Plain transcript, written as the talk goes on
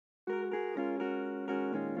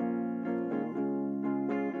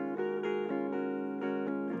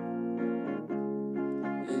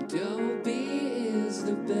Dopey is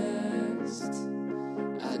the best.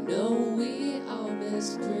 I know we all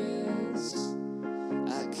miss Chris.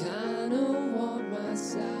 I kinda want my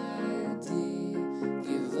side D.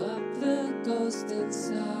 Give up the ghost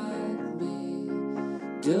inside me.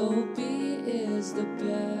 Dopey is the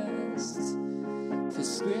best.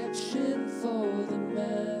 Prescription for the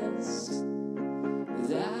mess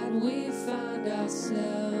that we find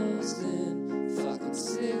ourselves in. Fucking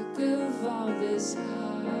sick of all this hiding.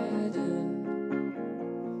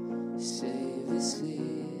 Save a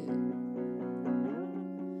seat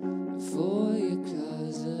for your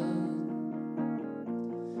cousin.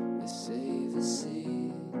 Save a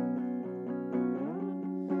seat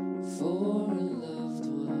for a loved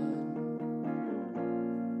one.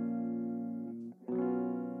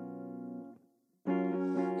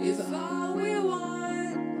 If all we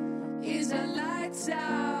want is our lights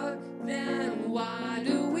out, then why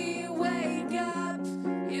do we wake up?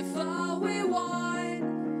 If all we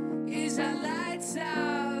want is our lights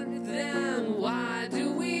out, then why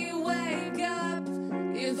do we wake up?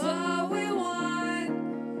 If all we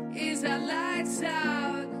want is our lights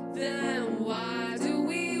out, then why do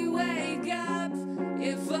we wake up?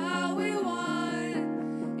 If all we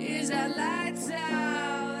want is our lights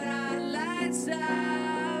out, our lights out.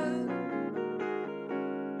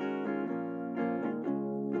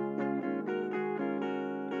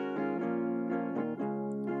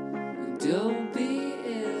 Dopey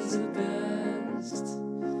is the best.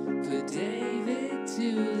 Put David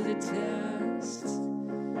to the test.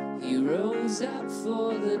 He rose up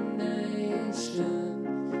for the nation,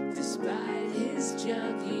 despite his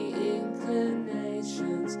junkie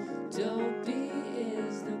inclinations. Dopey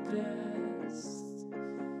is the best.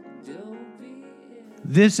 Dopey is...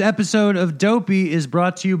 This episode of Dopey is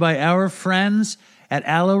brought to you by our friends at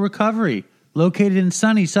Aloe Recovery. Located in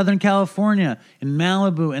sunny Southern California, in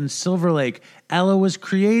Malibu and Silver Lake, Aloe was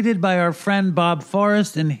created by our friend Bob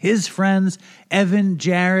Forrest and his friends Evan,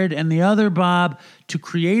 Jared, and the other Bob to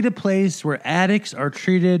create a place where addicts are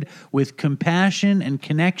treated with compassion and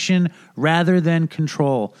connection rather than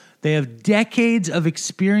control. They have decades of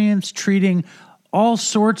experience treating all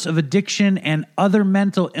sorts of addiction and other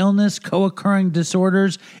mental illness co-occurring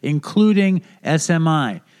disorders, including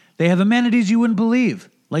SMI. They have amenities you wouldn't believe,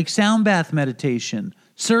 like sound bath meditation,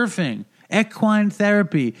 surfing, equine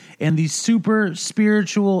therapy, and the super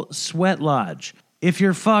spiritual sweat lodge. If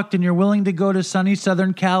you're fucked and you're willing to go to sunny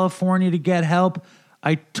Southern California to get help,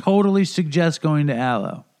 I totally suggest going to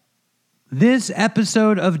Aloe. This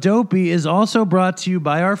episode of Dopey is also brought to you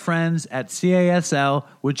by our friends at CASL,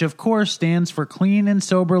 which of course stands for Clean and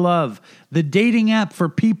Sober Love, the dating app for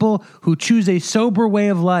people who choose a sober way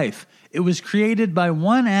of life. It was created by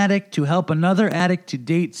one addict to help another addict to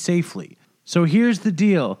date safely. So here's the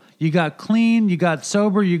deal. You got clean, you got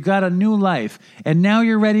sober, you got a new life, and now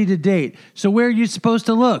you're ready to date. So where are you supposed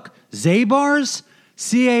to look? Zaybars?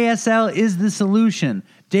 CASL is the solution.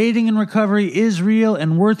 Dating and recovery is real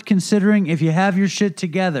and worth considering if you have your shit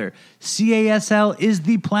together. CASL is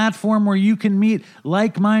the platform where you can meet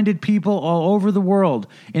like-minded people all over the world.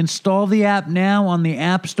 Install the app now on the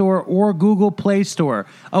App Store or Google Play Store.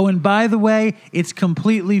 Oh, and by the way, it's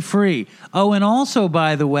completely free. Oh, and also,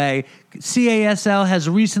 by the way, CASL has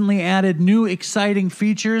recently added new exciting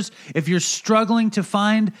features. If you're struggling to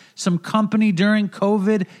find some company during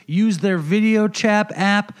COVID, use their video chat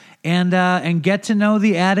app and get to know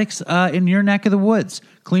the addicts in your neck of the woods.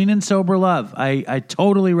 Clean and Sober Love. I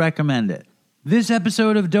totally recommend it. This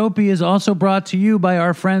episode of Dopey is also brought to you by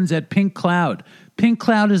our friends at Pink Cloud. Pink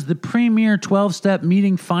Cloud is the premier 12-step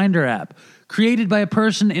meeting finder app created by a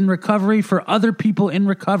person in recovery for other people in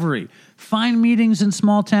recovery. Find meetings in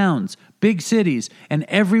small towns, big cities, and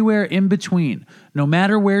everywhere in between. No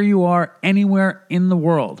matter where you are, anywhere in the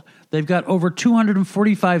world. They've got over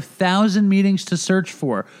 245,000 meetings to search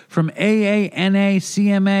for, from AA, NA,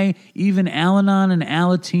 CMA, even Al-Anon and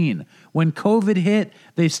Alateen. When COVID hit,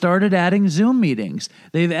 they started adding Zoom meetings.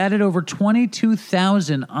 They've added over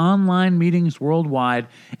 22,000 online meetings worldwide,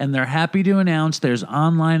 and they're happy to announce there's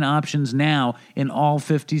online options now in all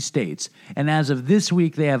 50 states. And as of this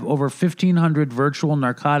week, they have over 1,500 virtual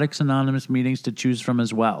Narcotics Anonymous meetings to choose from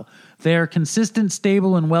as well. They are consistent,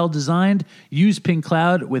 stable, and well-designed. Use Pink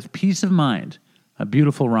Cloud with peace of mind. A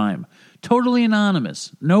beautiful rhyme. Totally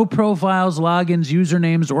anonymous. No profiles, logins,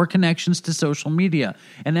 usernames, or connections to social media.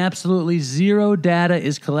 And absolutely zero data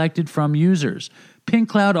is collected from users. Pink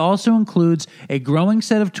Cloud also includes a growing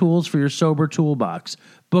set of tools for your sober toolbox.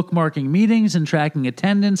 Bookmarking meetings and tracking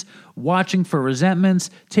attendance, watching for resentments,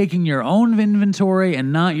 taking your own inventory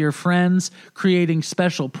and not your friends', creating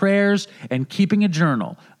special prayers, and keeping a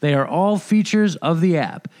journal. They are all features of the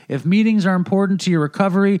app. If meetings are important to your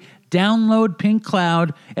recovery, download Pink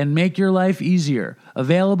Cloud and make your life easier.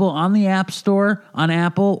 Available on the App Store, on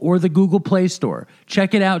Apple, or the Google Play Store.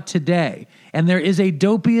 Check it out today. And there is a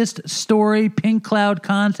dopiest story Pink Cloud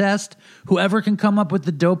contest. Whoever can come up with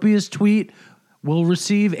the dopiest tweet will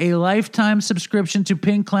receive a lifetime subscription to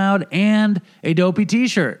Pink Cloud and a Dopey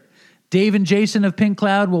t-shirt. Dave and Jason of Pink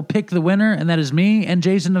Cloud will pick the winner, and that is me and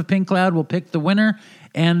Jason of Pink Cloud will pick the winner,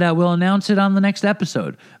 and we'll announce it on the next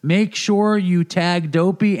episode. Make sure you tag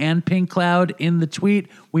Dopey and Pink Cloud in the tweet.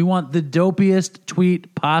 We want the dopiest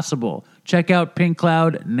tweet possible. Check out Pink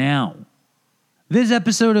Cloud now. This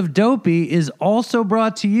episode of Dopey is also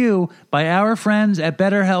brought to you by our friends at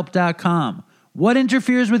BetterHelp.com. What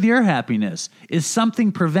interferes with your happiness? Is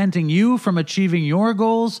something preventing you from achieving your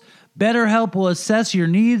goals? BetterHelp will assess your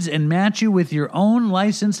needs and match you with your own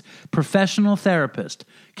licensed professional therapist.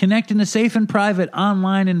 Connect in a safe and private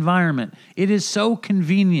online environment. It is so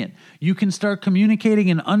convenient. You can start communicating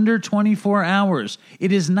in under 24 hours.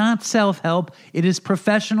 It is not self-help. It is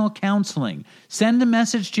professional counseling. Send a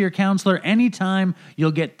message to your counselor anytime.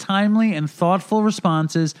 You'll get timely and thoughtful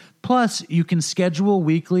responses. Plus, you can schedule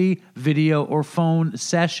weekly video or phone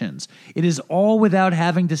sessions. It is all without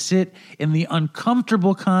having to sit in the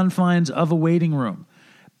uncomfortable confines of a waiting room.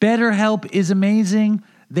 BetterHelp is amazing.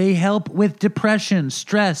 They help with depression,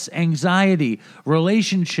 stress, anxiety,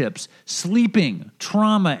 relationships, sleeping,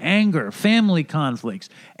 trauma, anger, family conflicts,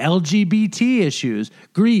 LGBT issues,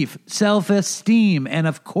 grief, self-esteem, and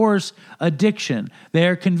of course, addiction. They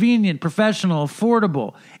are convenient, professional,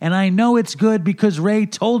 affordable, and I know it's good because Ray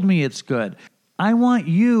told me it's good. I want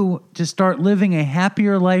you to start living a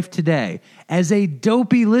happier life today. As a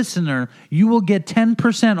Dopey listener, you will get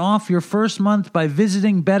 10% off your first month by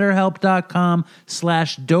visiting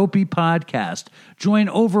BetterHelp.com/DopeyPodcast. Join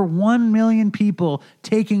over 1 million people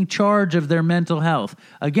taking charge of their mental health.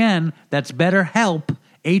 Again, that's BetterHelp,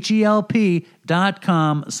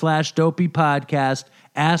 HELP.com/DopeyPodcast.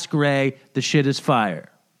 Ask Ray, the shit is fire.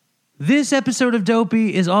 This episode of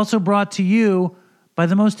Dopey is also brought to you by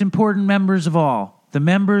the most important members of all, the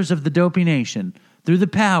members of the Dopey Nation, through the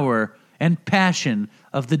power and passion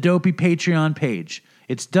of the Dopey Patreon page.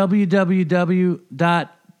 It's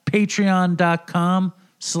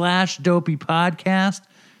www.patreon.com/DopeyPodcast.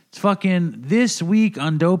 It's fucking this week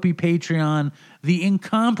on Dopey Patreon, the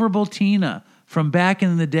incomparable Tina from back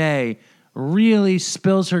in the day really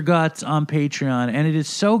spills her guts on Patreon, and it is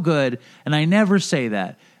so good, and I never say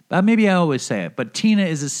that. Maybe I always say it, but Tina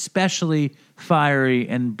is especially fiery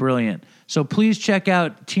and brilliant. So please check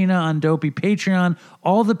out Tina on Dopey Patreon.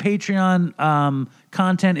 All the Patreon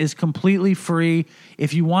content is completely free.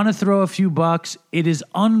 If you want to throw a few bucks, it is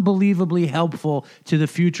unbelievably helpful to the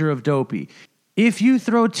future of Dopey. If you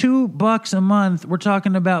throw $2 a month, we're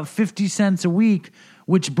talking about 50 cents a week,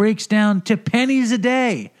 which breaks down to pennies a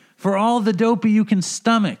day for all the Dopey you can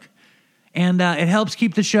stomach. And it helps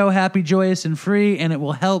keep the show happy, joyous, and free, and it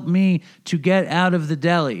will help me to get out of the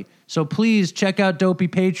deli. So please check out Dopey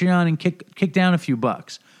Patreon and kick down a few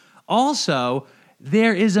bucks. Also,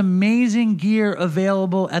 there is amazing gear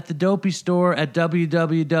available at the Dopey store at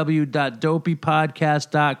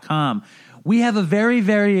www.dopeypodcast.com. We have a very,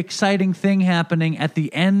 very exciting thing happening at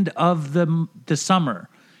the end of the summer,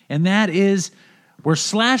 and that is we're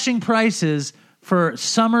slashing prices for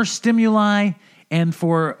summer stimuli and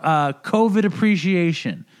for COVID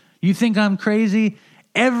appreciation. You think I'm crazy?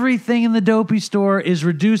 Everything in the Dopey store is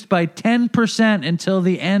reduced by 10% until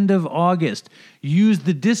the end of August. Use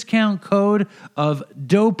the discount code of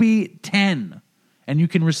Dopey10, and you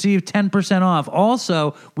can receive 10% off.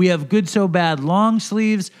 Also, we have Good So Bad long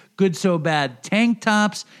sleeves, Good So Bad tank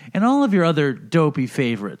tops, and all of your other Dopey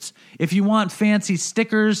favorites. If you want fancy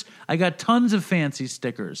stickers, I got tons of fancy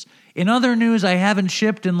stickers. In other news, I haven't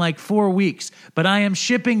shipped in like 4 weeks, but I am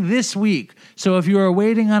shipping this week. So if you are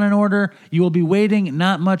waiting on an order, you will be waiting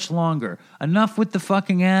not much longer. Enough with the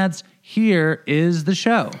fucking ads. Here is the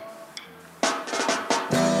show.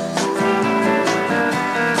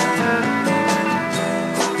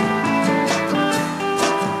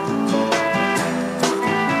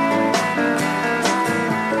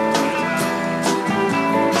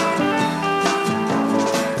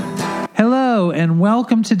 And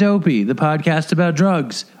welcome to Dopey, the podcast about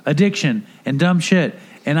drugs, addiction, and dumb shit.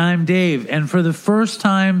 And I'm Dave. And for the first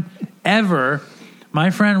time ever, my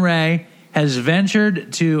friend Ray has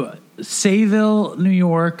ventured to Sayville, New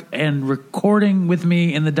York, and recording with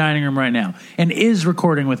me in the dining room right now, and is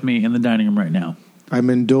recording with me in the dining room right now. I'm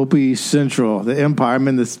in Dopey Central, the Empire. I'm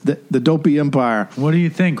in the Dopey Empire. What do you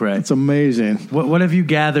think, Ray? It's amazing. What have you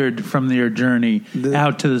gathered from your journey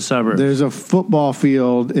out to the suburbs? There's a football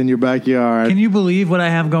field in your backyard. Can you believe what I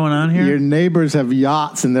have going on here? Your neighbors have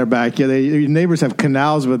yachts in their backyard. Your neighbors have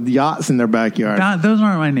canals with yachts in their backyard. Those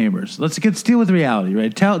aren't my neighbors. Let's deal with reality,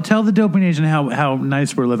 right? Tell the Dopey Nation how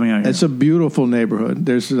nice we're living out here. It's a beautiful neighborhood.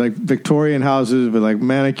 There's like Victorian houses with like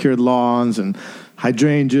manicured lawns and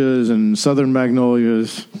hydrangeas and southern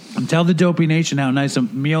magnolias. And tell the Dopey Nation how nice a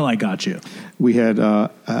meal I got you. We had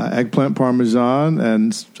eggplant parmesan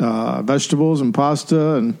and vegetables and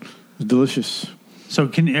pasta, and it was delicious. So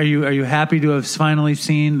are you happy to have finally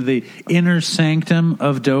seen the inner sanctum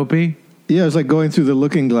of Dopey? Yeah, it was like going through the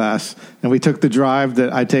looking glass, and we took the drive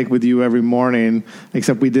that I take with you every morning,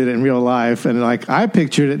 except we did it in real life. And like I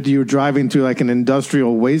pictured it, you were driving through like an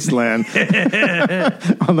industrial wasteland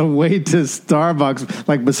on the way to Starbucks,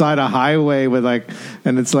 like beside a highway with like,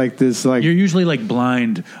 and it's like this like you're usually like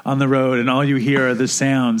blind on the road, and all you hear are the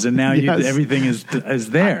sounds, and now yes. Everything is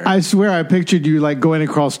there. I swear, I pictured you like going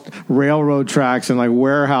across railroad tracks and like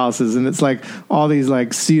warehouses, and it's like all these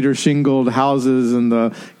like cedar shingled houses and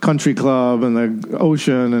the country club and the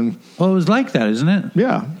ocean. And well, it was like that, isn't it?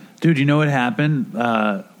 Yeah, dude. You know what happened?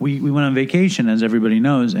 We went on vacation, as everybody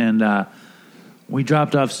knows, and we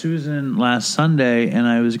dropped off Susan last Sunday, and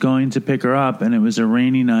I was going to pick her up, and it was a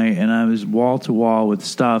rainy night, and I was wall to wall with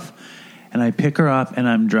stuff, and I pick her up, and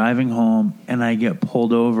I'm driving home, and I get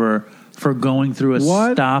pulled over for going through a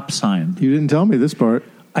stop sign. You didn't tell me this part.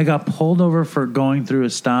 I got pulled over for going through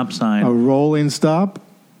a stop sign. A rolling stop?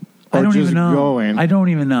 I don't even know. Going? I don't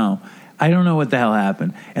even know. I don't know what the hell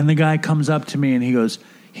happened. And the guy comes up to me and he goes,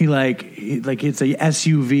 he it's a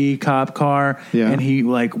SUV cop car. Yeah. And he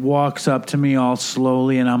like walks up to me all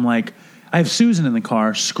slowly. And I'm like, I have Susan in the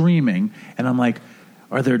car screaming. And I'm like,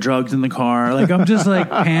 are there drugs in the car? Like, I'm just like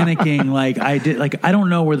panicking. Like I don't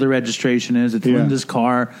know where the registration is. It's Linda's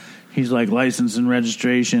car. He's like, license and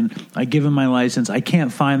registration. I give him my license. I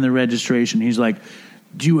can't find the registration. He's like,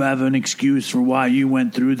 do you have an excuse for why you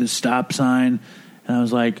went through the stop sign? And I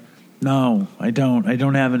was like, no, I don't. I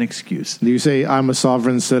don't have an excuse. Do you say, I'm a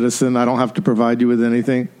sovereign citizen, I don't have to provide you with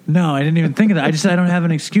anything? No, I didn't even think of that. I just said I don't have an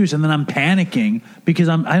excuse, and then I'm panicking because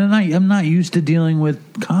I'm not used to dealing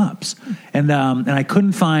with cops, and I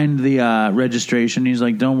couldn't find the registration. He's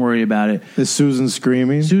like, "Don't worry about it." Is Susan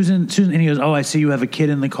screaming? Susan, and he goes, "Oh, I see you have a kid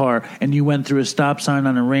in the car, and you went through a stop sign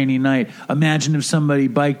on a rainy night. Imagine if somebody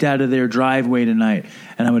biked out of their driveway tonight."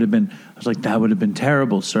 And I was like, "That would have been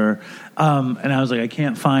terrible, sir." And I was like, "I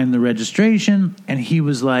can't find the registration," and he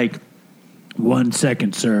was like, "1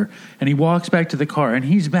 second, sir." And he walks back to the car, and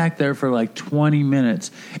he's back there for like 20 minutes.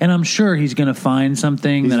 And I'm sure he's going to find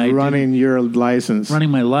something he's that running your license. Running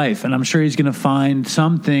my life. And I'm sure he's going to find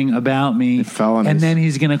something about me. Felonies. And then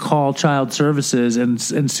he's going to call child services, and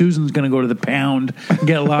Susan's going to go to the pound and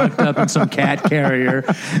get locked up in some cat carrier.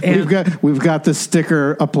 And we've got the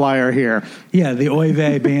sticker applier here. Yeah, the Oy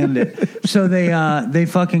Vey Bandit. So they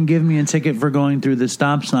fucking give me a ticket for going through the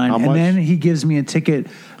stop sign. How much? And then he gives me a ticket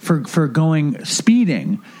for going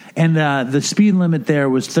speeding. And the speed limit there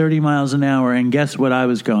was 30 miles an hour. And guess what I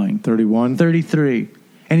was going? 31? 33.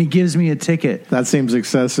 And he gives me a ticket. That seems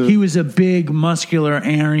excessive. He was a big, muscular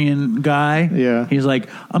Aryan guy. Yeah. He's like,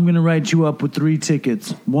 I'm going to write you up with 3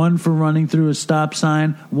 tickets. 1 for running through a stop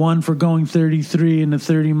sign, 1 for going 33 in the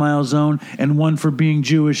 30-mile zone, and 1 for being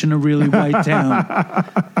Jewish in a really white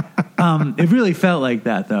town. It really felt like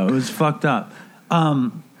that, though. It was fucked up.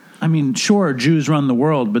 I mean, sure, Jews run the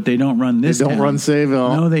world, but they don't run this town. They don't run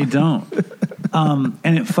Sayville. No, they don't.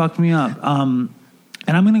 And it fucked me up.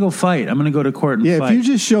 And I'm going to go fight. I'm going to go to court and fight. Yeah, if you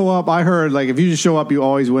just show up, I heard, like, if you just show up, you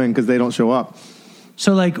always win because they don't show up.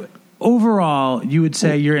 So, like, overall, you would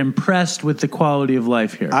say you're impressed with the quality of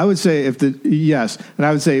life here. I would say yes. And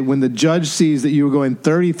I would say when the judge sees that you were going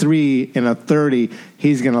 33 in a 30,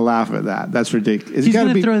 he's going to laugh at that. That's ridiculous. He's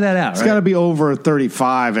going to throw that out, It's got to be over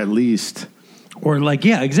 35 at least. Or like,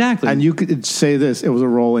 yeah, exactly. And you could say this, it was a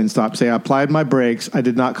rolling stop. Say, I applied my brakes. I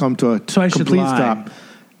did not come to a complete stop.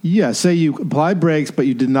 Yeah, say you applied brakes, but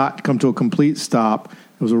you did not come to a complete stop.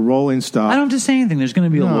 It was a rolling stop. I don't have to say anything. There's going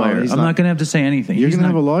to be a lawyer. I'm not going to have to say anything. You're going to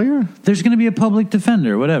have a lawyer? There's going to be a public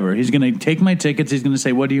defender, whatever. He's going to take my tickets. He's going to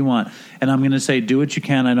say, what do you want? And I'm going to say, do what you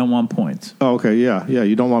can. I don't want points. Oh, okay, yeah,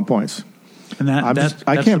 you don't want points. And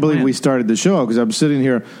I can't believe we started the show because I'm sitting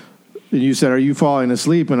here. And you said, are you falling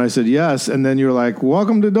asleep? And I said, yes. And then you're like,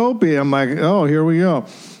 welcome to Dopey. I'm like, oh, here we go.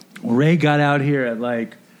 Ray got out here at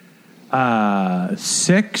like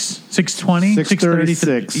 6:20,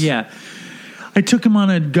 6:36. Yeah. I took him on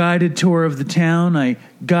a guided tour of the town. I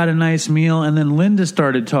got a nice meal, and then Linda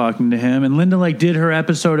started talking to him. And Linda did her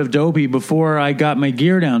episode of Dopey before I got my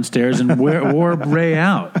gear downstairs and wore Ray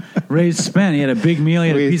out. Ray's spent. He had a big meal. He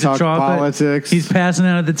had a piece of chocolate. Politics. He's passing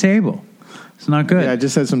out at the table. It's not good. Yeah, I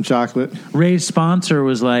just had some chocolate. Ray's sponsor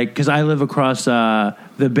was because I live across the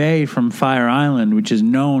bay from Fire Island, which is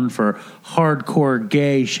known for hardcore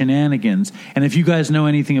gay shenanigans. And if you guys know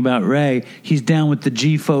anything about Ray, he's down with the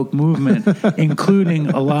G-folk movement, including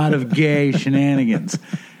a lot of gay shenanigans.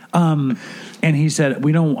 And he said,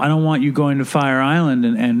 I don't want you going to Fire Island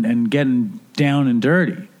and getting down and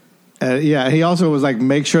dirty. He also was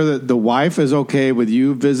make sure that the wife is okay with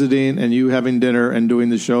you visiting and you having dinner and doing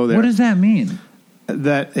the show there. What does that mean?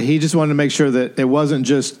 That he just wanted to make sure that it wasn't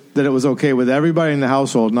just that it was okay with everybody in the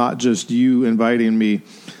household, not just you inviting me.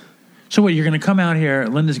 So what, you're going to come out here,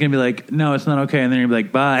 Linda's going to be like, no, it's not okay, and then you're going to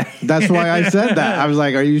be like, bye. That's why I said that. I was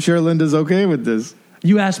like, are you sure Linda's okay with this?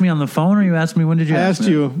 You asked me on the phone, or you asked me, when did you ask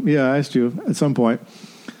me? I asked you at some point.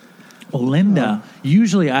 Well, Linda,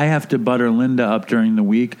 usually I have to butter Linda up during the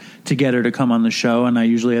week to get her to come on the show, and I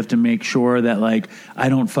usually have to make sure that I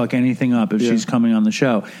don't fuck anything up if she's coming on the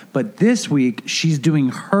show. But this week, she's doing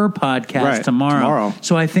her podcast tomorrow.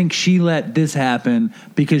 So I think she let this happen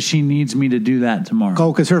because she needs me to do that tomorrow.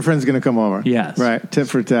 Oh, because her friend's going to come over. Yes. Right, tit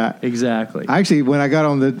for tat. Exactly. Actually, when I got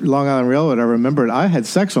on the Long Island Railroad, I remembered I had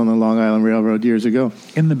sex on the Long Island Railroad years ago.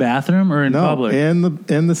 In the bathroom or in public?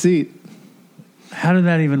 In the seat. How did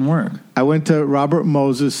that even work? I went to Robert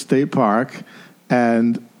Moses State Park,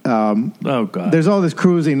 and oh god, there's all this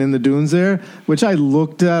cruising in the dunes there, which I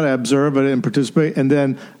looked at, I observed, but I didn't participate. And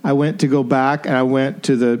then I went to go back, and I went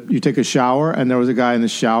to you take a shower, and there was a guy in the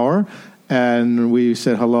shower, and we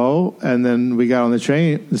said hello, and then we got on the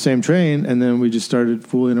same train, and then we just started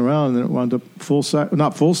fooling around, and then it wound up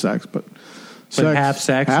not full sex, but. But half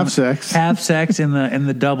sex in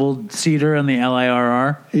the double seater on the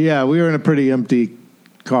LIRR. Yeah, we were in a pretty empty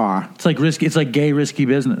car. It's like risky. It's like gay risky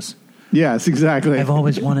business. Yes, exactly. I've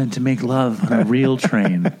always wanted to make love on a real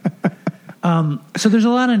train. So there's a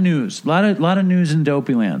lot of news, a lot of news in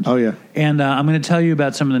Dopey land. Oh yeah, and I'm going to tell you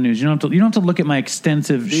about some of the news. You don't have to look at my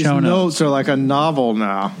extensive show notes. These notes are like a novel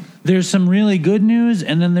now. There's some really good news,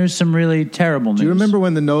 and then there's some really terrible news. Do you remember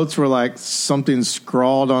when the notes were like something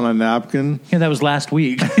scrawled on a napkin? Yeah, that was last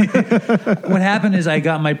week. What happened is I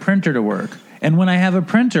got my printer to work, and when I have a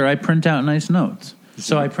printer, I print out nice notes.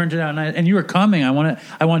 So I printed out nice, and you were coming. I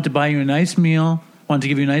wanted to buy you a nice meal, wanted to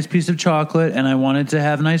give you a nice piece of chocolate, and I wanted to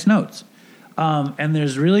have nice notes. And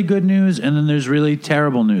there's really good news, and then there's really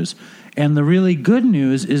terrible news. And the really good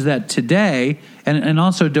news is that today, and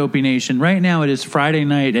also Dopey Nation, right now it is Friday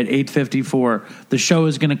night at 8:54. The show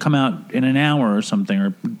is going to come out in an hour or something,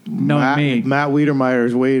 or knowing me. Matt Wiedermeyer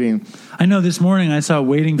is waiting. I know this morning I saw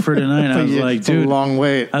Waiting for Tonight, and I was like, dude. It's a long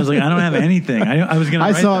wait. I was like, I don't have anything. I was going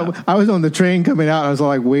to write that. I was on the train coming out, and I was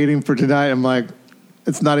like, Waiting for Tonight. I'm like,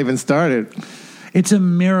 it's not even started. It's a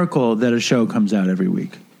miracle that a show comes out every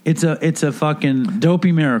week. It's a fucking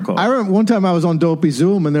Dopey miracle. I remember one time I was on Dopey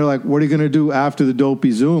Zoom, and they're like, what are you going to do after the Dopey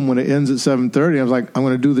Zoom when it ends at 7:30? I was like, I'm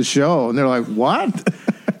going to do the show. And they're like, what?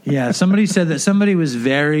 Yeah, somebody said that. Somebody was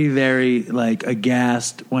very, very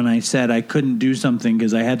aghast when I said I couldn't do something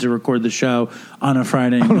because I had to record the show on a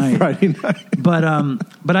Friday night.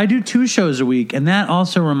 But I do 2 shows a week, and that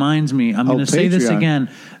also reminds me, I'm going to say this again,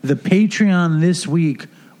 the Patreon this week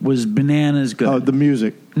was bananas good. Oh, the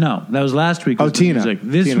music. No, that was last week. Was Tina. Music.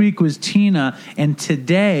 This week was Tina, and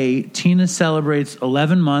today Tina celebrates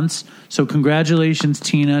 11 months. So congratulations,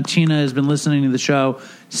 Tina. Tina has been listening to the show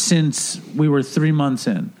since we were 3 months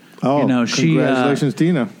in. Oh, congratulations,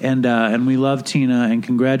 Tina. And we love Tina, and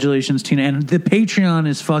congratulations, Tina. And the Patreon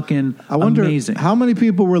is fucking amazing. How many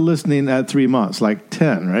people were listening at 3 months? Like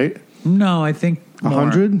 10, right? No, I think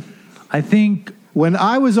 100? I think... When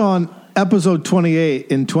I was on episode 28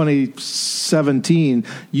 in 2017,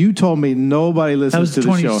 you told me nobody listens to the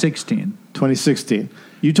show. That was 2016. 2016.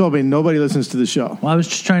 You told me nobody listens to the show. Well, I was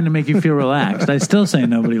just trying to make you feel relaxed. I still say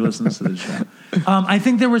nobody listens to the show. I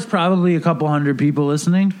think there was probably a couple hundred people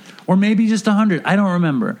listening, or maybe just 100. I don't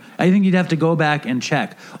remember. I think you'd have to go back and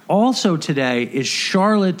check. Also today is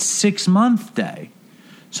Charlotte's 6-month day.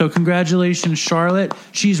 So congratulations, Charlotte.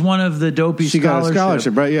 She's one of the Dopey She got a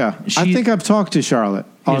scholarship, right? Yeah. I think I've talked to Charlotte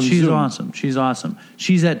on she's Zoom. awesome. She's awesome.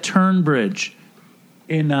 She's at Turnbridge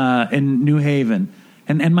in New Haven.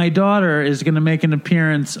 And my daughter is going to make an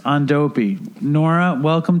appearance on Dopey. Nora,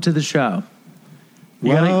 welcome to the show.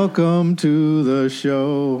 Welcome to the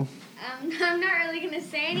show. I'm not really going to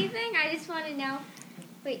say anything. I just want to know.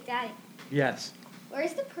 Wait, Daddy. Yes.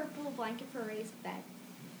 Where's the purple blanket for Ray's bed?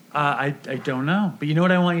 I don't know. But you know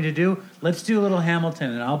what I want you to do? Let's do a little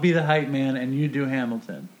Hamilton, and I'll be the hype man, and you do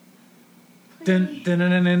Hamilton. Dun, dun,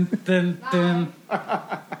 dun, dun, dun, dun.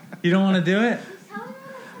 You don't want to do it?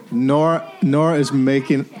 Nora's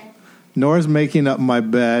making up my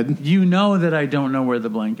bed. You know that I don't know where the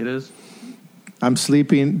blanket is. I'm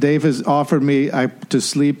sleeping. Dave has offered me to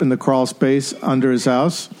sleep in the crawl space under his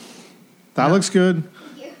house. That looks good.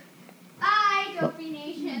 Thank you. Bye, Dopey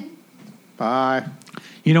Nation. Bye.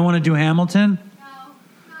 You don't want to do Hamilton? No.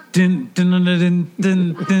 Dun, dun, dun, dun,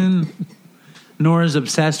 dun, dun. Nora's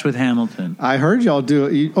obsessed with Hamilton. I heard y'all do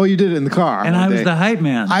it. You did it in the car. And I was the hype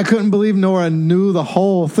man. I couldn't believe Nora knew the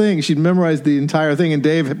whole thing. She'd memorized the entire thing, and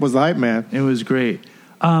Dave was the hype man. It was great.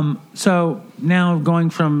 So now going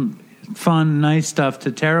from fun, nice stuff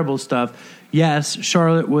to terrible stuff. Yes,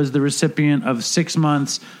 Charlotte was the recipient of 6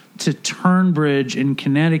 months to Turnbridge in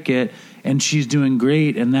Connecticut, and she's doing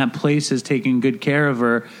great, and that place is taking good care of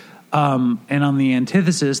her. And on the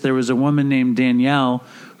antithesis, there was a woman named Danielle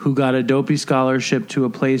who got a Dopey scholarship to a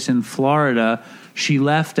place in Florida. She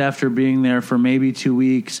left after being there for maybe 2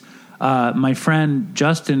 weeks. My friend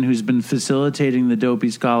Justin, who's been facilitating the Dopey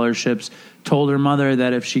scholarships, told her mother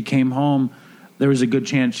that if she came home, there was a good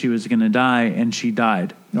chance she was going to die, and she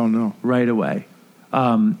died. Oh, no. Right away.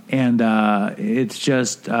 It's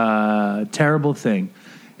just a terrible thing.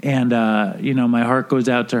 And, my heart goes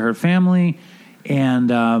out to her family,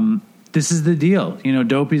 and this is the deal.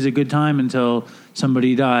 Dopey's a good time until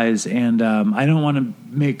somebody dies, and I don't want to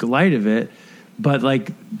make light of it, but,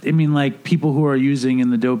 people who are using in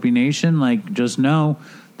the Dopey Nation, just know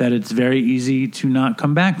that it's very easy to not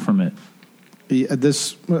come back from it.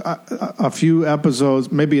 A few episodes,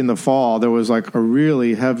 maybe in the fall, there was a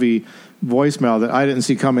really heavy voicemail that I didn't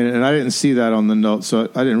see coming, and I didn't see that on the notes, so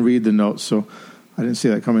I didn't read the notes, so I didn't see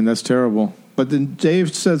that coming. That's terrible. But then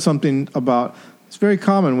Dave said something about it's very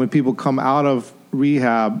common when people come out of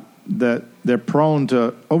rehab that they're prone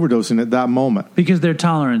to overdosing at that moment because their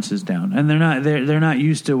tolerance is down, and they're not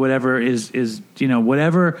used to whatever is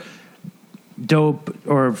whatever dope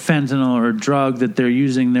or fentanyl or drug that they're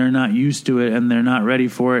using. They're not used to it, and they're not ready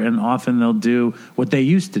for it, and often they'll do what they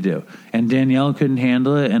used to do. And Danielle couldn't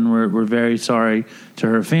handle it, and we're very sorry to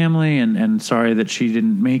her family, and sorry that she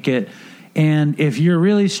didn't make it. And if you're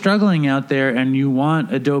really struggling out there and you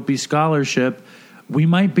want a Dopey scholarship, we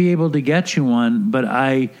might be able to get you one, but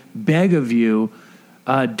I beg of you,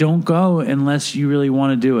 don't go unless you really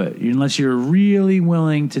want to do it, unless you're really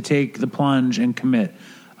willing to take the plunge and commit.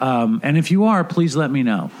 And if you are, please let me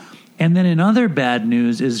know. And then in other bad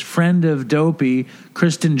news is friend of Dopey,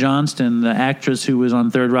 Kristen Johnston, the actress who was on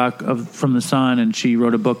Third Rock from the Sun, and she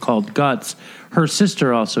wrote a book called Guts. Her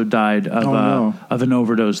sister also died of an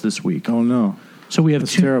overdose this week. Oh, no. So we have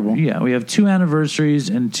That's terrible. Yeah, we have 2 anniversaries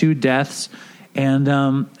and 2 deaths, and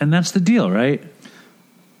that's the deal, right?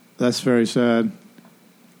 That's very sad.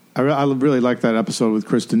 I really liked that episode with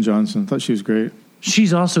Kristen Johnson. I thought she was great.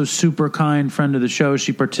 She's also super kind, friend of the show.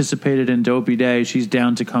 She participated in Dopey Day. She's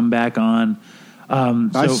down to come back on.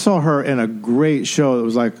 I saw her in a great show that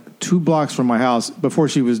was 2 blocks from my house before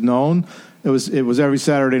she was known. It was every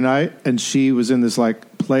Saturday night, and she was in this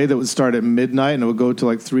play that would start at midnight and it would go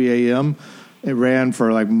to 3 a.m. It ran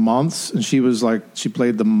for months, and she was she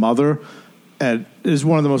played the mother. And it is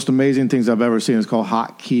one of the most amazing things I've ever seen. It's called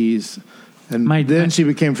Hot Keys. And then she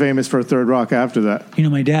became famous for Third Rock after that.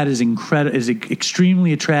 My dad is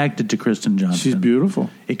extremely attracted to Kristen Johnson. She's beautiful.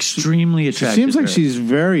 Extremely attracted. She seems like she's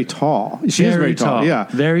very tall. She is very tall. Yeah,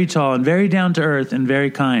 very tall and very down to earth and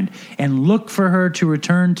very kind. And look for her to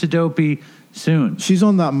return to Dopey soon. She's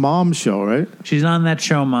on that Mom show, right? She's on that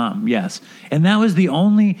show, Mom. Yes. And that was the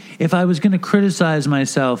only. If I was going to criticize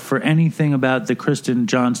myself for anything about the Kristen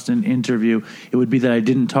Johnston interview, it would be that I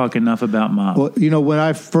didn't talk enough about Mom. Well, when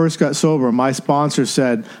I first got sober, my sponsor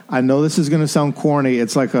said, "I know this is going to sound corny.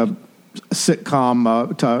 It's like a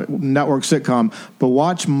sitcom, network sitcom, but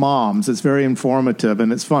watch Moms. It's very informative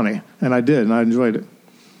and it's funny." And I did, and I enjoyed it.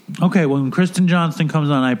 Okay, well, when Kristen Johnston comes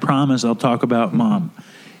on, I promise I'll talk about Mom.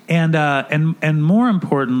 And more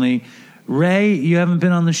importantly, Ray, you haven't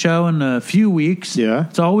been on the show in a few weeks. Yeah,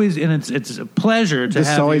 it's always it's a pleasure to have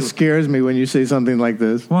you. This always scares me when you say something like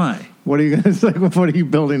this. Why? What are you going to say? What are you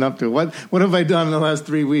building up to? What have I done in the last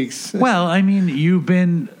 3 weeks? Well, I mean, you've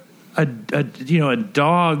been a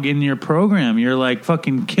dog in your program. You're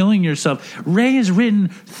fucking killing yourself. Ray has written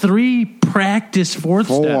 3 practice fourth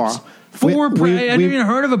steps. I never even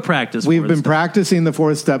heard of a practice. We've been practicing the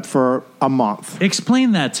 4th step for a month.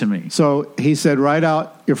 Explain that to me. So he said, write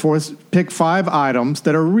out your 4th, pick 5 items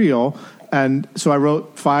that are real. And so I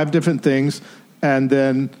wrote 5 different things. And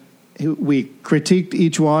then we critiqued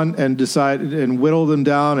each one and decided and whittled them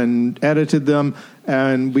down and edited them.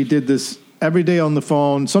 And we did this every day on the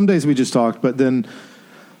phone. Some days we just talked, but then,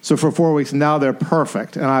 so for 4 weeks, now they're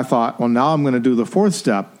perfect. And I thought, well, now I'm going to do the fourth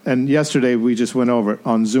step. And yesterday we just went over it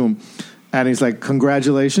on Zoom. And he's like,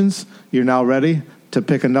 congratulations, you're now ready to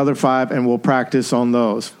pick another 5, and we'll practice on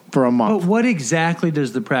those for a month. But what exactly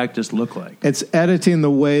does the practice look like? It's editing the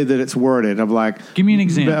way that it's worded. Of like, give me an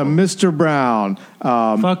example. Mr. Brown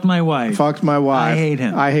fucked my wife. Fucked my wife.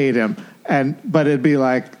 I hate him. But it'd be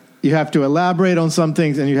like, you have to elaborate on some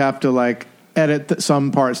things, and you have to like edit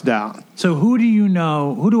some parts down. So who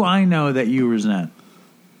do I know that you resent?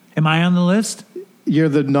 Am I on the list? You're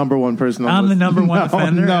the number one person on the list. I'm the number one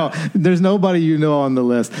offender? No, there's nobody you know on the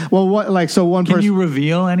list. Well, one person... Can you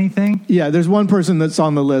reveal anything? Yeah, there's one person that's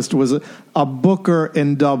on the list, was a booker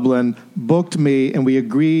in Dublin, booked me, and we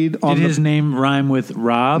agreed on... Did his name rhyme with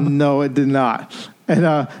Rob? No, it did not.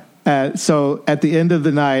 And so at the end of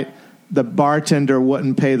the night, the bartender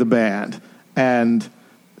wouldn't pay the band. And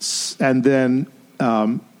then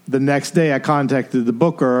the next day I contacted the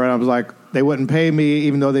booker, and I was like, they wouldn't pay me,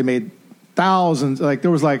 even though they made... thousands, like there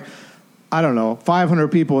was like, I don't know, 500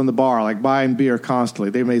 people in the bar, like buying beer constantly.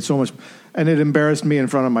 They made so much, and it embarrassed me in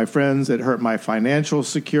front of my friends. It hurt my financial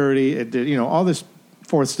security. It did, all this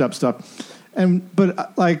fourth step stuff.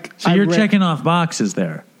 But like, so you're checking off boxes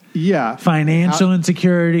there. Yeah. Financial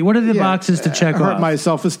insecurity. What are the boxes to check off? Hurt my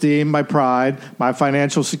self-esteem, my pride, my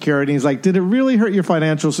financial security. He's like, did it really hurt your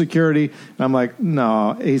financial security? And I'm like,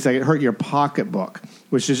 no. He's like, it hurt your pocketbook,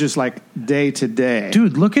 which is just like day to day.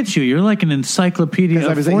 Dude, look at you. You're like an encyclopedia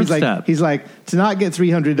of fourth step. He's like, to not get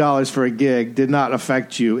 $300 for a gig did not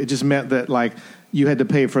affect you. It just meant that like you had to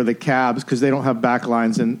pay for the cabs because they don't have back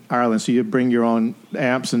lines in Ireland. So you bring your own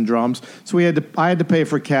amps and drums. So I had to pay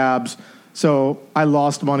for cabs. So I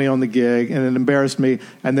lost money on the gig, and it embarrassed me.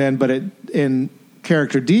 And then, in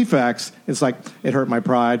character defects, it's like it hurt my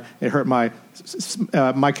pride. It hurt my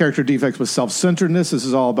character defects was self-centeredness. This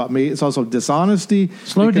is all about me. It's also dishonesty.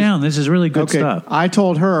 Slow down. This is really good stuff. I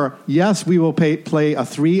told her, yes, we will play a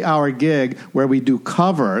 3-hour gig where we do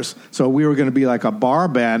covers. So we were going to be like a bar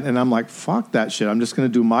band, and I'm like, fuck that shit. I'm just going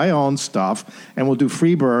to do my own stuff, and we'll do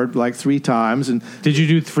Freebird like 3 times. And did you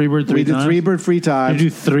do Freebird 3 times? We did Freebird 3 times. Did you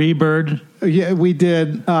do 3-bird? Yeah, we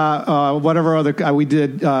did whatever other. We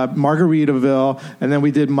did Margaritaville, and then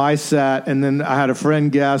we did my set, and then I had a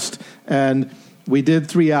friend guest, and we did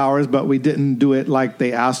 3 hours, but we didn't do it like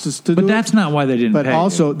they asked us to do it. But that's not why they didn't pay. But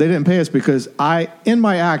also, they didn't pay us because in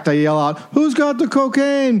my act, I yell out, "Who's got the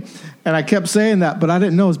cocaine?" And I kept saying that, but I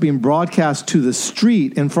didn't know it was being broadcast to the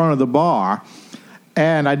street in front of the bar,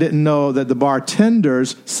 and I didn't know that the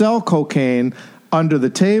bartenders sell cocaine under the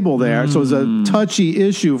table there, so it was a touchy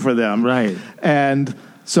issue for them. Right. And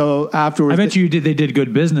so afterwards... I bet they did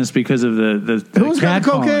good business because of the who's got the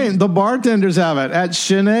cocaine? The bartenders have it at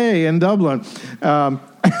Chenet in Dublin.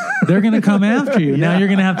 They're going to come after you. Yeah. Now you're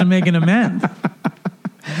going to have to make an amend.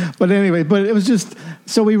 But anyway, it was just...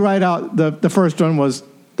 So we write out... The first one was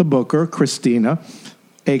the booker, Christina,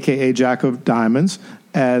 a.k.a. Jack of Diamonds.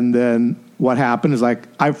 And then... what happened is like,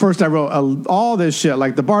 I wrote all this shit,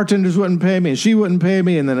 like the bartenders wouldn't pay me and she wouldn't pay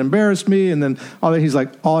me and then embarrassed me. And then all that. He's like,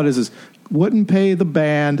 all it is wouldn't pay the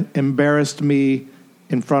band, embarrassed me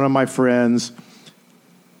in front of my friends.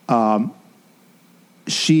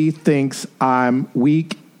 She thinks I'm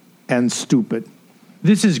weak and stupid.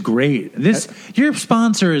 This is great. Your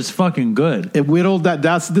sponsor is fucking good. It whittled that.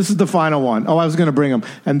 This is the final one. Oh, I was going to bring them.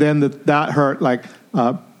 And then that hurt like,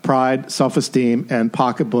 pride, self-esteem, and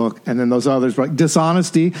pocketbook, and then those others, like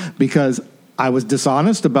dishonesty, because I was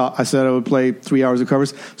dishonest about, I said I would play 3 hours of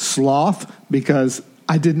covers. Sloth, because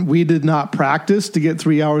we did not practice to get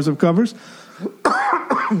 3 hours of covers.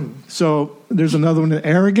 So there's another one,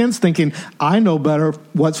 arrogance, thinking I know better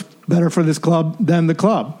what's better for this club than the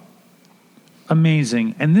club.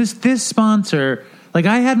 Amazing. And this sponsor, like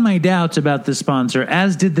I had my doubts about this sponsor,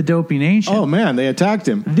 as did the Dopey Nation. Oh man, they attacked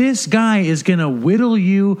him. This guy is going to whittle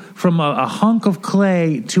you from a hunk of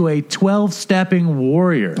clay to a 12-stepping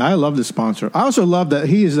warrior. I love this sponsor. I also love that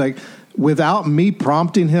he is like, without me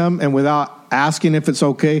prompting him and without asking if it's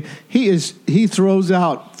okay, he throws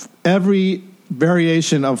out every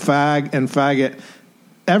variation of fag and faggot.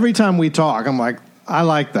 Every time we talk, I'm like, I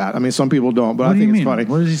like that. I mean, some people don't, but I think it's funny.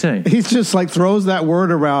 What does he say? He's just like throws that word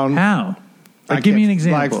around. How? Give me an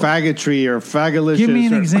example. Like faggotry or fagalicious. Give me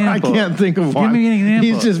an example. I can't think of one. Give me an example.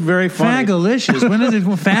 He's just very funny. Fagalicious. When is it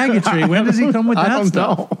faggotry? When does he come with that stuff?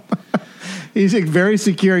 I don't know. He's like, very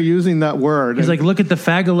secure using that word. He's like, look at the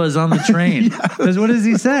fagulas on the train. What does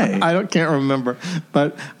he say? I can't remember.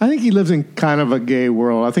 But I think he lives in kind of a gay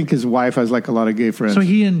world. I think his wife has like a lot of gay friends. So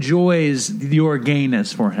he enjoys your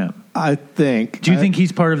gayness for him. I think. Do you think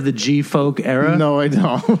he's part of the G-folk era? No, I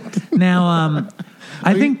don't. Now,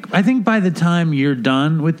 I think by the time you're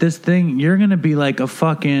done with this thing, you're going to be like a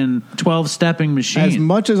fucking 12-stepping machine. As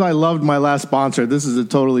much as I loved my last sponsor, this is a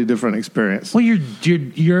totally different experience. Well,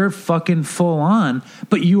 you're fucking full on,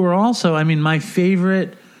 but you are also. I mean, my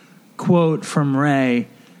favorite quote from Ray,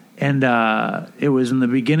 and it was in the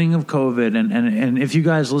beginning of COVID, and if you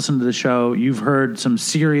guys listen to the show, you've heard some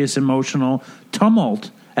serious emotional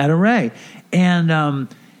tumult at a Ray, and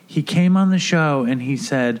he came on the show and he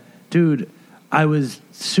said, "Dude, I was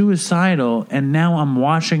suicidal, and now I'm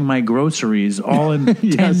washing my groceries all in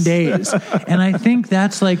 10 days." And I think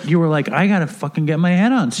that's like, you were like, I got to fucking get my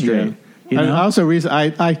head on straight. Yeah. You know? I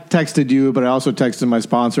texted you, but I also texted my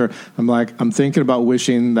sponsor. I'm like, I'm thinking about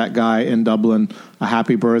wishing that guy in Dublin a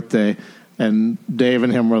happy birthday. And Dave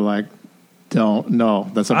and him were like, don't. No,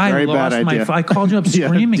 that's a very bad idea. I called you up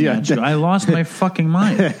screaming at you. I lost my fucking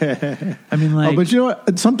mind. I mean, like... but you know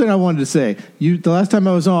what? Something I wanted to say. The last time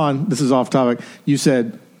I was on, this is off topic, you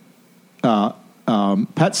said Pet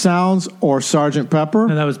Sounds or Sgt. Pepper.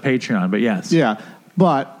 No, that was Patreon, but yes. Yeah,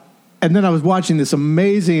 but... And then I was watching this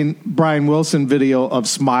amazing Brian Wilson video of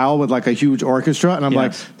Smile with like a huge orchestra. And I'm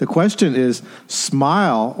like, the question is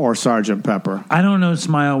Smile or Sgt. Pepper? I don't know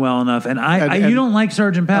Smile well enough. And you don't like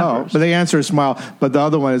Sgt. Pepper. Oh, but the answer is Smile. But the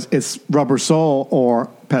other one is it's Rubber Soul or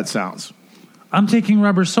Pet Sounds. I'm taking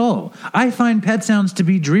Rubber Soul. I find Pet Sounds to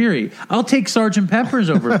be dreary. I'll take Sgt. Pepper's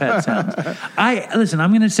over Pet Sounds. Listen, I'm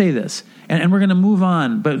going to say this, and we're going to move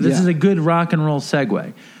on, but this is a good rock and roll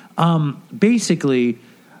segue. Basically...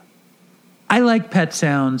 I like Pet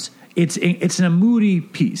Sounds. It's a moody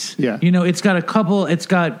piece. Yeah. You know, it's got a couple. It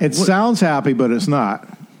sounds happy, but it's not.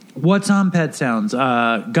 What's on Pet Sounds?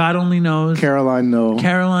 God Only Knows. Caroline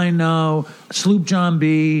No. Sloop John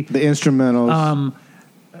B. The instrumentals.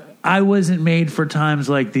 I Wasn't Made for Times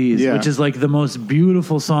Like These, which is like the most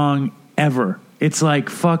beautiful song ever. It's like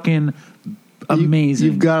fucking amazing.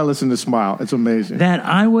 You've got to listen to Smile. It's amazing. That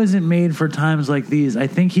I Wasn't Made for Times Like These. I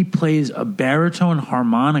think he plays a baritone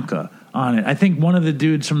harmonica on it. I think one of the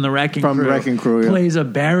dudes from the Wrecking Crew plays a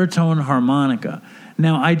baritone harmonica.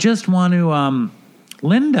 Now, I just want to,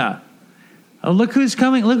 Linda, look who's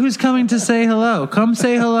coming. Look who's coming to say hello. Come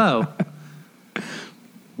say hello.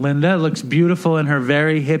 Linda looks beautiful in her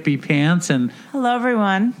very hippie pants. And hello,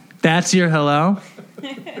 everyone. That's your hello?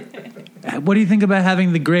 What do you think about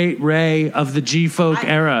having the great Ray of the G-Folk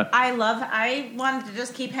era? I wanted to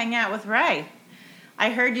just keep hanging out with Ray. I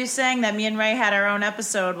heard you saying that me and Ray had our own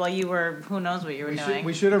episode while you were, who knows what you were doing.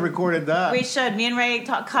 We should have recorded that. We should. Me and Ray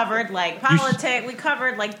covered like politics. We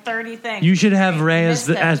covered like 30 things. You should have Ray as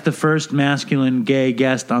the first masculine gay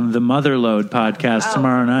guest on the Motherload podcast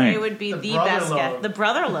tomorrow night. Ray would be the best guest. The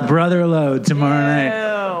Brotherload. Brotherload tomorrow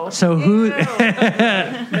night. So who?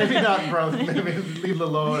 Maybe not brother. Maybe leave the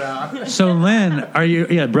load out. So Lynn, are you?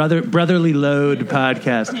 Yeah, Brotherly Load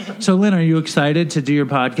podcast. So Lynn, are you excited to do your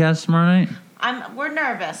podcast tomorrow night? We're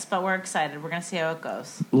nervous, but we're excited. We're going to see how it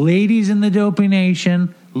goes. Ladies in the Dopey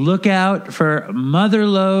Nation, look out for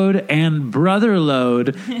Motherload and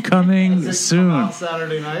Brotherload coming soon.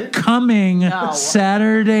 Saturday night?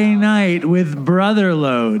 Saturday night with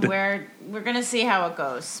Brotherload. We're going to see how it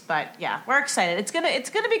goes, but yeah, we're excited. It's going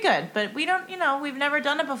to be good, but we don't, we've never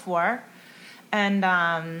done it before. And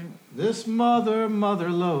this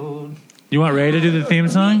Motherload. You want Ray to do the theme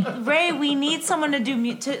song? Ray, we need someone to do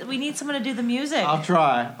the music. I'll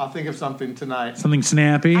try. I'll think of something tonight. Something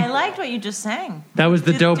snappy. I liked what you just sang. That was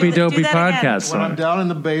the Dopey podcast song. When I'm down in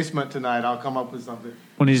the basement tonight, I'll come up with something.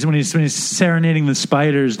 When he's serenading the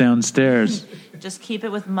spiders downstairs. Just keep it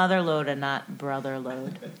with Motherload and not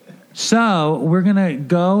Brotherload. So we're gonna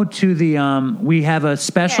go to the. We have a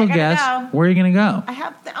special guest. Go. Where are you gonna go?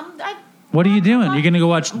 What are you doing? You're going to go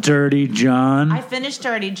watch Dirty John? I finished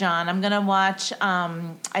Dirty John. I'm going to watch,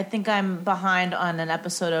 I think I'm behind on an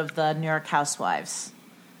episode of the New York Housewives.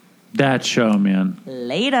 That show, man.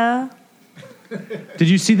 Later. Did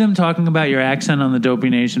you see them talking about your accent on the Dopey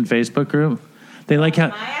Nation Facebook group? They like how...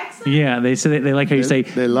 My accent? Yeah, they say they like how you say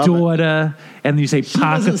daughter, and you say pocket.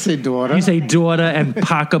 Doesn't say daughter. You say daughter and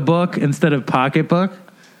pocketbook instead of pocketbook.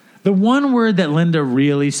 The one word that Linda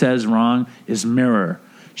really says wrong is mirror.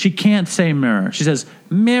 She can't say mirror. She says,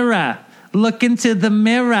 mirror, look into the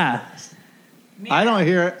mirror. I don't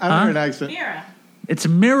hear it. I don't hear an accent. Mirror. It's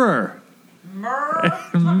mirror.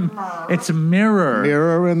 Mirror. It's mirror.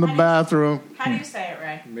 Mirror in the bathroom. How do you say it,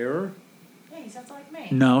 Ray? Mirror? Yeah, he sounds like me.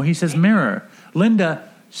 No, he says mirror. Linda,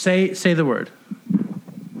 say the word.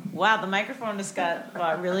 Wow, the microphone just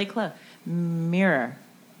got really close. Mirror.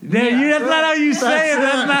 That's not how you say it.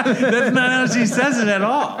 That's not how she says it at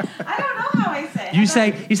all. I don't know how I say it.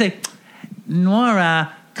 You say,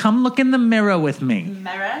 Nora, come look in the mirror with me.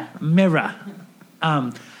 Mirror.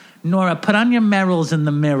 Nora, put on your Merrills in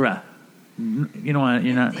the mirror. You don't want.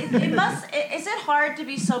 You're not. Is it hard to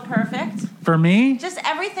be so perfect? For me, just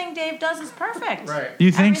everything Dave does is perfect. Right.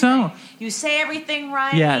 You think so? You say everything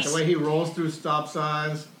right. Yes. The way he rolls through stop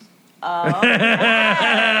signs. Oh,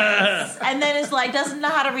 yes. And then it's like doesn't know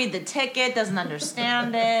how to read the ticket, doesn't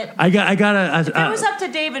understand it. I got If it was up to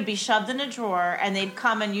Dave, it'd be shoved in a drawer, and they'd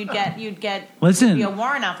come and you'd get. Listen, there'd be a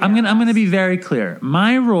warrant out for I'm your gonna house. be very clear.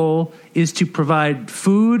 My role is to provide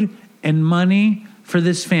food and money for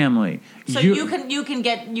this family. So you can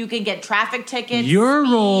get traffic tickets. Your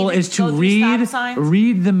role is to go through read stop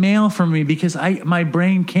signs. the mail for me because my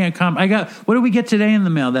brain can't come. What did we get today in the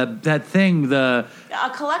mail? That thing, a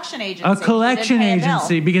collection agency. A collection You didn't pay a bill.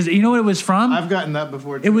 agency because you know what it was from? I've gotten that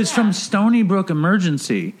before, too. It was from Stony Brook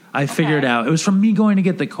Emergency. I figured out. It was from me going to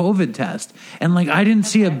get the COVID test. And I didn't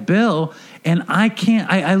see a bill and I can't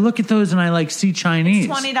I look at those and I see Chinese.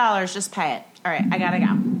 It's $20, just pay it. All right, I gotta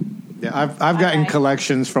go. Yeah, I've gotten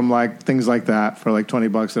collections from things like that for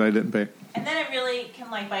 $20 that I didn't pay. And then it really can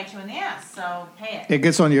bite you in the ass, so pay it. It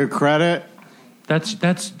gets on your credit.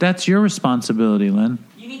 That's your responsibility, Lynn.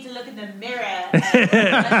 You need to look in the mirror and issues.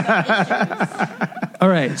 All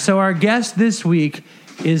right, so our guest this week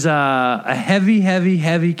is a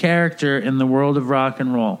heavy character in the world of rock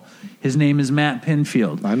and roll. His name is Matt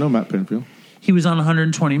Pinfield. I know Matt Pinfield. He was on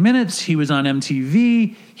 120 Minutes. He was on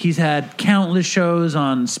MTV. He's had countless shows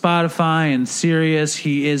on Spotify and Sirius.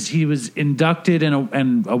 He was inducted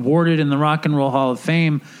and awarded in the Rock and Roll Hall of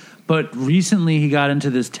Fame. But recently he got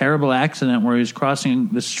into this terrible accident where he was crossing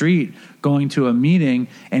the street going to a meeting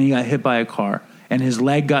and he got hit by a car. And his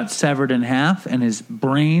leg got severed in half and his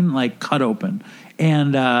brain cut open.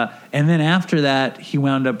 And then after that he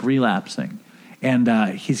wound up relapsing. And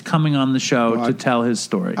he's coming on the show to tell his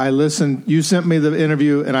story. I listened. You sent me the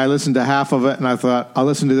interview, and I listened to half of it, and I thought, I'll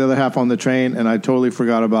listen to the other half on the train, and I totally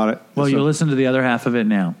forgot about it. Well, you'll listen to the other half of it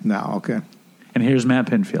now. Now, okay. And here's Matt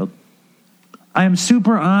Pinfield. I am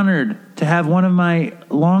super honored to have one of my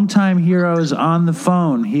longtime heroes on the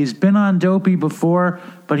phone. He's been on Dopey before,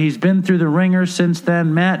 but he's been through the ringer since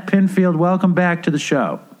then. Matt Pinfield, welcome back to the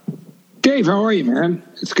show. Dave, how are you, man?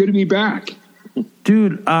 It's good to be back.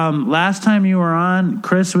 Dude, last time you were on,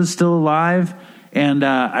 Chris was still alive, and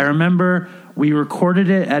I remember we recorded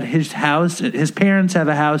it at his house. His parents have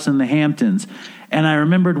a house in the Hamptons, and I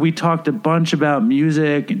remembered we talked a bunch about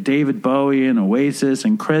music and David Bowie and Oasis,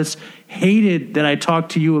 and Chris hated that I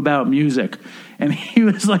talked to you about music. And he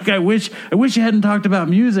was like, I wish you hadn't talked about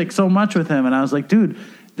music so much with him. And I was like, dude,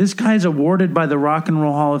 this guy's awarded by the Rock and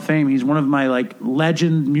Roll Hall of Fame. He's one of my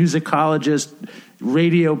legend musicologists,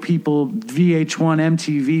 radio people, VH1,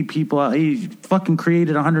 MTV people. He fucking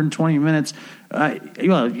created 120 Minutes.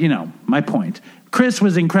 My point. Chris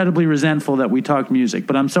was incredibly resentful that we talked music,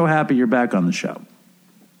 but I'm so happy you're back on the show.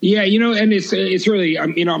 Yeah, and it's really,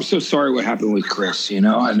 I'm so sorry what happened with Chris, and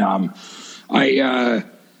that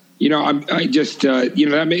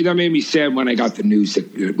made me sad when I got the news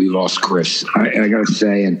that we lost Chris. I got to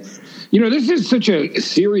say, and this is such a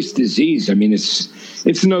serious disease. I mean,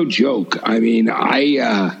 it's no joke. I mean,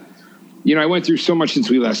 I went through so much since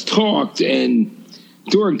we last talked, and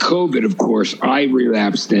during COVID, of course, I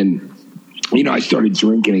relapsed and I started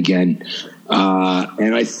drinking again,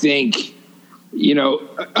 and I think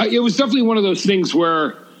it was definitely one of those things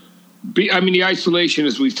where. The isolation,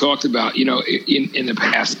 as we've talked about, in the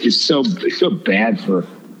past, is so bad for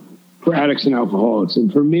addicts and alcoholics.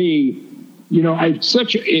 And for me, I have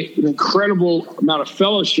such an incredible amount of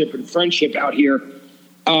fellowship and friendship out here.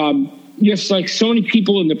 Just like so many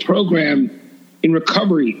people in the program in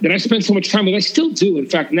recovery that I spend so much time with, I still do. In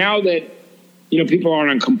fact, now that people aren't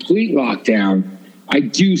on complete lockdown, I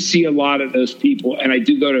do see a lot of those people, and I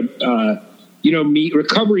do go to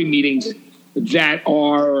recovery meetings that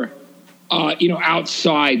are.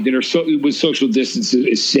 Outside that are with social distancing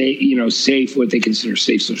is safe, what they consider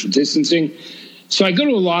safe social distancing. So I go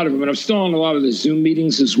to a lot of them, and I'm still on a lot of the Zoom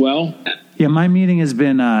meetings as well. Yeah, my meeting has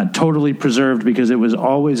been totally preserved because it was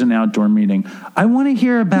always an outdoor meeting. I want to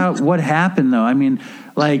hear about what happened, though. I mean,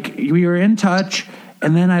 we were in touch,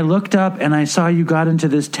 and then I looked up, and I saw you got into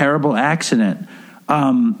this terrible accident.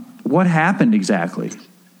 What happened exactly?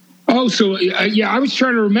 Oh, so, I was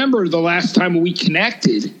trying to remember the last time we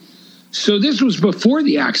connected. So this was before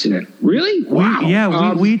the accident. Really?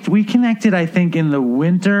 Wow. We connected, I think, in the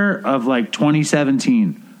winter of like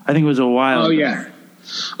 2017. I think it was a while ago. Yeah.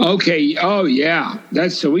 Okay. Oh, yeah.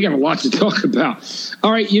 So we got a lot to talk about.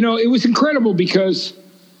 All right. It was incredible because,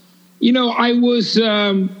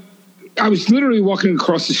 I was literally walking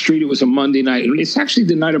across the street. It was a Monday night. And it's actually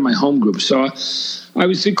the night of my home group. So I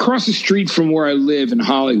was across the street from where I live in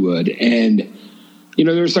Hollywood. And,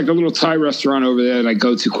 there's like a little Thai restaurant over there that I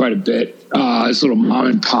go to quite a bit. This little mom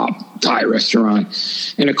and pop Thai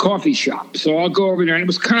restaurant and a coffee shop. So I'll go over there. And it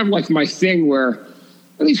was kind of like my thing where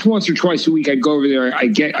at least once or twice a week, I'd go over there. I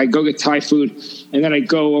go get Thai food, and then I'd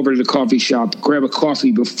go over to the coffee shop, grab a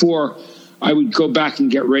coffee before I would go back and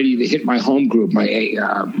get ready to hit my home group, my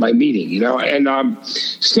meeting, And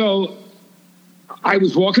so I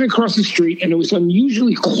was walking across the street, and it was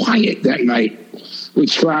unusually quiet that night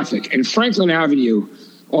with traffic. And Franklin Avenue,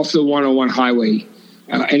 off the 101 highway,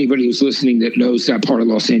 anybody who's listening that knows that part of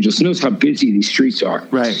Los Angeles knows how busy these streets are.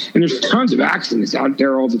 Right. And there's tons of accidents out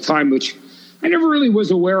there all the time, which I never really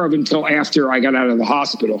was aware of until after I got out of the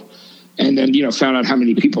hospital, and then found out how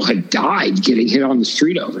many people had died getting hit on the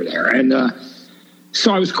street over there. And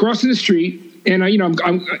so I was crossing the street, and I'm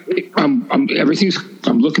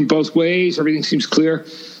looking both ways. Everything seems clear.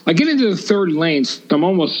 I get into the third lane. So I'm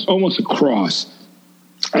almost across,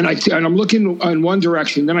 and I'm looking in one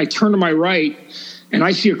direction. Then I turn to my right, and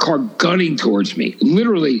I see a car gunning towards me,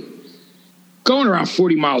 literally going around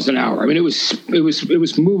 40 miles an hour. I mean, it was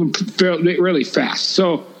moving really fast.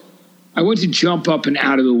 So I went to jump up and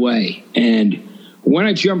out of the way. And when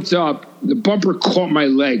I jumped up, the bumper caught my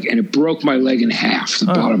leg, and it broke my leg in half, the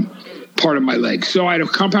bottom part of my leg. So I had a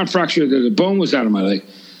compound fracture there. The bone was out of my leg.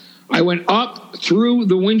 I went up through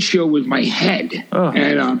the windshield with my head,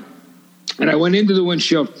 and I went into the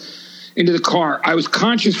windshield, into the car. I was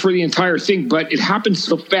conscious for the entire thing, but it happened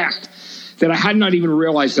so fast that I had not even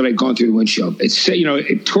realized that I'd gone through the windshield.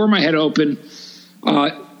 It tore my head open.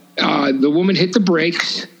 The woman hit the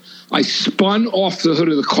brakes. I spun off the hood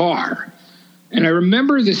of the car, and I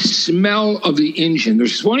remember the smell of the engine.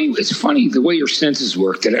 It's funny the way your senses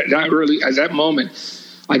work. At that moment,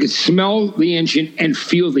 I could smell the engine and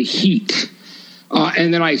feel the heat.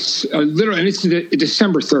 And then I literally, and it's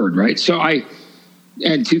December 3rd, right? So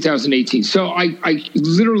in 2018. So I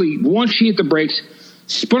literally, once she hit the brakes,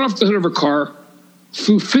 spun off the hood of her car,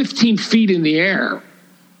 flew 15 feet in the air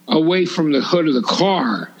away from the hood of the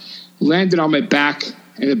car, landed on my back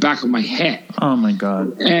and the back of my head. Oh, my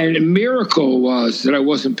God. And a miracle was that I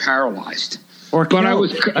wasn't paralyzed. Or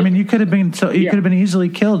killed. You could have been could have been easily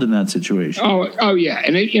killed in that situation. Oh yeah.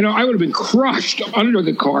 And I would have been crushed under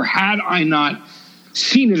the car had I not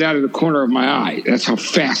seen it out of the corner of my eye. That's how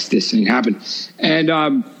fast this thing happened.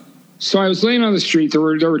 And so I was laying on the street. There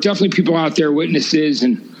were definitely people out there, witnesses,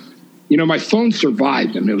 and my phone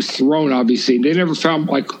survived. I mean, it was thrown, obviously. They never found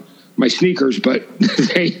my sneakers, but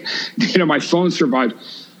my phone survived.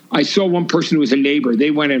 I saw one person who was a neighbor.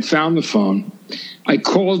 They went and found the phone. I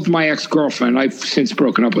called my ex-girlfriend. I've since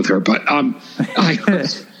broken up with her, but it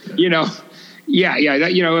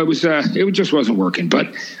just wasn't working. But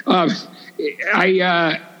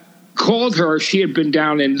I called her. She had been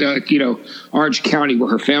down in Orange County, where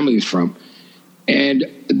her family is from, and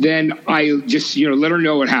then I just let her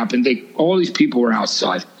know what happened. All these people were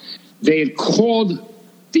outside. They had called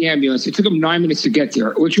the ambulance. It took them 9 minutes to get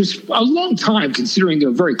there, which was a long time considering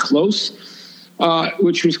they're very close.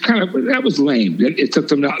 Which was that was lame. It took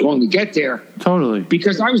them that long to get there. Totally.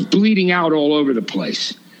 Because I was bleeding out all over the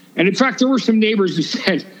place. And in fact, there were some neighbors who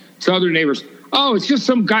said to other neighbors, "Oh, it's just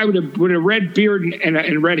some guy with a red beard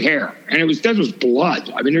and red hair." And that was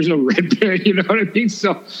blood. I mean, there's no red beard, you know what I mean?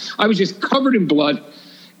 So I was just covered in blood.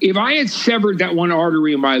 If I had severed that one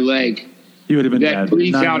artery in my leg, you would have been that dead.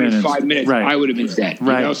 bleeds out in 5 minutes, right. I would have been dead.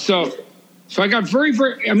 Right. So I got very,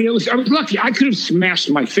 very, I was lucky. I could have smashed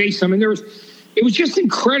my face. I mean, it was just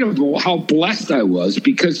incredible how blessed I was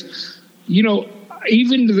because,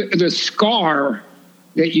 even the scar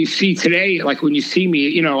that you see today, like when you see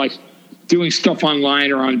me, like doing stuff online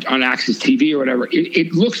or on Access TV or whatever,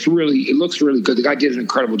 it looks really good. The guy did an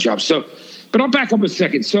incredible job. So, but I'll back up a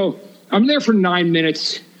second. So I'm there for 9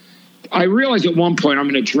 minutes. I realized at one point I'm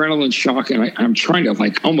in adrenaline shock and I'm trying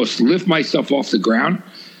to almost lift myself off the ground.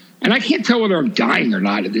 And I can't tell whether I'm dying or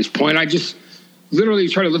not at this point. I just literally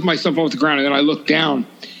try to lift myself off the ground, and then I looked down,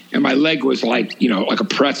 and my leg was like a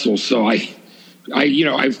pretzel. So I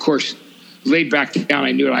of course laid back down.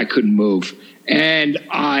 I knew that I couldn't move, and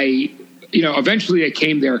eventually they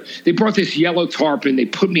came there. They brought this yellow tarp, and they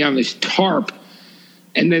put me on this tarp,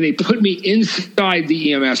 and then they put me inside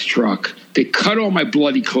the EMS truck. They cut all my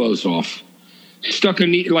bloody clothes off. stuck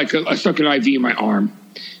an IV in my arm,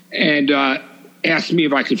 and asked me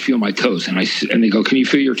if I could feel my toes. And they go, "Can you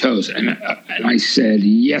feel your toes?" And I said,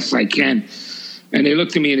 "Yes, I can." And they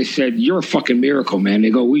looked at me and they said, "You're a fucking miracle, man." They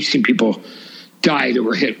go, "We've seen people die that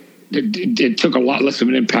were hit. It took a lot less of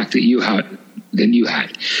an impact than you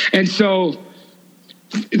had." And so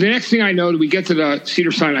the next thing I know, we get to the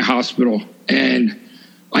Cedars-Sinai Hospital, and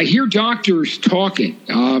I hear doctors talking.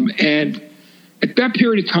 And at that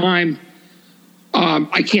period of time,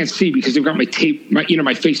 I can't see because they've got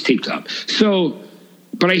my face taped up. So,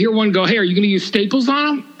 but I hear one go, "Hey, are you going to use staples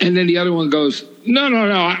on him?" And then the other one goes, No.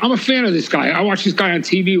 I'm a fan of this guy. I watched this guy on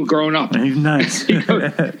TV growing up. He's nice.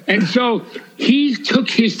 And so he took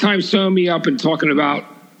his time sewing me up and talking about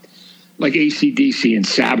like AC/DC and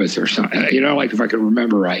Sabbath or something, like if I could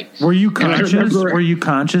remember right. Were you conscious? Were you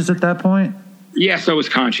conscious at that point? Yes, I was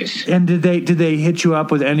conscious. And did they hit you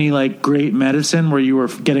up with any like great medicine where you were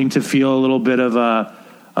getting to feel a little bit of No,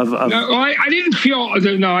 I didn't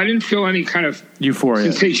feel any kind of euphoria,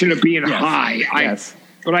 sensation of being high. Yes.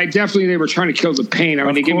 But they were trying to kill the pain. I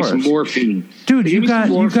mean, they gave me some morphine. Dude, you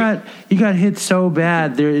got hit so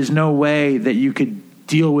bad. There is no way that you could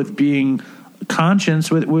deal with being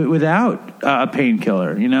conscious without a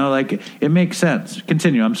painkiller. Like it makes sense.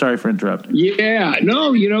 Continue. I'm sorry for interrupting. Yeah,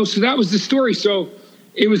 no, so that was the story. So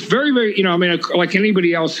it was very, very, like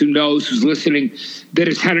anybody else who's listening that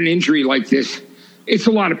has had an injury like this, it's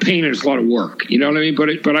a lot of pain and it's a lot of work. You know what I mean?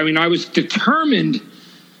 But I was determined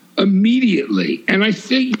immediately. And I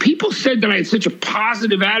think people said that I had such a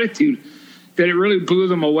positive attitude that it really blew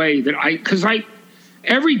them away because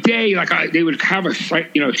every day, they would have a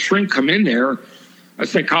shrink come in there, a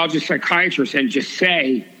psychologist, psychiatrist, and just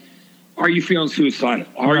say, "Are you feeling suicidal?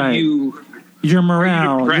 Are you?" Your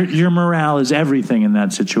morale is everything in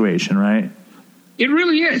that situation, right? It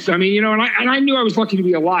really is. I mean, and I knew I was lucky to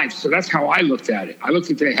be alive, so that's how I looked at it. I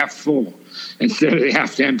looked at the half full instead of the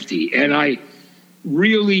half empty, and I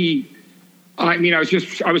really. I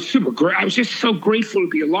was super great. I was just so grateful to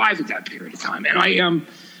be alive at that period of time,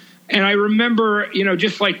 and I remember,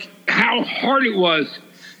 just like how hard it was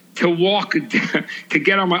to walk, to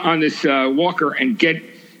get on this walker and get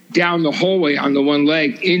down the hallway on the one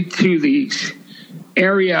leg into the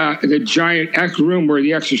area, the giant room where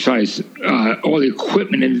the exercise, all the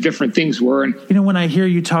equipment and the different things were. And when I hear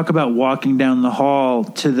you talk about walking down the hall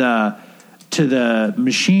to the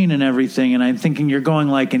machine and everything, and I'm thinking you're going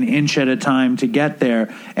like an inch at a time to get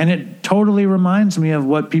there, and it totally reminds me of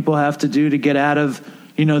what people have to do to get out of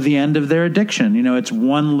the end of their addiction. It's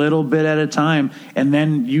one little bit at a time. And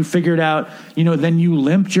then you figured out, then you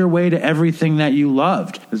limped your way to everything that you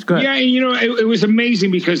loved. It's good. Yeah. And, it was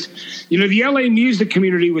amazing because, the LA music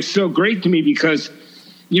community was so great to me because,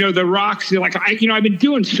 the rocks, I've been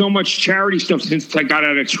doing so much charity stuff since I got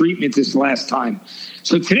out of treatment this last time.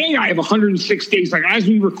 So today I have 106 days. Like as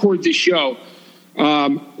we record this show,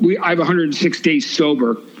 I have 106 days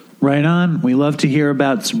sober. Right on. We love to hear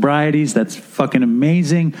about sobrieties. That's fucking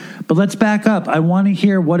amazing. But let's back up. I want to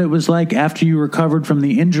hear what it was like after you recovered from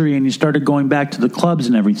the injury and you started going back to the clubs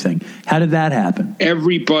and everything. How did that happen?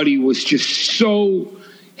 Everybody was just so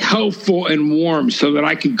helpful and warm so that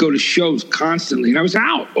I could go to shows constantly. And I was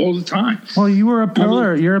out all the time. Well, you were a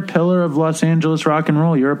pillar. You're a pillar of Los Angeles rock and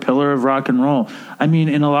roll. You're a pillar of rock and roll. I mean,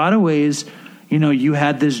 in a lot of ways, you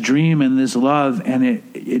had this dream and this love, and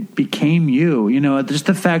it became you. Just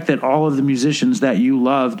the fact that all of the musicians that you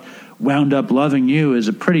loved wound up loving you is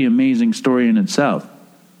a pretty amazing story in itself.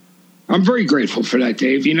 I'm very grateful for that,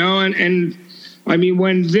 Dave. And I mean,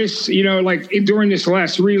 when this, during this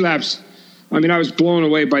last relapse, I mean, I was blown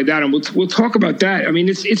away by that, and we'll talk about that. I mean,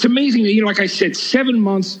 it's amazing that, like I said, 7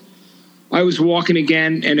 months I was walking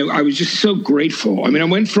again, and I was just so grateful. I mean, I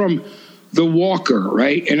went from the walker,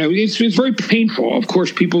 right? And it's very painful. Of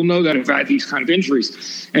course, people know that I've had these kind of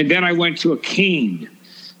injuries. And then I went to a cane.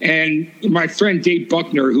 And my friend Dave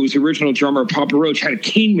Buckner, who was the original drummer of Papa Roach, had a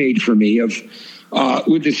cane made for me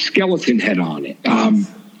with the skeleton head on it. And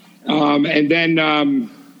then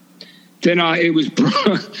it was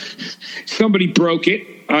somebody broke it.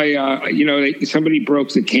 Somebody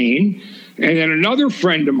broke the cane. And then another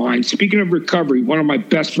friend of mine, speaking of recovery, one of my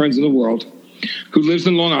best friends in the world, who lives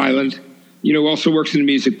in Long Island, also works in the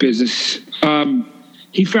music business.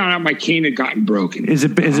 He found out my cane had gotten broken. Is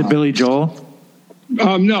it Billy Joel?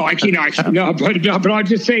 No, I can't actually. No, but I'll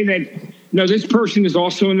just say that this person is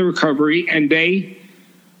also in the recovery, and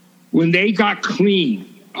when they got clean,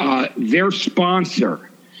 their sponsor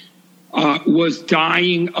was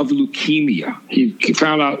dying of leukemia. He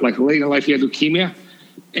found out late in life he had leukemia,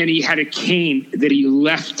 and he had a cane that he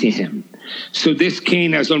left to him. So this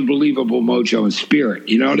cane has unbelievable mojo and spirit,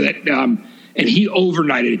 And he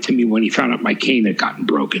overnighted it to me when he found out my cane had gotten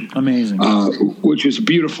broken. Amazing. Which was a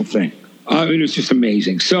beautiful thing. It was just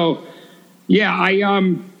amazing. So, yeah,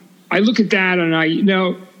 I look at that and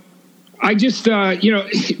I just,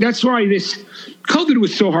 that's why this COVID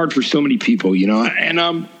was so hard for so many people,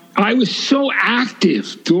 and I was so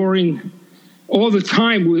active during all the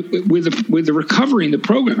time with the recovery in the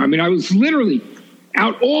program. I mean, I was literally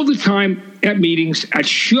out all the time at meetings, at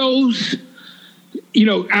shows,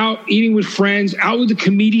 out eating with friends, out with the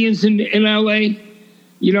comedians in LA,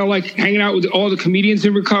 like hanging out with all the comedians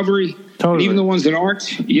in recovery, totally. Even the ones that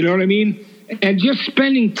aren't, you know what I mean? And just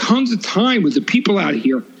spending tons of time with the people out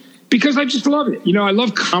here because I just love it. I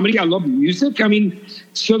love comedy. I love music. I mean,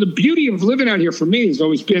 so the beauty of living out here for me has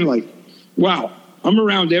always been like, wow, I'm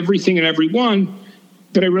around everything and everyone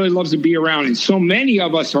that I really love to be around. And so many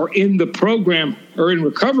of us are in the program or in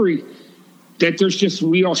recovery that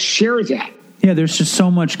we all share that. Yeah, there's just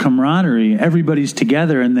so much camaraderie. Everybody's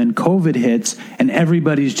together, and then COVID hits, and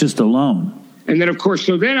everybody's just alone. And then, of course,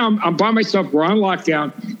 so then I'm by myself. We're on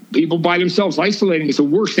lockdown. People by themselves isolating is the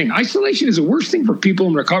worst thing. Isolation is the worst thing for people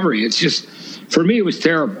in recovery. It's just, for me, it was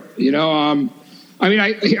terrible.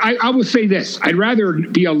 I will say this. I'd rather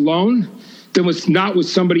be alone than not with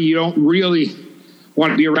somebody you don't really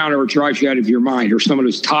want to be around or drives you out of your mind or someone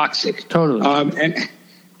who's toxic. Totally. I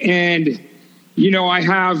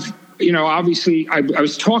have... obviously, I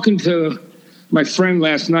was talking to my friend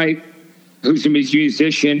last night, who's a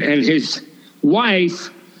musician, and his wife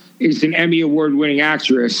is an Emmy Award-winning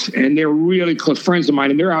actress, and they're really close friends of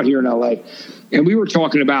mine, and they're out here in LA. And we were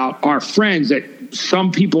talking about our friends that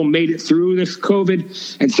some people made it through this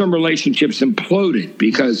COVID, and some relationships imploded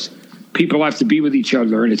because people have to be with each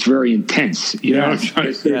other, and it's very intense. You know what I'm trying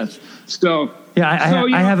to say? Yes. So... Yeah,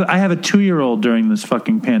 I have a 2-year-old during this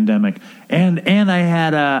fucking pandemic, and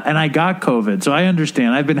I got COVID, so I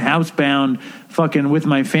understand. I've been housebound, fucking with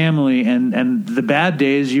my family, and the bad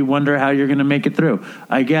days, you wonder how you're going to make it through.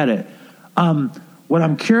 I get it. What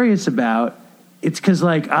I'm curious about, it's because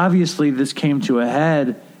obviously this came to a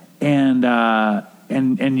head, and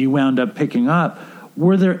you wound up picking up.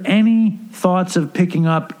 Were there any thoughts of picking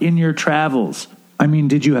up in your travels? I mean,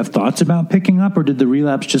 did you have thoughts about picking up, or did the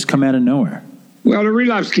relapse just come out of nowhere? Well, the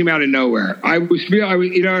relapse came out of nowhere.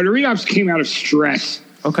 The relapse came out of stress.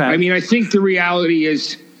 Okay. I mean, I think the reality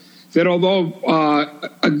is that although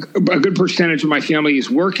a good percentage of my family is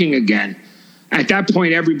working again, at that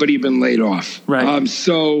point, everybody had been laid off. Right.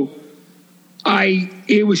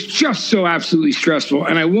 It was just so absolutely stressful.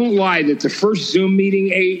 And I won't lie that the first Zoom meeting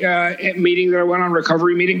that I went on,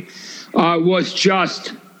 recovery meeting, was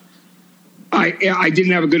just... I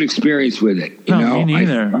didn't have a good experience with it. Me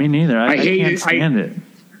neither. I can't stand it.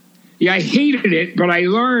 Yeah, I hated it, but I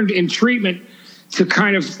learned in treatment to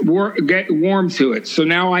kind of get warm to it. So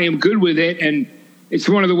now I am good with it, and it's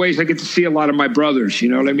one of the ways I get to see a lot of my brothers, you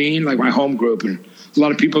know what I mean? Like my home group and a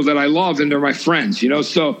lot of people that I love, and they're my friends,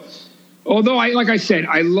 So although, like I said,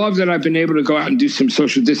 I love that I've been able to go out and do some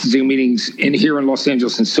social distancing meetings here in Los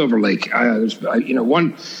Angeles and Silver Lake.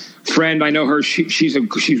 One friend, I know her. She's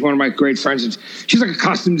one of my great friends. She's like a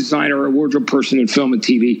costume designer, a wardrobe person in film and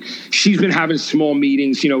TV. She's been having small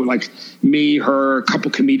meetings, like me, her, a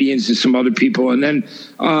couple comedians, and some other people. And then,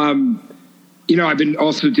 I've been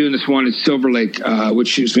also doing this one at Silver Lake,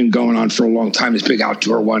 which has been going on for a long time. This big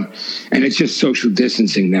outdoor one, and it's just social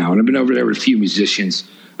distancing now. And I've been over there with a few musicians,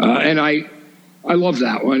 and I love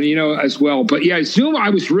that one, as well. But yeah, Zoom,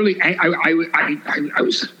 I was really,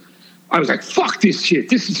 I was like, fuck this shit.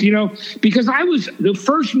 This is, because the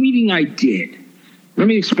first meeting I did, let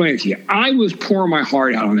me explain it to you. I was pouring my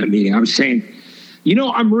heart out on that meeting. I was saying,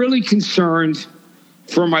 I'm really concerned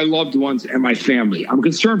for my loved ones and my family. I'm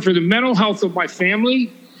concerned for the mental health of my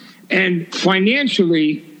family, and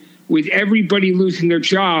financially, with everybody losing their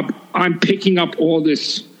job, I'm picking up all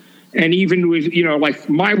this. And even with,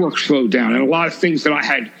 my work slowed down, and a lot of things that I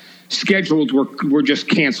had scheduled were just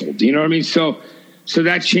canceled. You know what I mean? So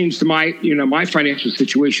that changed my financial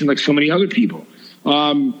situation, like so many other people,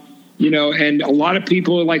 and a lot of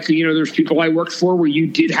people, there's people I worked for where you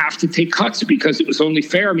did have to take cuts because it was only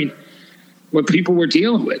fair. I mean, what people were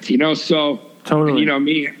dealing with, so totally,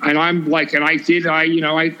 me, and I'm like, and I did, I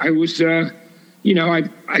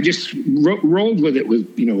just rolled with it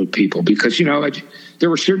with people because, there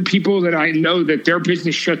were certain people that I know that their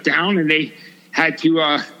business shut down and they had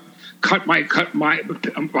to, cut my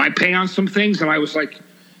pay on some things, and I was like,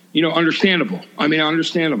 understandable.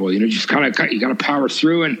 Understandable. Just kind of you got to power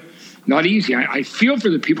through, and not easy. I feel for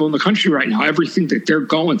the people in the country right now, everything that they're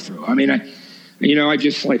going through. I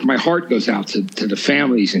just like my heart goes out to the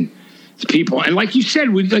families and the people. And like you said,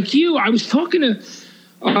 I was talking to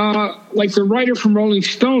like the writer from Rolling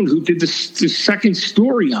Stone who did the second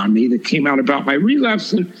story on me that came out about my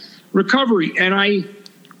relapse and recovery. And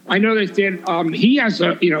I know that he has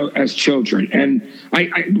as children, and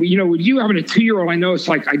I with you having a 2-year-old, I know it's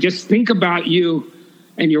like I just think about you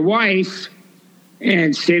and your wife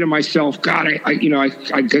and say to myself, God, I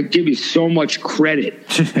give you so much credit,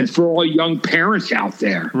 and for all young parents out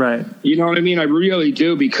there, right? You know what I mean? I really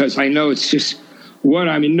do, because I know it's just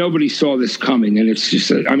nobody saw this coming, and it's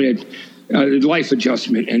just a life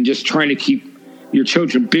adjustment, and just trying to keep your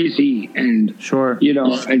children busy, and sure,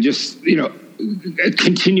 and just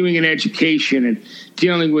continuing in education and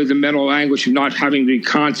dealing with the mental anguish of not having the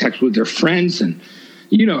contact with their friends, and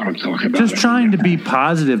you know what I'm talking about. Just trying to be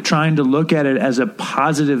positive, trying to look at it as a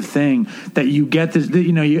positive thing, that you get this,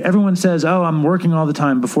 everyone says, oh, I'm working all the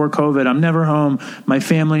time before COVID. I'm never home. My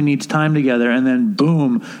family needs time together. And then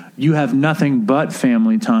boom, you have nothing but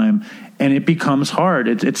family time, and it becomes hard.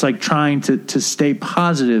 It's like trying to stay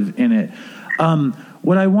positive in it.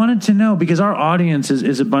 What I wanted to know, because our audience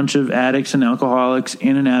is a bunch of addicts and alcoholics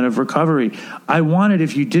in and out of recovery, I wanted,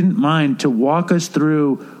 if you didn't mind, to walk us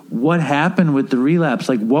through what happened with the relapse.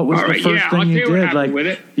 Like, what was the first thing you did? Like, with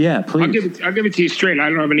it. Yeah, please. I'll give it to you straight. I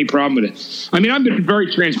don't have any problem with it. I mean, I've been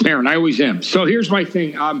very transparent. I always am. So here's my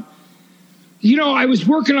thing. I was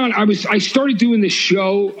working on. I started doing this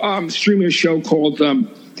show, streaming a show called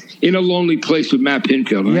In a Lonely Place with Matt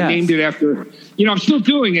Pinfield. And I named it after. I'm still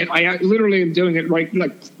doing it. I literally am doing it right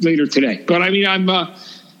like later today. But I mean,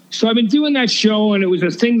 so I've been doing that show, and it was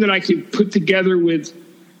a thing that I could put together with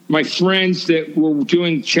my friends that were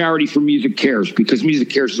doing charity for Music Cares, because Music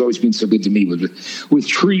Cares has always been so good to me with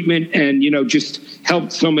treatment, and just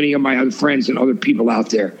helped so many of my other friends and other people out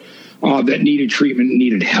there that needed treatment and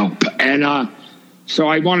needed help. And so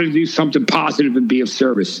I wanted to do something positive and be of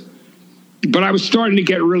service. But I was starting to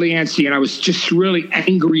get really antsy, and I was just really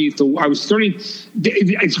angry. It's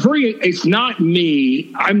not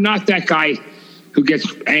me. I'm not that guy who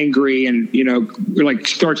gets angry and,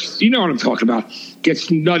 starts, you know what I'm talking about, gets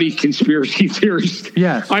nutty conspiracy theorist.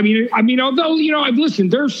 Yes. I mean, although, I've listened,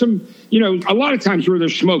 there's some, a lot of times where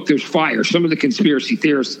there's smoke, there's fire. Some of the conspiracy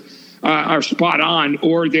theorists are spot on,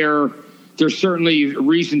 or there's certainly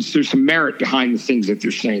reasons, there's some merit behind the things that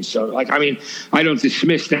they're saying. So, I don't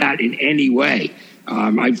dismiss that in any way.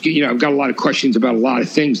 I've got a lot of questions about a lot of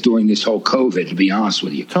things during this whole COVID, to be honest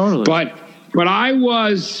with you. Totally. But I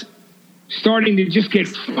was starting to just get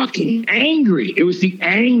fucking angry. It was the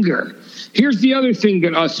anger. Here's the other thing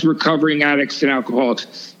that us recovering addicts and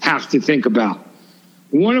alcoholics have to think about.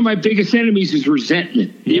 One of my biggest enemies is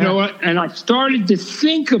resentment. Yeah. You know what? And I started to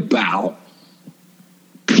think about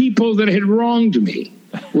people that had wronged me,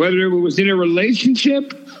 whether it was in a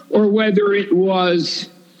relationship or whether it was,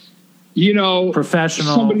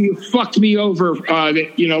 professional, somebody who fucked me over,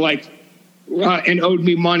 and owed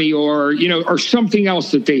me money, or something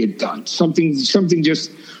else that they had done, something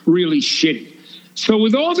just really shitty. So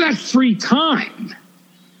with all that free time,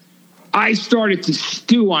 I started to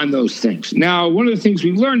stew on those things. Now, one of the things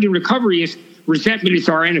we learned in recovery is resentment is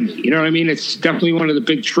our enemy. You know what I mean? It's definitely one of the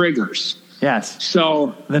big triggers. Yes.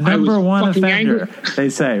 So the number one offender, angry. they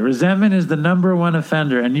say. Resentment is the number one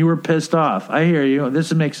offender, and you were pissed off. I hear you.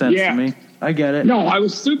 This makes sense to me. I get it. No, I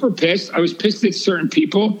was super pissed. I was pissed at certain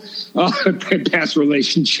people, past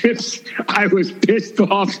relationships. I was pissed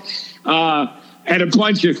off at a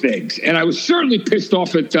bunch of things. And I was certainly pissed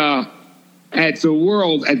off at the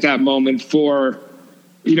world at that moment for,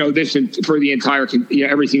 this and for the entire,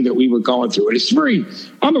 everything that we were going through. And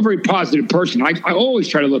I'm a very positive person. I always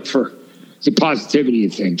try to look for the positivity in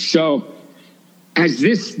things. So as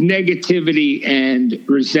this negativity and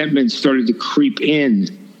resentment started to creep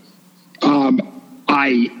in,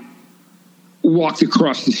 I walked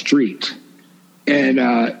across the street and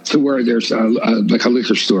to where there's a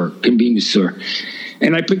liquor store, convenience store,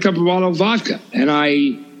 and I picked up a bottle of vodka, and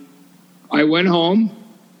I went home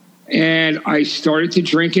and I started to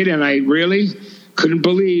drink it, and I really couldn't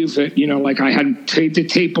believe that I hadn't taped the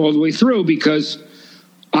tape all the way through, because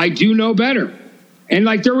I do know better. And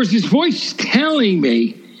there was this voice telling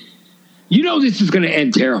me, this is going to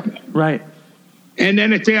end terrible. Right. And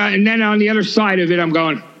then on the other side of it, I'm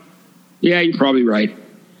going, yeah, you're probably right.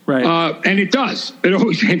 Right. And it does. It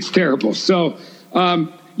always ends terrible. So,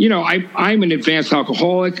 I'm an advanced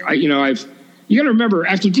alcoholic. You got to remember,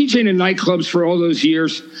 after DJing in nightclubs for all those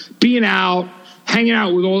years, being out, hanging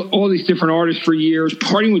out with all these different artists for years,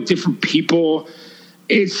 partying with different people,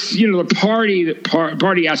 it's, the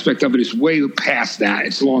party aspect of it is way past that.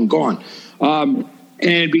 It's long gone.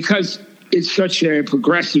 And because it's such a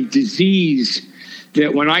progressive disease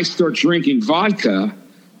that when I start drinking vodka,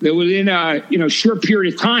 that within a short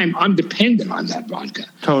period of time, I'm dependent on that vodka.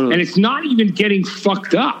 Totally. And it's not even getting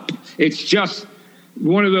fucked up. It's just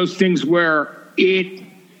one of those things where it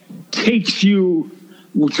takes you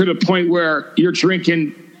to the point where you're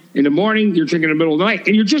drinking in the morning, you're drinking in the middle of the night,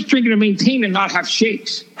 and you're just drinking to maintain and not have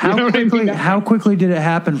shakes. How quickly did it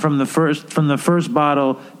happen from the first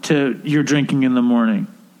bottle to you're drinking in the morning?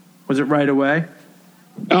 Was it right away?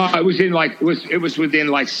 It was within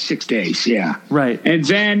like 6 days. Yeah. Right. And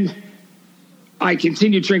then I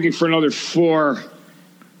continued drinking for another 4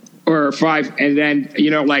 or 5. And then,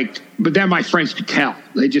 but then my friends could tell.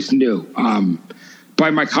 They just knew, by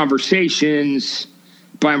my conversations,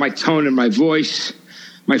 by my tone and my voice.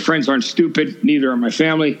 My friends aren't stupid. Neither are my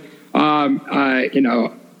family.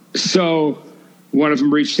 So one of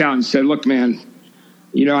them reached out and said, look, man,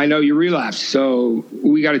 I know you relapsed, so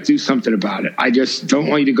we got to do something about it. I just don't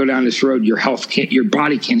want you to go down this road. Your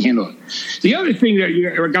body can't handle it. The other thing that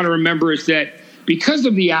you got to remember is that because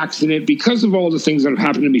of the accident, because of all the things that have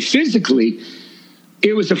happened to me physically,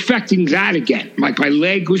 it was affecting that again. Like my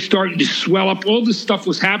leg was starting to swell up. All this stuff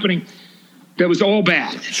was happening. That was all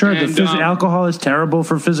bad. Sure, alcohol is terrible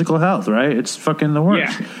for physical health, right? It's fucking the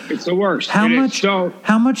worst. Yeah, it's the worst. How much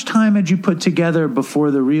time had you put together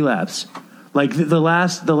before the relapse? Like the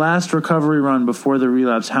last recovery run before the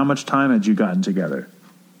relapse, how much time had you gotten together?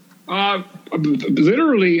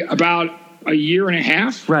 Literally about a year and a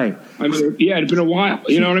half. Right. I mean, yeah, it'd been a while.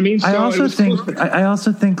 You know what I mean? So I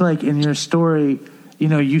also think like in your story,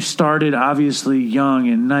 you started obviously young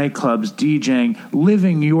in nightclubs, DJing,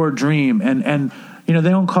 living your dream. And they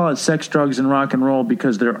don't call it sex, drugs, and rock and roll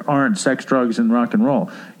because there aren't sex, drugs, and rock and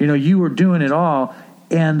roll. You were doing it all.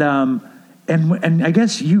 And I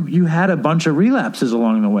guess you had a bunch of relapses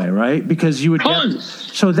along the way, right? Because you would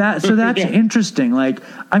so that's interesting. Like,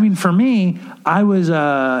 I mean, for me, I was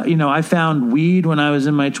I found weed when I was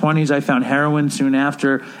in my 20s. I found heroin soon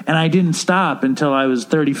after, and I didn't stop until I was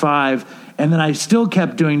 35. And then I still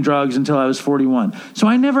kept doing drugs until I was 41. So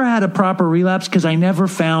I never had a proper relapse because I never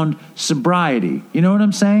found sobriety. You know what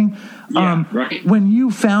I'm saying? Yeah, right. When you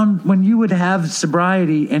would have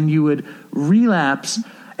sobriety and you would relapse,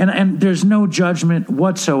 and there's no judgment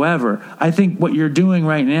whatsoever. I think what you're doing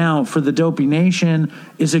right now for the Dopey Nation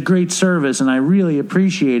is a great service, and I really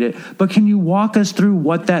appreciate it. But can you walk us through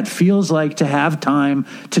what that feels like to have time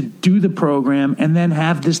to do the program and then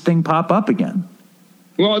have this thing pop up again?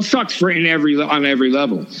 Well, it sucks on every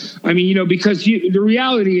level. I mean, because the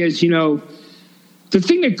reality is, the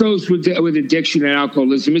thing that goes with addiction and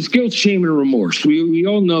alcoholism is guilt, shame, and remorse. We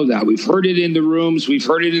all know that. We've heard it in the rooms. We've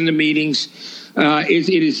heard it in the meetings. It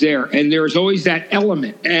is there. And there's always that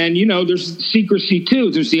element. And, there's secrecy,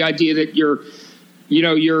 too. There's the idea that you're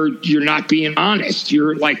not being honest.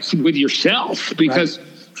 You're like with yourself. Because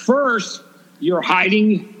first, you're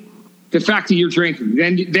hiding the fact that you're drinking.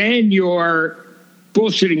 Then you're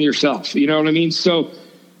bullshitting yourself. You know what I mean? So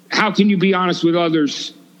how can you be honest with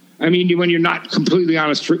others? I mean, when you're not completely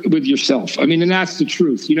honest with yourself. I mean, and that's the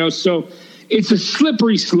truth, so it's a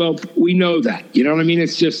slippery slope. We know that, you know what I mean?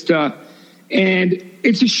 It's just, and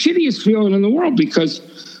it's the shittiest feeling in the world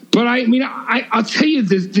but I mean, I'll tell you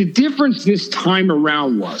the difference this time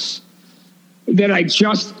around was that I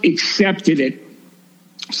just accepted it,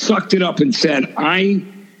 sucked it up and said, I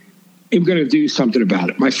am going to do something about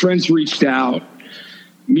it. My friends reached out.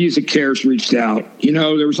 Music Cares reached out.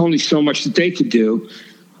 There was only so much that they could do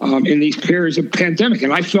in these periods of pandemic.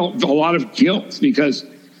 And I felt a lot of guilt because,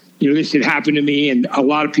 this had happened to me and a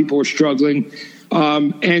lot of people were struggling.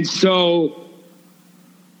 And so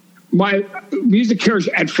my Music Cares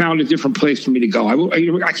had found a different place for me to go. I won't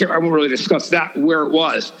really discuss that, where it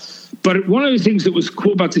was. But one of the things that was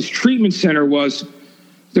cool about this treatment center was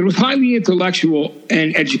that it was highly intellectual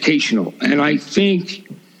and educational. And I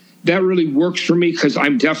think that really works for me because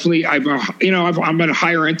I'm at a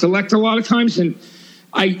higher intellect a lot of times. And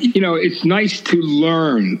it's nice to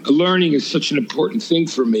learn. Learning is such an important thing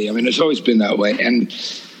for me. I mean, it's always been that way. And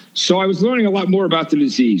so I was learning a lot more about the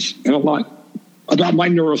disease and a lot about my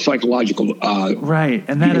neuropsychological right,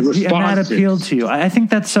 and that appealed to you. I think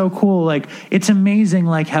that's so cool. Like, it's amazing,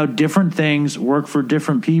 like how different things work for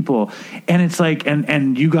different people, and it's like,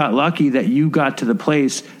 and you got lucky that you got to the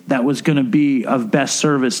place that was going to be of best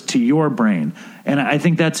service to your brain, and I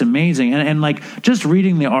think that's amazing. And like just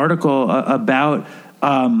reading the article about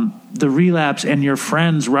the relapse and your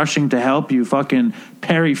friends rushing to help you, fucking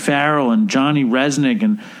Perry Farrell and Johnny Resnick,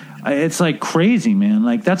 and it's like crazy, man.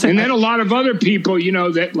 Like then a lot of other people,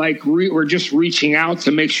 that like were just reaching out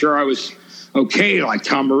to make sure I was okay, like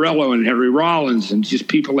Tom Morello and Henry Rollins and just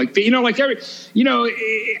people like that,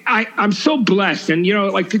 I'm so blessed. And,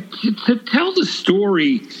 like to tell the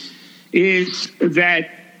story is that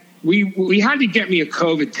we had to get me a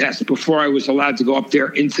COVID test before I was allowed to go up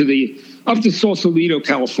there up to Sausalito,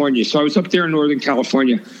 California. So I was up there in Northern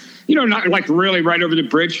California, not like really right over the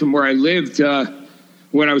bridge from where I lived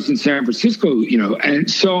when I was in San Francisco,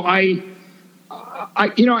 and so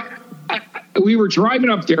we were driving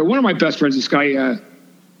up there. One of my best friends, this guy,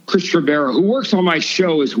 Chris Trevero, who works on my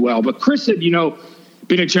show as well. But Chris had,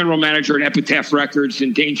 been a general manager at Epitaph Records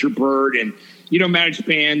and Danger Bird and, managed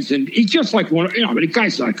bands. And he's just like the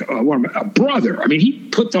guy's like a brother. I mean, he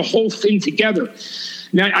put the whole thing together.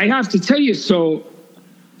 Now, I have to tell you, so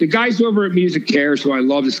the guys over at Music Cares, who I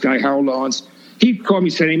love, this guy, Harold Owens, he called me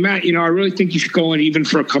and said, "Hey, Matt, I really think you should go in even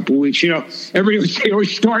for a couple of weeks." Everybody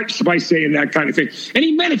always starts by saying that kind of thing. And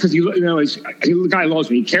he meant it because, the guy loves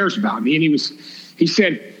me. He cares about me. And he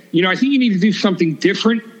said, "I think you need to do something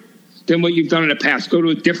different than what you've done in the past. Go to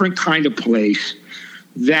a different kind of place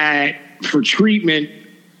that for treatment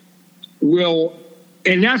will,"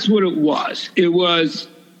 and that's what it was. It was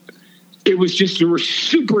just, there were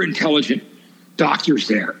super intelligent doctors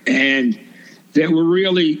there. And that were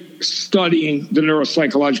really studying the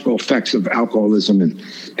neuropsychological effects of alcoholism.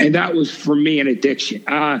 And that was, for me, an addiction.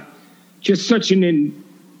 Just such it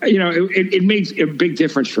made a big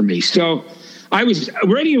difference for me. So I was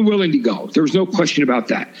ready and willing to go. There was no question about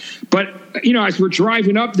that. But, as we're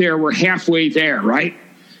driving up there, we're halfway there, right?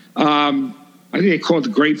 I think they call it the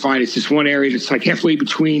Grapevine. It's this one area that's like halfway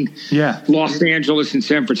between Los Angeles and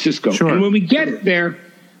San Francisco. Sure. And when we get there,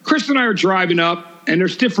 Chris and I are driving up, and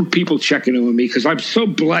there's different people checking in with me because I'm so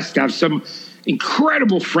blessed to have some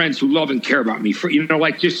incredible friends who love and care about me.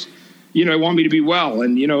 Want me to be well,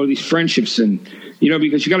 and these friendships, and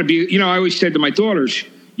because you got to be. I always said to my daughters,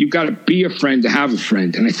 you've got to be a friend to have a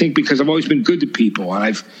friend. And I think because I've always been good to people,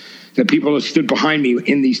 and that people have stood behind me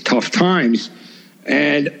in these tough times.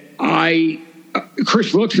 And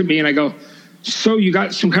Chris looks at me and I go, "So you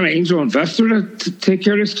got some kind of angel investor to take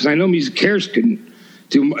care of this? Because I know Music Cares couldn't.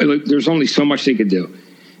 There's only so much they could do."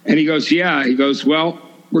 And he goes, "Yeah." He goes, "Well,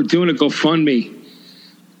 we're doing a GoFundMe."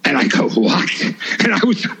 And I go, "What?" And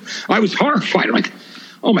I was horrified. I'm like,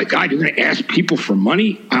 "Oh my God, you're going to ask people for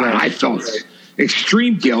money?" Right. I felt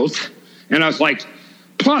extreme guilt. And I was like,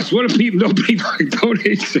 plus, what if nobody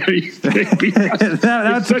donates anything?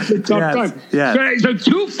 That's such a tough time. Yeah. So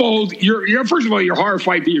twofold, you're first of all, you're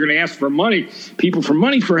horrified that you're going to ask people for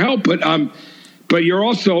money for help, but you're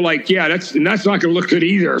also like, that's not going to look good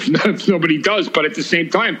either if nobody does. But at the same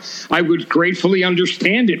time, I would gratefully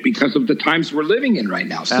understand it because of the times we're living in right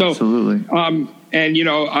now. So, absolutely.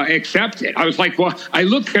 Accept it. I was like, well, I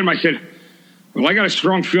looked at him. I said, "Well, I got a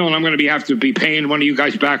strong feeling I'm going to have to be paying one of you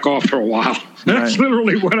guys back off for a while." That's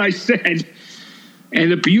literally what I said.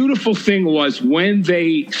 And the beautiful thing was when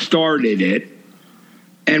they started it,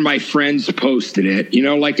 and my friends posted it.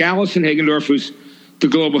 Like Allison Hagendorf, who's the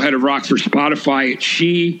global head of rock for Spotify,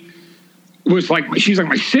 she's like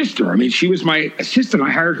my sister. I mean, she was my assistant.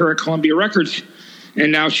 I hired her at Columbia Records, and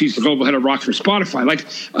now she's the global head of rock for Spotify. Like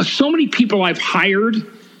so many people I've hired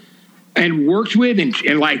and worked with and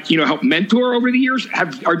helped mentor over the years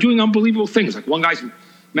are doing unbelievable things. Like one guy's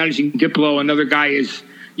managing Diplo, another guy is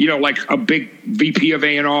like a big VP of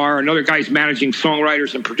A&R, another guy's managing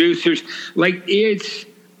songwriters and producers. Like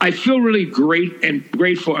I feel really great and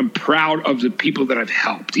grateful and proud of the people that I've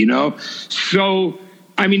helped, So,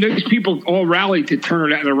 I mean, those people all rallied to turn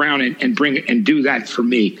that around and bring it and do that for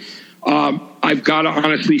me. I've got to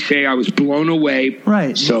honestly say I was blown away.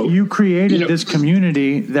 Right. So you created this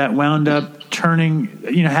community that wound up turning,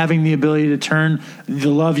 having the ability to turn the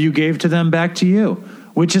love you gave to them back to you,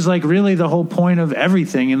 which is like really the whole point of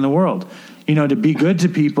everything in the world. To be good to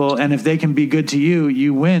people, and if they can be good to you,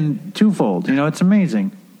 you win twofold. It's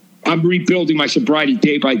amazing. I'm rebuilding my sobriety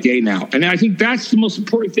day by day now. And I think that's the most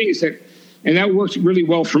important thing and that works really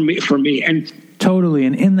well for me. And totally.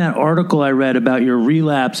 And in that article I read about your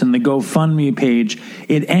relapse and the GoFundMe page,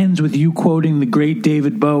 it ends with you quoting the great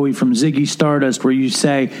David Bowie from Ziggy Stardust, where you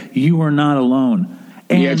say, "You are not alone."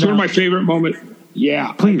 And, it's one of my favorite moments.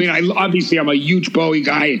 Yeah. Please. I mean, obviously I'm a huge Bowie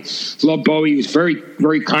guy. Love Bowie. He was very,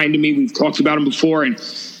 very kind to me. We've talked about him before. And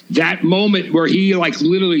that moment where he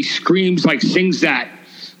literally screams, sings that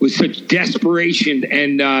with such desperation,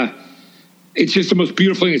 and it's just the most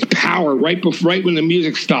beautiful thing. It's power right when the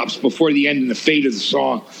music stops before the end and the fade of the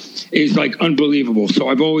song is unbelievable.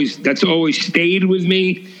 So that's always stayed with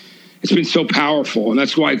me. It's been so powerful, and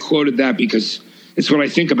that's why I quoted that, because It's what I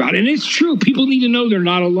think about. And it's true. People need to know they're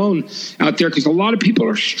not alone out there because a lot of people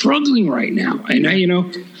are struggling right now. And,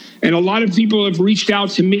 and a lot of people have reached out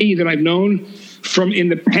to me that I've known from in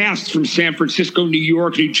the past, from San Francisco, New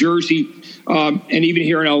York, New Jersey, and even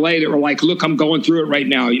here in LA that were like, look, I'm going through it right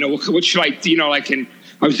now. What should I,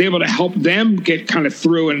 I was able to help them get kind of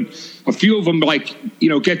through. And a few of them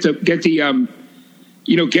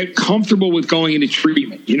get comfortable with going into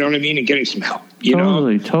treatment, you know what I mean? And getting some help,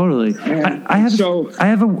 Totally. I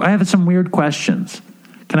have some weird questions.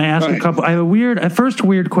 Can I ask a couple? I have a first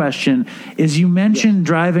weird question is you mentioned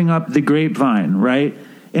driving up the Grapevine, right?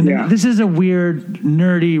 And this is a weird,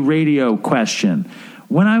 nerdy radio question.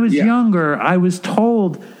 When I was younger, I was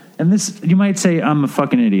told, and this, you might say I'm a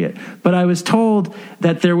fucking idiot, but I was told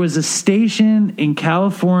that there was a station in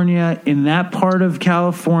California, in that part of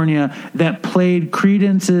California, that played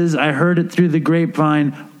Creedence's I Heard It Through the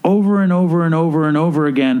Grapevine over and over and over and over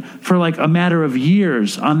again for like a matter of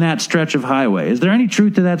years on that stretch of highway. Is there any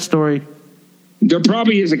truth to that story? There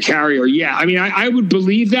probably is a carrier, yeah. I mean, I would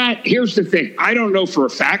believe that. Here's the thing. I don't know for a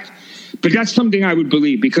fact, but that's something I would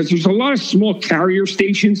believe because there's a lot of small carrier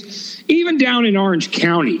stations, even down in Orange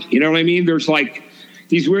County. You know what I mean? There's like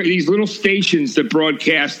these little stations that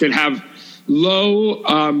broadcast that have low,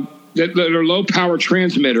 that are low power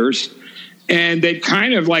transmitters, and they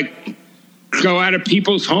kind of like go out of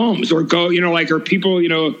people's homes or go, or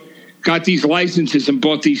people, got these licenses and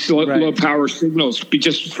bought these low power signals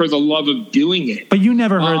just for the love of doing it. But you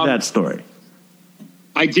never heard that story.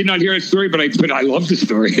 I did not hear that story, but I love the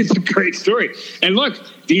story. It's a great story. And look,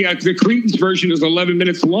 the Creedence version is 11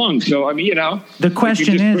 minutes long. So, I mean, The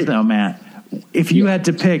question is, though, Matt, if you had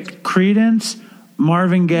to pick Creedence,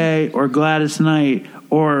 Marvin Gaye, or Gladys Knight,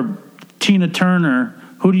 or Tina Turner,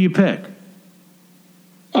 who do you pick?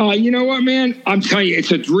 You know what, man? I'm telling you,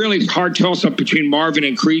 it's a really hard toss-up between Marvin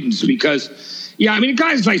and Creedence because,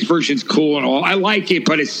 Gladys Knight's version's cool and all. I like it,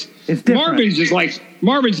 but it's Marvin's is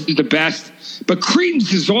the best. But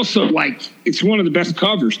Creedence is also it's one of the best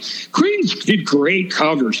covers. Creedence did great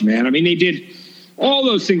covers, man. I mean, they did all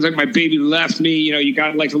those things like My Baby Left Me. You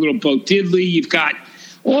got like a little Bo Diddley. You've got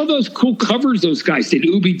all those cool covers those guys did.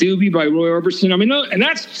 Ooby Dooby by Roy Orbison. I mean, and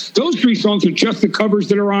those three songs are just the covers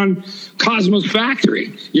that are on Cosmo's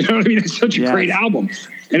Factory. You know what I mean? It's such a great album.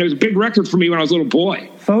 And it was a big record for me when I was a little boy.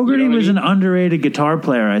 Fogerty was an underrated guitar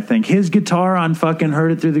player, I think. His guitar on fucking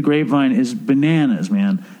Heard It Through the Grapevine is bananas,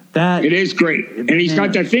 man. It is great. And he's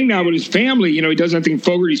got that thing now with his family. He does that thing,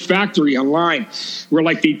 Fogerty's Factory online, where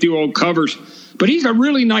they do old covers. But he's a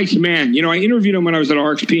really nice man. I interviewed him when I was at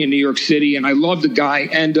RXP in New York City, and I love the guy.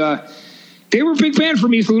 And they were a big fan for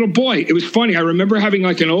me as a little boy. It was funny. I remember having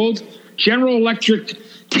an old General Electric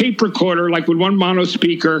tape recorder, with one mono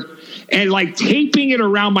speaker, and taping it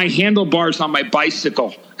around my handlebars on my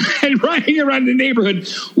bicycle and riding around the neighborhood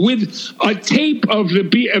with a tape of the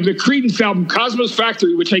Creedence album Cosmo's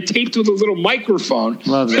Factory, which I taped with a little microphone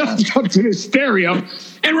up to the stereo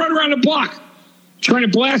and run around the block trying to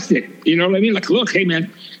blast it. You know what I mean? Look, hey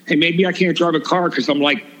man, maybe I can't drive a car because I'm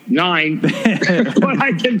 9, but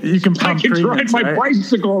I can ride my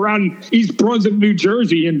bicycle around East Brunswick, New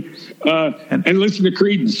Jersey, and listen to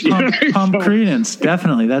Creedence. Pump Creedence,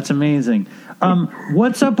 definitely. That's amazing.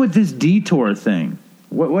 What's up with this Detour thing?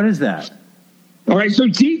 What is that? All right, so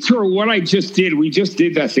Detour, what I just did, we just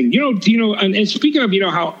did that thing. And speaking of,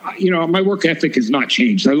 how, my work ethic has not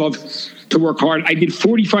changed. I love to work hard. I did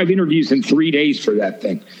 45 interviews in 3 days for that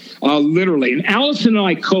thing, literally. And Allison and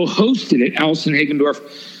I co-hosted it. Allison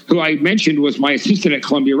Hagendorf, who I mentioned was my assistant at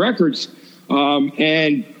Columbia Records.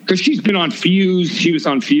 And because she's been on Fuse, she was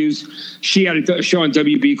on Fuse. She had a show on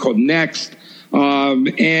WB called Next.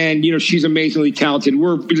 And, she's amazingly talented.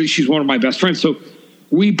 She's one of my best friends. So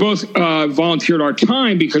we both volunteered our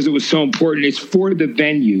time because it was so important. It's for the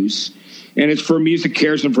venues, and it's for Music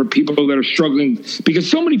Cares and for people that are struggling because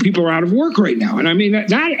so many people are out of work right now. And I mean,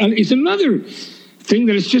 that is another thing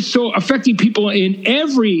that is just so affecting people in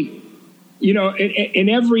every,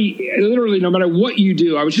 literally, no matter what you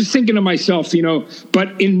do. I was just thinking to myself,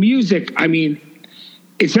 but in music, I mean,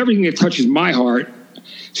 it's everything that touches my heart.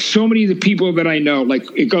 So many of the people that I know,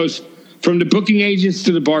 it goes from the booking agents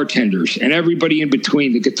to the bartenders and everybody in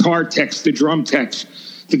between, the guitar techs, the drum techs,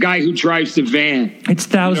 the guy who drives the van. It's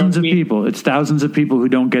thousands of people. It's thousands of people who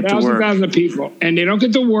don't get to work. Thousands of people. And they don't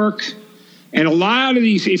get to work. And a lot of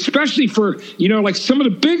these, especially for, some of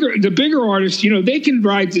the bigger artists, they can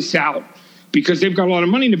ride this out because they've got a lot of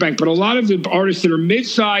money in the bank. But a lot of the artists that are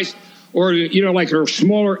mid-sized or, are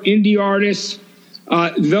smaller indie artists,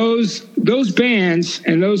 those bands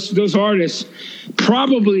and those artists,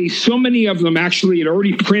 probably so many of them actually had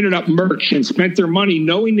already printed up merch and spent their money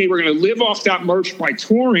knowing they were going to live off that merch by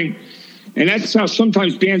touring. And that's how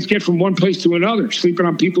sometimes bands get from one place to another, sleeping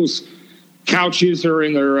on people's couches or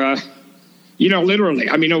in their, literally.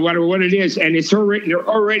 I mean, no matter what it is. And they're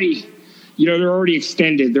already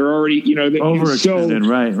extended. They're already, overextended.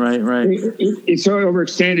 Right. It's so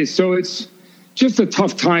overextended. So it's just a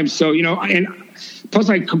tough time. So, and plus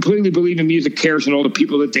I completely believe in Music Cares and all the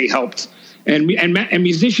people that they helped. And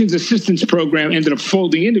Musicians Assistance Program ended up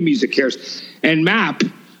folding into Music Cares. And MAP,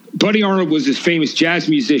 Buddy Arnold was this famous jazz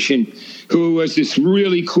musician who was this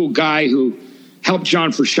really cool guy who helped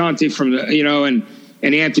John Frusciante from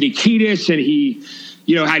and Anthony Kiedis, and he,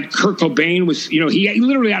 had Kurt Cobain was, he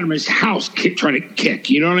literally had him in his house trying to kick,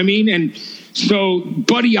 you know what I mean? And so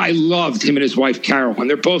Buddy, I loved him and his wife Carol, and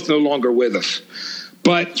they're both no longer with us.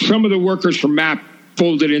 But some of the workers from MAP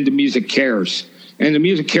folded into Music Cares, and the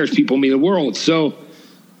Music Cares people mean the world. So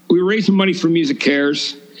we were raising money for Music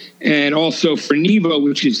Cares and also for NEVA,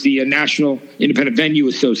 which is the National Independent Venue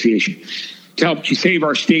Association, to help save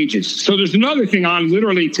our stages. So there's another thing on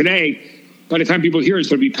literally today. By the time people hear it,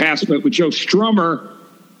 it'll be past, but with Joe Strummer,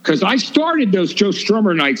 because I started those Joe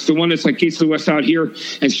Strummer nights, the one that's like Gates of the West out here and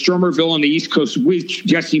Strummerville on the East Coast with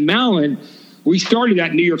Jesse Mallon. We started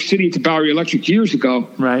that in New York City at the Bowery Electric years ago,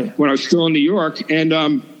 right, when I was still in New York. And,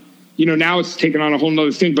 now it's taken on a whole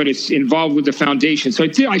nother thing, but it's involved with the foundation. So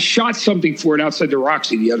I shot something for it outside the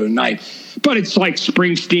Roxy the other night. But it's like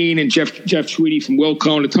Springsteen and Jeff Tweedy from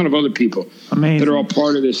Wilco and a ton of other people that are all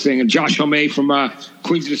part of this thing. And Josh Homme from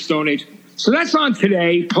Queens of the Stone Age. So that's on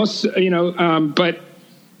today. Plus, but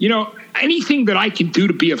anything that I can do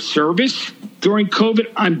to be of service during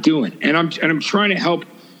COVID, I'm doing. And I'm trying to help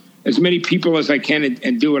as many people as I can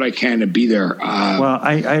and do what I can to be there. Well,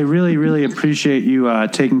 I really, really appreciate you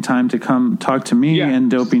taking time to come talk to me and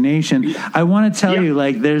Dopey Nation. I want to tell you,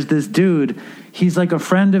 there's this dude. He's like a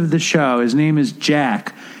friend of the show. His name is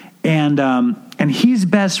Jack. And he's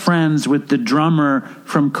best friends with the drummer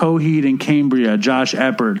from Coheed and Cambria, Josh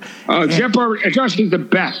Eppard. Josh is the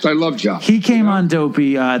best. I love Josh. He came on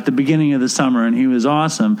Dopey at the beginning of the summer, and he was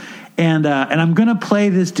awesome. And I'm going to play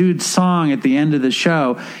this dude's song at the end of the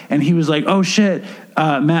show. And he was like, oh, shit,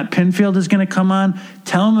 Matt Pinfield is going to come on.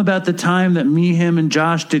 Tell him about the time that me, him, and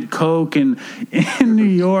Josh did coke in New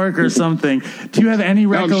York or something. Do you have any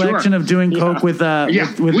recollection of doing coke with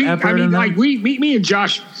Eppard? Me and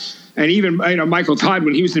Josh, and even Michael Todd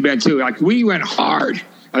when he was in the band too, we went hard.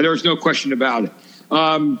 There was no question about it.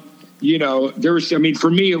 There was. For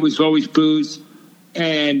me, it was always booze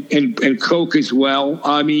and coke as well.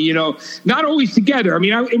 Not always together.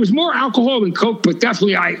 It was more alcohol than coke, but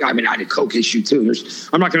definitely I had a coke issue too.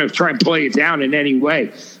 I'm not going to try and play it down in any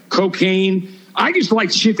way. Cocaine. I just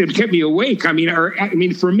liked shit that kept me awake.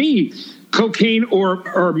 For me, cocaine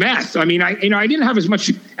or meth. I didn't have as much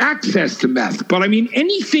access to meth, but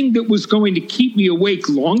anything that was going to keep me awake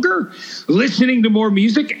longer, listening to more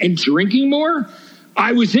music and drinking more,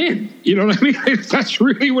 I was in. You know what I mean? That's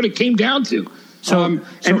really what it came down to. And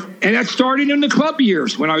that started in the club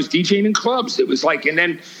years when I was DJing in clubs. It was and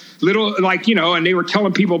then and they were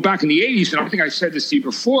telling people back in the 80s, and I think I said this to you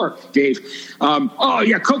before, Dave,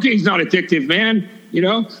 cocaine's not addictive, man.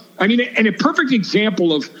 And a perfect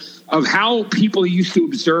example of how people used to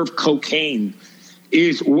observe cocaine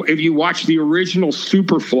is if you watch the original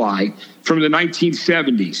Superfly from the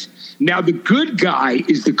 1970s. Now, the good guy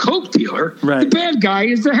is the coke dealer. Right. The bad guy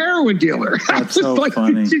is the heroin dealer. That's so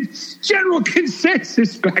funny. The general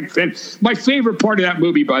consensus back then. My favorite part of that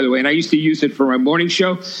movie, by the way, and I used to use it for my morning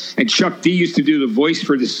show, and Chuck D used to do the voice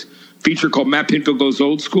for this feature called Matt Pinfield Goes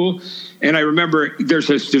Old School. And I remember there's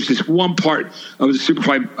this one part of the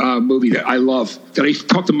Superfly movie that I love that I used to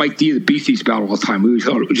talk to Mike D of the Beasties about all the time. We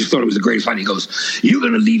just thought it was the greatest line. He goes, "You're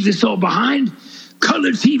going to leave this all behind?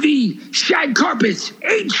 Color TV, shag carpets,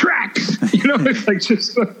 8 tracks." It's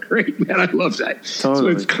just so great, man. I love that. Totally. So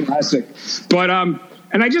it's classic. But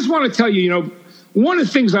and I just want to tell you, one of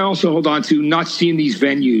the things I also hold on to, not seeing these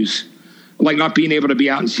venues, not being able to be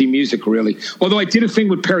out and see music, really. Although I did a thing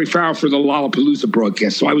with Perry Farrell for the Lollapalooza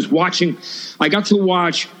broadcast. So I got to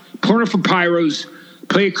watch Porno for Pyros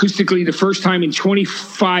play acoustically the first time in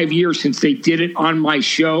 25 years since they did it on my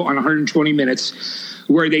show on 120 Minutes,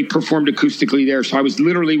 where they performed acoustically there. So I was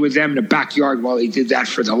literally with them in the backyard while they did that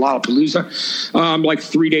for the Lollapalooza,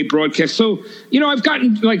 3-day broadcast. So, I've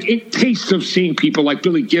gotten tastes of seeing people like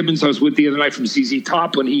Billy Gibbons I was with the other night from ZZ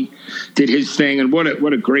Top when he did his thing, and what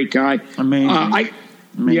a great guy. Amazing.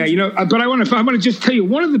 Amazing. But I want to just tell you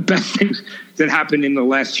one of the best things that happened in the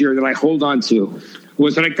last year that I hold on to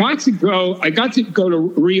was that I got to go to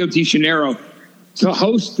Rio de Janeiro to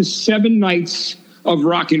host the 7 nights of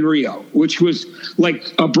Rock in Rio, which was like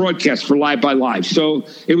a broadcast for Live by Live. So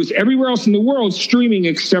it was everywhere else in the world streaming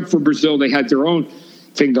except for Brazil. They had their own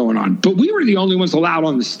thing going on. But we were the only ones allowed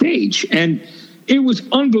on the stage. And it was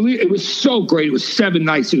unbelievable. It was so great. It was 7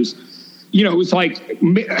 nights. It was, it was like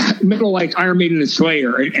middle like Iron Maiden and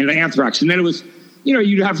Slayer and Anthrax. And then it was,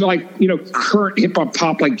 you'd have like, current hip hop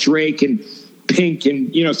pop like Drake and Pink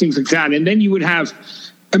and, things like that. And then you would have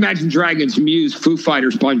Imagine Dragons, Muse, Foo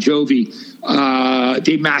Fighters, Bon Jovi,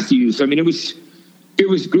 Dave Matthews. I mean, it was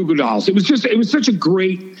Goo Goo Dolls. It was such a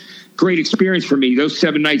great experience for me, those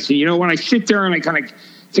 7 nights. And, when I sit there and I kind of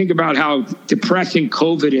think about how depressing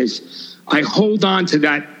COVID is, I hold on to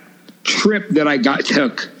that trip that I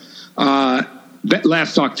took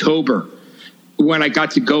last October when I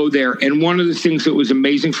got to go there. And one of the things that was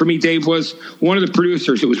amazing for me, Dave, was one of the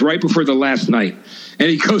producers, it was right before the last night. And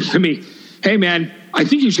he goes to me, "Hey, man, I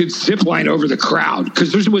think you should zip line over the crowd."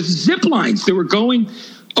 Because there was zip lines that were going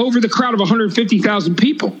over the crowd of 150,000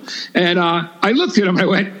 people. And I looked at him, I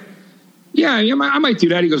went, yeah, I might do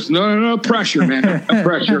that. He goes, no pressure, man, no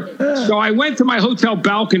pressure. So I went to my hotel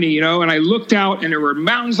balcony, and I looked out, and there were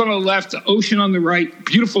mountains on the left, the ocean on the right,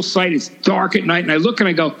 beautiful sight. It's dark at night, and I look and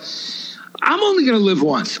I go, I'm only going to live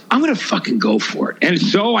once. I'm going to fucking go for it. And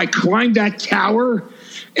so I climbed that tower,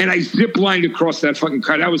 and I zip-lined across that fucking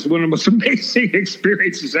crowd. That was one of the most amazing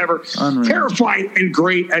experiences ever. Unreal. Terrifying and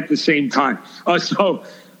great at the same time. So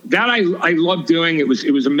that I loved doing. It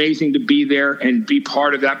was amazing to be there and be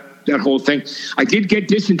part of that whole thing. I did get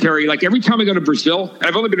dysentery. Like every time I go to Brazil, and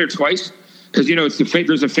I've only been there twice, because,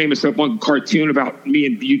 there's a famous one cartoon about me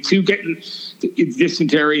and U2 getting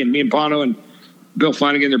dysentery, and me and Bono and Bill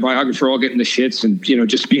Flanagan, their biographer, all getting the shits and,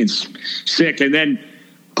 just being sick. And then,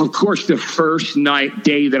 of course, the first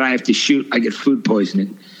day that I have to shoot, I get food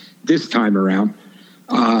poisoning this time around.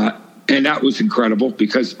 And that was incredible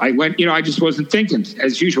because I went, I just wasn't thinking.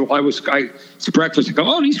 As usual, it's breakfast. I go,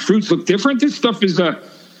 oh, these fruits look different. This stuff is,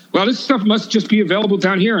 this stuff must just be available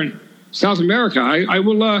down here in South America. I'm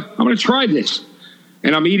going to try this.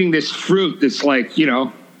 And I'm eating this fruit that's like,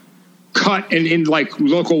 cut in like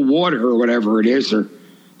local water or whatever it is, or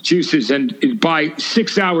juices. And by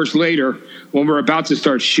 6 hours later, when we're about to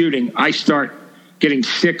start shooting, I start getting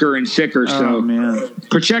sicker and sicker. So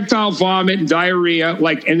projectile vomit and diarrhea,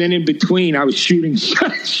 and then in between I was shooting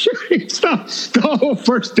stuff. The whole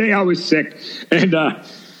first day I was sick,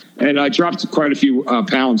 and I dropped quite a few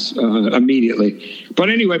pounds immediately. But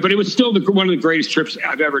anyway, it was still one of the greatest trips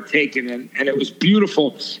I've ever taken, and it was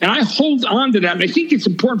beautiful. And I hold on to that, and I think it's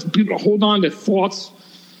important for people to hold on to thoughts,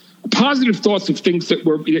 positive thoughts of things that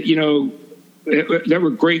were, that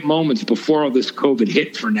were great moments before all this COVID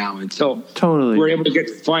hit for now. Until we're able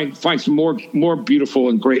to find some more beautiful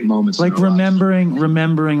and great moments. Like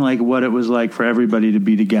remembering like what it was like for everybody to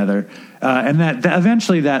be together. And that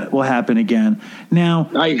eventually that will happen again. Now,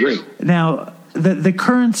 I agree. Now, the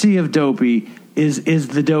currency of Dopey is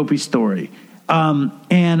the Dopey story.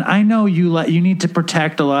 And I know you need to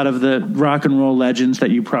protect a lot of the rock and roll legends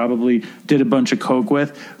that you probably did a bunch of coke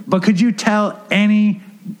with. But could you tell any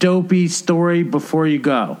Dopey story before you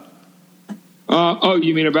go?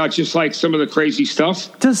 You mean about just like some of the crazy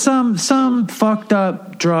stuff? Just some fucked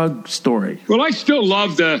up drug story. Well, I still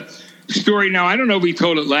love the story now. I don't know if we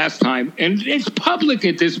told it last time, and it's public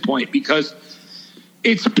at this point because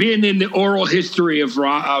it's been in the oral history of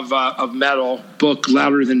metal book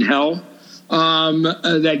Louder Than Hell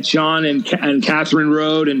that John and Catherine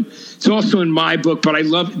wrote, and it's also in my book. But I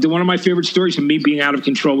love one of my favorite stories of me being out of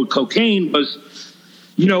control with cocaine was,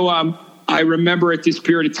 I remember at this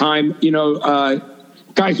period of time,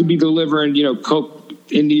 guys would be delivering, coke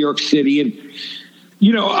in New York City, and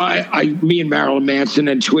me and Marilyn Manson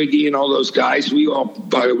and Twiggy and all those guys, we all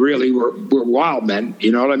really were wild men,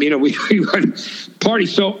 you know what I mean? And we would party.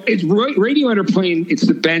 So it's Radiohead are playing, it's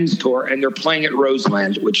the Benz tour, and they're playing at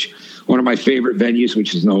Roseland, which one of my favorite venues,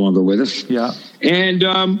 which is no longer with us. Yeah. And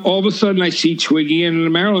all of a sudden I see Twiggy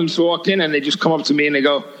and Marilyn's walked in, and they just come up to me and they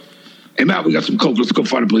go, "Hey, Matt, we got some coke. Let's go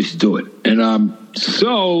find a place to do it." And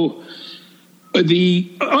so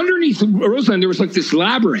underneath Roseland, there was like this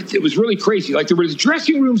labyrinth. It was really crazy. Like there were the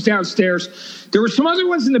dressing rooms downstairs. There were some other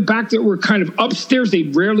ones in the back that were kind of upstairs. They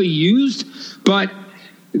rarely used, but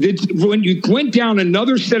when you went down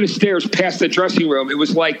another set of stairs past the dressing room, it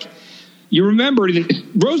was like, you remember that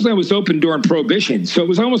Roseland was open during Prohibition. So it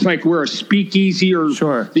was almost like where a speakeasy or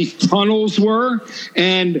these tunnels were.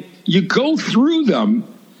 And you go through them,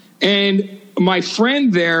 and my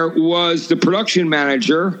friend there was the production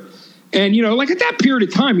manager, And, you know, like at that period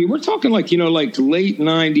of time, we're talking like, you know, like late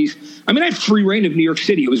 90s. I mean, I had free reign of New York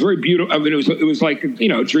City. It was very beautiful. I mean, it was like, you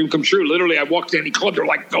know, a dream come true. Literally, I walked in any club. They're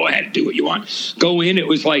like, go ahead, do what you want. Go in. It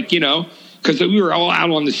was like, you know, because we were all out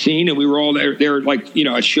on the scene and we were all there like, you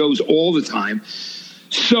know, at shows all the time.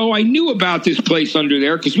 So I knew about this place under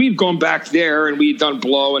there because we had gone back there and we had done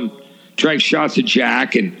blow and drank shots of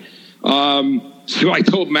Jack. And so I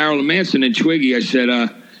told Marilyn Manson and Twiggy, I said,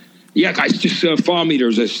 yeah, guys, just follow me.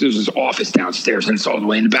 There's this office downstairs, and it's all the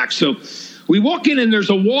way in the back. So we walk in, and there's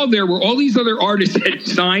a wall there where all these other artists had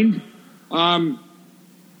signed. All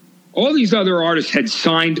these other artists had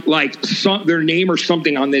signed like their name or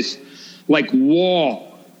something on this like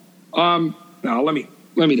wall. Now let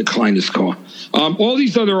me decline this call. All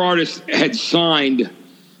these other artists had signed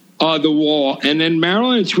the wall, and then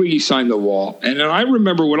Marilyn and Twiggy signed the wall. And then I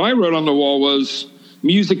remember what I wrote on the wall was,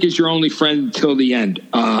 "Music is your only friend till the end."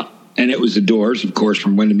 And it was the Doors, of course,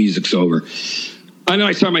 from When the Music's Over. And then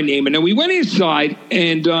I saw my name. And then we went inside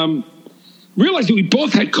and realized that we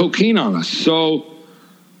both had cocaine on us. So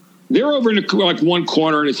they're over in like one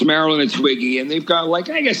corner, and it's Marilyn and Twiggy. And they've got like,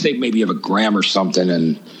 I guess they maybe have a gram or something.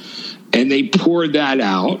 And they poured that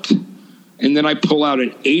out. And then I pull out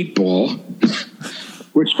an 8-ball,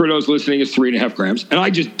 which for those listening is 3.5 grams. And I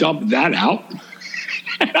just dumped that out.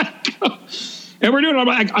 And we're doing,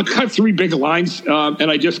 I cut 3 big lines, and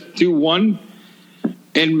I just do one.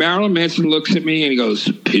 And Marilyn Manson looks at me and he goes,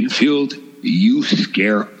 "Pinfield, you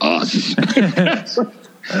scare us." That's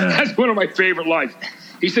one of my favorite lines.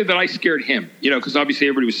 He said that I scared him, you know, because obviously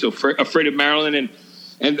everybody was so afraid of Marilyn.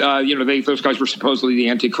 And you know, those guys were supposedly the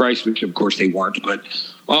Antichrist, which of course they weren't.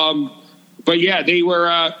 But yeah, they were,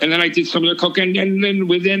 and then I did some of their coke, and then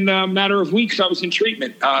within a matter of weeks, I was in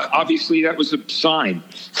treatment. Obviously, that was a sign.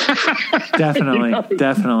 Definitely, you know?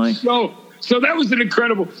 Definitely. So that was an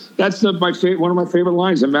incredible. That's one of my favorite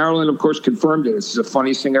lines, and Marilyn, of course, confirmed it. It's the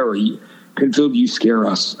funniest thing ever. Pinfield, you scare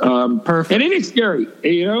us. Perfect. And it is scary,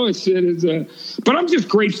 you know. It is. But I'm just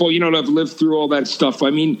grateful, you know, to have lived through all that stuff. I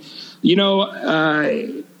mean, you know,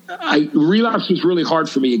 relapse was really hard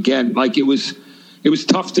for me again. Like it was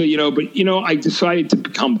tough to, you know, but, you know, I decided to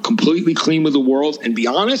become completely clean with the world and be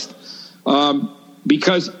honest, and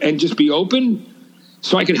just be open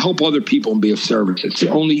so I could help other people and be of service. It's the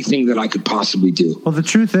only thing that I could possibly do. Well, the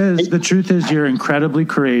truth is you're incredibly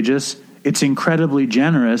courageous. It's incredibly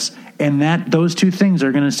generous, and those two things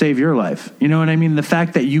are going to save your life. You know what I mean? The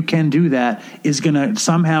fact that you can do that is going to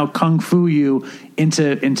somehow kung fu you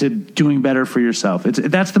into doing better for yourself.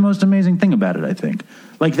 That's the most amazing thing about it, I think.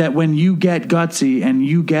 Like that when you get gutsy and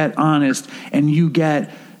you get honest and you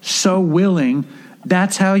get so willing,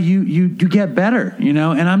 that's how you get better, you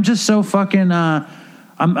know? And I'm just so fucking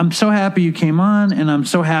I'm so happy you came on, and I'm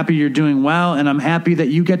so happy you're doing well, and I'm happy that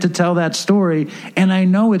you get to tell that story, and I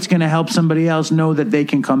know it's going to help somebody else know that they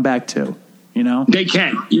can come back too, you know? They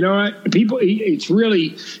can. You know what? People, it's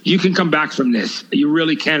really, you can come back from this. You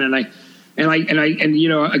really can. And you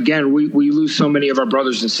know, again, we lose so many of our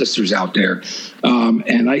brothers and sisters out there.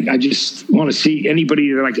 And I just want to see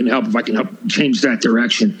anybody that I can help, if I can help change that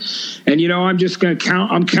direction. And, you know, I'm just going to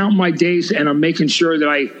I'm counting my days, and I'm making sure that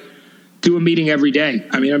I do a meeting every day.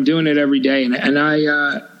 I mean, I'm doing it every day. And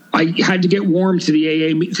I had to get warm to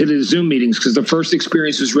the Zoom meetings because the first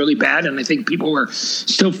experience was really bad. And I think people were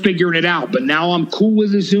still figuring it out. But now I'm cool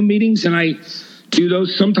with the Zoom meetings, and I do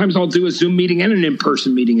those. Sometimes I'll do a Zoom meeting and an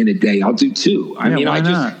in-person meeting in a day. I'll do 2. I mean, why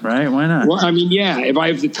not? Right? Why not? Well, I mean, yeah, if I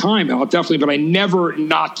have the time, I'll definitely, but I never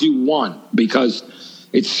not do one because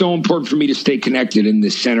it's so important for me to stay connected in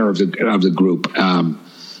the center of the group.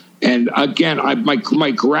 And again,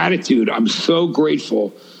 my gratitude, I'm so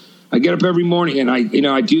grateful. I get up every morning and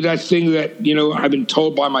I do that thing that, you know, I've been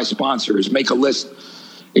told by my sponsors, make a list,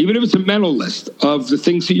 even if it's a mental list of the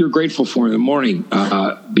things that you're grateful for in the morning,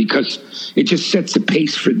 because it just sets the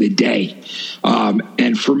pace for the day.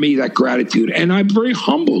 And for me, that gratitude, and I'm very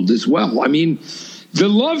humbled as well. I mean, the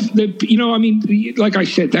love that, you know, I mean, like I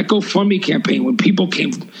said, that GoFundMe campaign, when people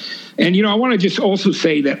came, and, you know, I want to just also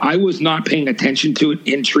say that I was not paying attention to it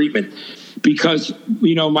in treatment because,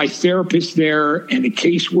 you know, my therapist there and the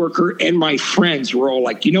caseworker and my friends were all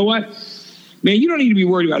like, you know what, man, you don't need to be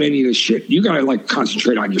worried about any of this shit. You got to like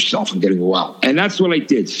concentrate on yourself and getting well. And that's what I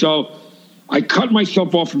did. So I cut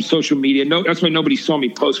myself off from social media. No, that's why nobody saw me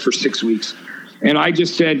post for 6 weeks. And I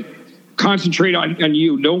just said, concentrate on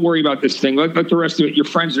you. Don't worry about this thing. Let the rest of it, your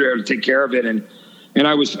friends are there to take care of it. And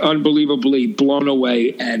I was unbelievably blown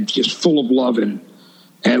away and just full of love and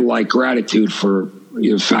like gratitude for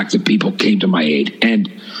the fact that people came to my aid. And,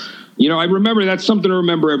 You know, I remember that's something to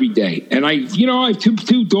remember every day. And I have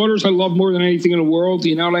two daughters I love more than anything in the world.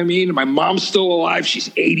 You know what I mean? And my mom's still alive. She's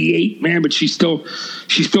 88, man, but she's still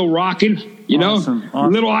rocking. You know,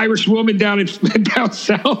 little Irish woman down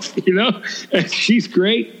south. You know, and she's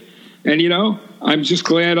great. And you know, I'm just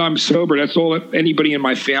glad I'm sober. That's all that anybody in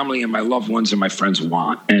my family and my loved ones and my friends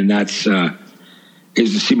want, and that's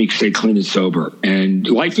is to see me stay clean and sober. And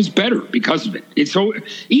life is better because of it. It's so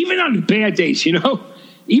even on the bad days, you know.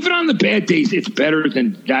 Even on the bad days, it's better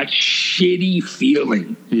than that shitty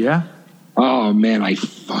feeling. Yeah. Oh man,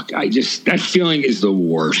 that feeling is the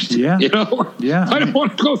worst. Yeah. You know? Yeah. I don't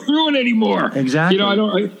want to go through it anymore. Exactly. You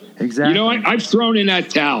know, Exactly. You know, I've thrown in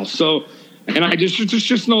that towel. So, and there's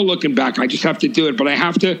just no looking back. I just have to do it. But I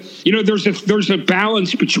have to, you know, there's a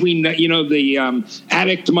balance between the, you know, the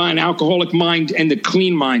addict mind, alcoholic mind, and the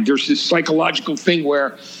clean mind. There's this psychological thing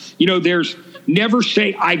where, you know, there's, never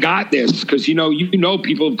say I got this, because you know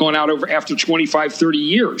people have gone out after 25, 30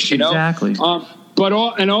 years, you know. Exactly. But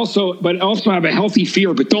also have a healthy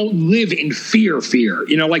fear, but don't live in fear.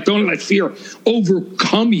 You know, like don't let fear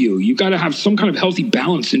overcome you. You got to have some kind of healthy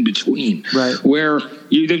balance in between, right? Where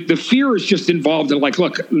the fear is just involved in like,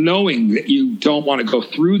 look, knowing that you don't want to go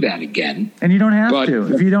through that again, and you don't have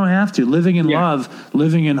to. If you don't have to, living in love,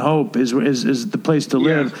 living in hope is the place to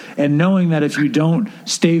live, and knowing that if you don't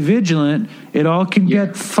stay vigilant, it all can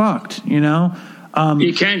get fucked. You know,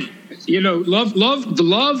 you can. You know, the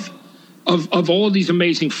love of all of these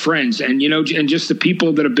amazing friends, and you know, and just the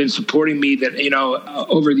people that have been supporting me, that you know,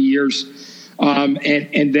 over the years,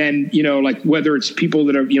 and then you know, like whether it's people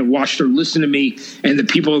that have, you know, watched or listened to me, and the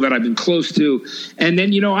people that I've been close to, and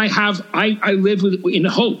then you know, I live in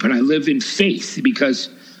hope, and I live in faith, because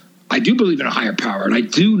I do believe in a higher power, and I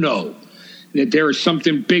do know that there is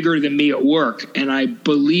something bigger than me at work, and I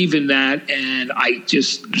believe in that, and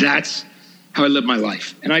that's how I live my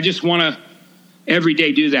life, and I just want to every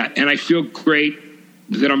day do that. And I feel great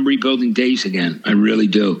that I'm rebuilding days again. I really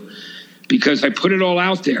do, because I put it all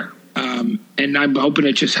out there. And I'm hoping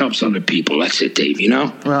it just helps other people. That's it, Dave, you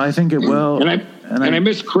know? Well, I think it will. And I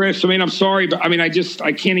miss Chris. I mean, I'm sorry, but I mean, I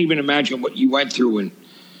can't even imagine what you went through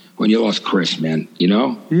when you lost Chris, man, you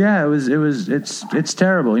know? Yeah, it's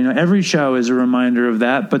terrible. You know, every show is a reminder of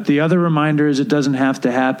that, but the other reminder is it doesn't have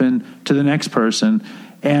to happen to the next person.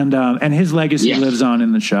 And his legacy lives on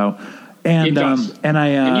in the show. And you know,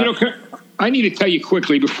 I need to tell you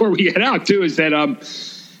quickly before we get out too, is that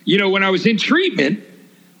you know, when I was in treatment,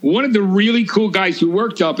 one of the really cool guys who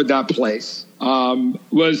worked up at that place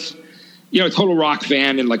was, you know, a total rock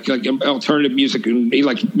fan and like alternative music, and he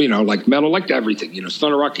like, you know, like metal, like everything, you know,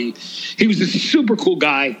 stoner rock. He was this super cool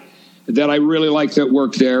guy that I really liked that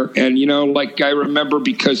worked there. And, you know, like I remember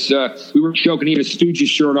because we were joking, he had a Stooges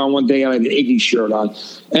shirt on one day, I had an Iggy shirt on.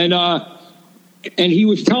 And he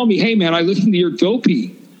was telling me, hey, man, I listened to your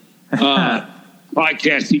Dopey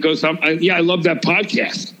podcast. He goes, I love that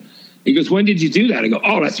podcast. He goes, when did you do that? I go,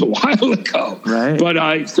 oh, that's a while ago. Right.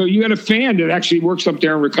 But so you had a fan that actually works up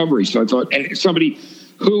there in recovery. So I thought, and somebody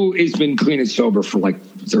who has been clean and sober for like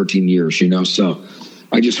 13 years, you know, so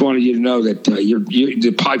I just wanted you to know that the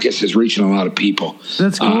podcast is reaching a lot of people.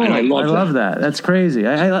 That's cool. And I love that. That's crazy.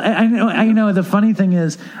 I know. The funny thing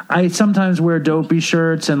is, I sometimes wear Dopey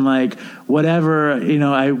shirts and like whatever. You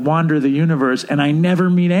know, I wander the universe, and I never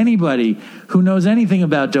meet anybody who knows anything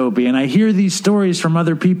about Dopey. And I hear these stories from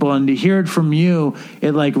other people, and to hear it from you,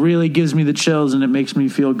 it like really gives me the chills, and it makes me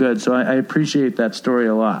feel good. So I appreciate that story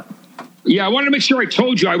a lot. Yeah, I wanted to make sure I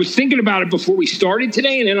told you. I was thinking about it before we started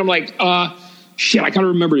today, and then I'm like, shit, I got to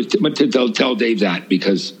remember to tell Dave that,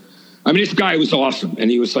 because, I mean, this guy was awesome. And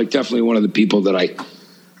he was like definitely one of the people that I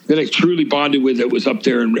truly bonded with that was up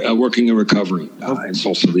there and working in recovery in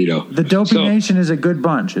Sausalito. The Dopey Nation is a good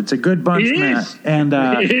bunch. It's a good bunch, Matt. And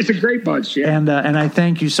it is a great bunch, yeah. And I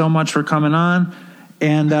thank you so much for coming on.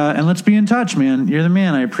 And let's be in touch, man. You're the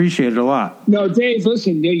man. I appreciate it a lot. No, Dave,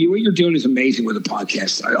 listen, what you're doing is amazing with the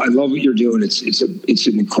podcast. I love what you're doing. It's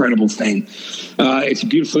an incredible thing. It's a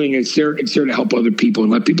beautiful thing. It's there to help other people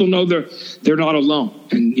and let people know they're not alone,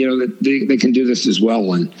 and you know that they can do this as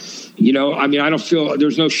well. And you know, I mean, I don't feel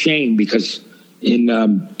there's no shame, because in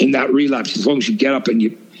that relapse, as long as you get up and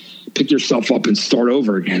you pick yourself up and start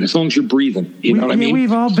over again, as long as you're breathing, you know what I mean?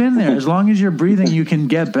 We've all been there. As long as you're breathing, you can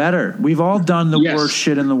get better. We've all done the worst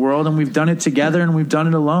shit in the world, and we've done it together, and we've done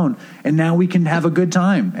it alone, and now we can have a good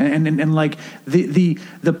time. And like the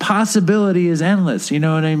possibility is endless, you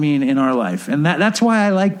know what I mean, in our life. And that's why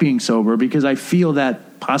I like being sober, because I feel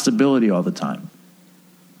that possibility all the time.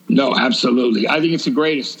 No, absolutely. I think it's the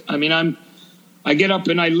greatest. I mean, I get up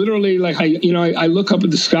and I literally I look up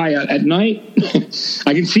at the sky at night.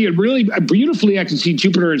 I can see it really beautifully. I can see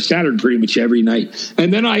Jupiter and Saturn pretty much every night.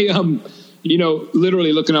 And then I,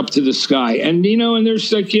 literally looking up to the sky and, and there's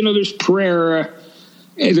there's prayer.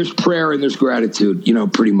 There's prayer and there's gratitude,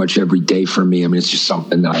 pretty much every day for me. I mean, it's just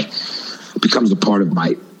something that becomes a part of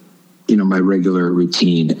my, my regular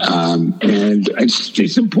routine. And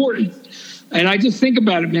it's important. And I just think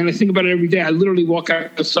about it, man. I think about it every day. I literally walk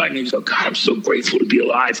outside and I just go, God, I'm so grateful to be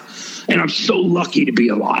alive. And I'm so lucky to be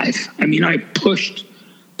alive. I mean, I pushed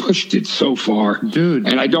it so far. Dude.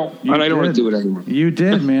 And I don't want to do it anymore. You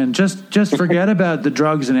did, man. Just forget about the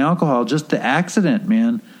drugs and alcohol, just the accident,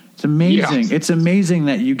 man. It's amazing. Yeah. It's amazing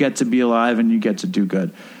that you get to be alive and you get to do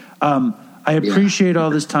good. I appreciate all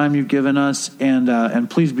this time you've given us, and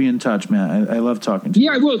please be in touch, man. I love talking to you.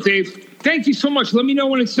 Yeah, I will, Dave. Thank you so much. Let me know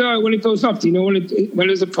when it goes up. Do you know when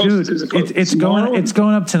is it posted? Dude, it's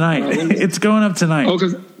going up tonight. It's going up tonight.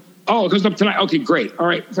 Oh, it goes up tonight. Okay, great. All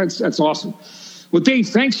right, that's awesome. Well, Dave,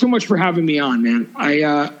 thanks so much for having me on, man.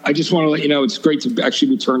 I just want to let you know it's great to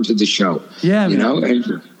actually return to the show. Yeah,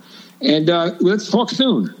 man. And let's talk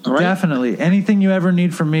soon. All right. Definitely. Anything you ever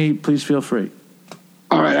need from me, please feel free.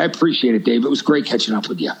 All right, I appreciate it, Dave. It was great catching up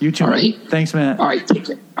with you. You too. All right. Thanks, Matt. All right, take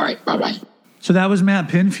care. All right, bye. So that was Matt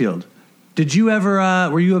Pinfield. Did you ever,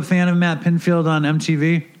 were you a fan of Matt Pinfield on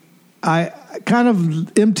MTV? I kind of,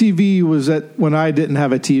 MTV was when I didn't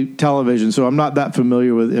have a television, so I'm not that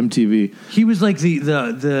familiar with MTV. He was like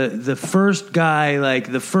the first guy,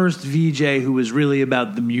 like the first VJ who was really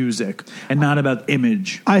about the music and not about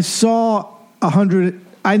image. I saw 100.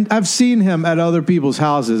 I've seen him at other people's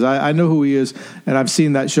houses. I know who he is, and I've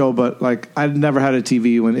seen that show, but like I'd never had a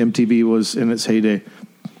TV when MTV was in its heyday.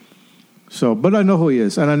 So, but I know who he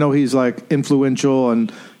is, and I know he's like influential,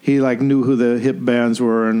 and he like knew who the hip bands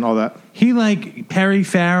were and all that. He like Perry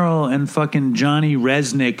Farrell and fucking Johnny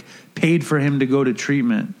Resnick paid for him to go to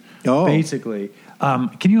treatment. Oh, basically.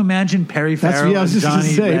 Can you imagine Perry Farrell and Johnny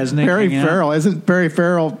Resnick? Perry Farrell, isn't Perry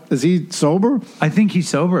Farrell? Is he sober? I think he's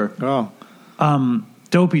sober. Oh,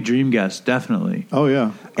 Dopey Dream Guest, definitely. Oh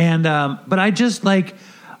yeah. And but I just like,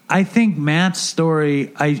 I think Matt's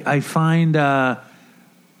story. I find.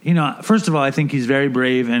 First of all, I think he's very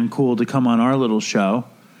brave and cool to come on our little show.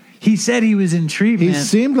 He said he was in treatment. He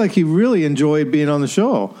seemed like he really enjoyed being on the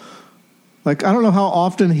show. Like, I don't know how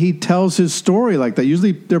often he tells his story like that.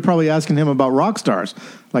 Usually they're probably asking him about rock stars.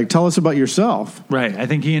 Like, tell us about yourself. Right. I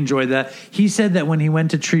think he enjoyed that. He said that when he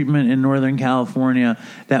went to treatment in Northern California,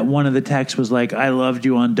 that one of the texts was like, I loved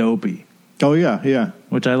you on Dopey. Oh, yeah.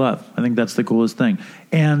 Which I love. I think that's the coolest thing.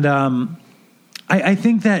 And I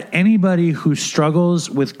think that anybody who struggles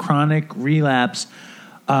with chronic relapse,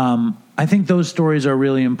 I think those stories are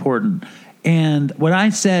really important. And what I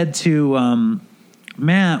said to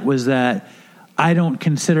Matt was that I don't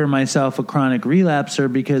consider myself a chronic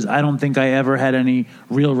relapser because I don't think I ever had any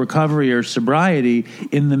real recovery or sobriety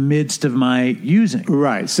in the midst of my using.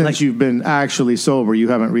 Right. Since you've been actually sober, you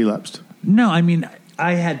haven't relapsed. No, I mean,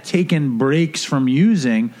 I had taken breaks from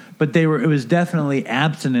using, but it was definitely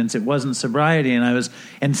abstinence. It wasn't sobriety.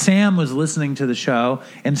 And Sam was listening to the show,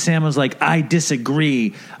 and Sam was like, I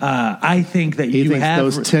disagree. I think that he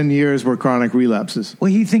thinks those 10 years were chronic relapses.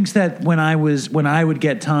 Well, he thinks that when I would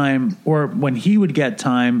get time, or when he would get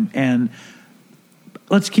time, and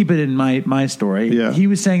let's keep it in my story. Yeah. He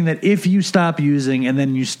was saying that if you stop using and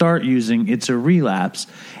then you start using, it's a relapse.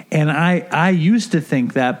 And I used to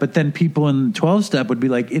think that, but then people in the 12-step would be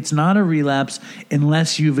like, it's not a relapse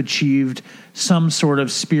unless you've achieved some sort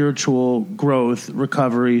of spiritual growth,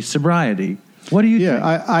 recovery, sobriety. What do you think?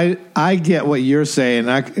 Yeah, I get what you're saying.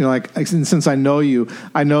 Since I know you,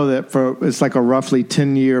 I know that it's like a roughly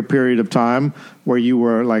 10-year period of time where you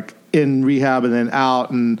were like in rehab and then out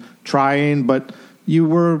and trying, but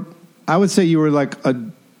I would say you were like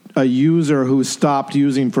a user who stopped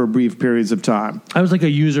using for brief periods of time. I was like a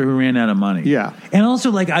user who ran out of money. Yeah. And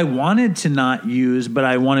also, like, I wanted to not use, but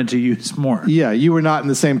I wanted to use more. Yeah, you were not in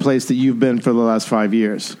the same place that you've been for the last 5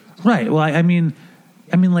 years. Right. Well, I mean,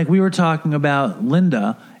 like, we were talking about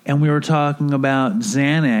Linda, and we were talking about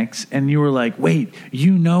Xanax, and you were like, wait,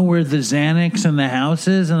 you know where the Xanax in the house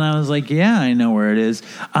is? And I was like, yeah, I know where it is.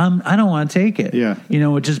 I don't want to take it. Yeah.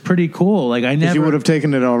 Which is pretty cool. Like, you would have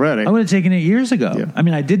taken it already. I would have taken it years ago. Yeah. I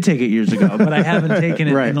mean, I did take it years ago, but I haven't taken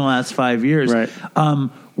it Right. in the last 5 years. Right.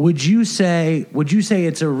 Would you say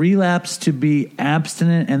it's a relapse to be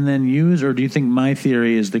abstinent and then use, or do you think my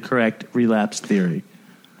theory is the correct relapse theory?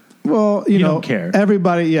 Well, you know, don't care.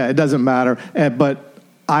 Everybody, it doesn't matter. But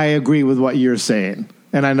I agree with what you're saying.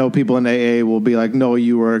 And I know people in AA will be like, no,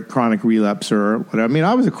 you were a chronic relapser or whatever. I mean,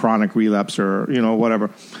 I was a chronic relapser, whatever.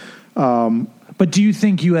 But But do you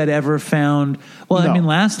think you had ever found? Well, No. I mean,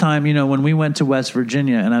 last time, when we went to West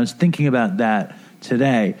Virginia, and I was thinking about that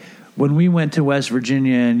today. When we went to West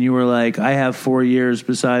Virginia, and you were like, "I have 4 years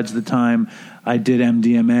besides the time I did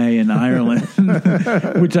MDMA in Ireland,"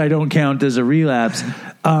 which I don't count as a relapse.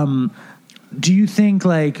 Do you think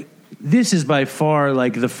like this is by far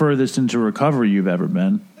like the furthest into recovery you've ever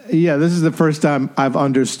been? Yeah, this is the first time I've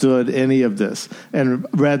understood any of this and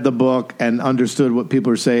read the book and understood what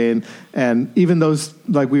people are saying. And even those,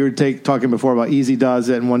 like we were talking before about easy does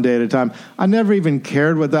it and one day at a time, I never even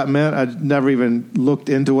cared what that meant. I never even looked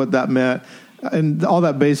into what that meant. And all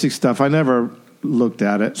that basic stuff, I never looked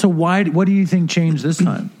at it. So what do you think changed this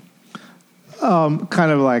time?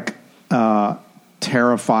 Kind of like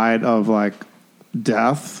terrified of like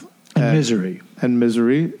death. And misery. And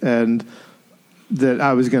misery. And that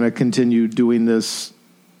I was going to continue doing this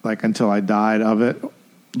like until I died of it.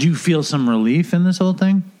 Do you feel some relief in this whole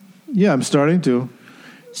thing? Yeah, I'm starting to.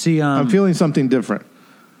 See, I'm feeling something different.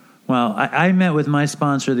 Well, I met with my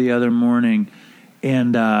sponsor the other morning,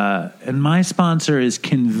 and my sponsor is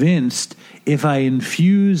convinced if I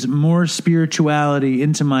infuse more spirituality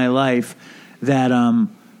into my life, that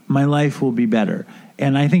my life will be better.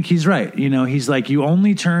 And I think he's right. He's like, you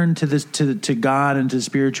only turn to God and to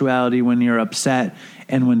spirituality when you're upset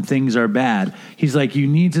and when things are bad. He's like, you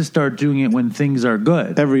need to start doing it when things are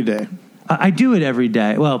good. Every day. I do it every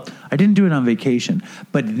day. Well, I didn't do it on vacation.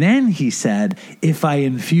 But then he said, if I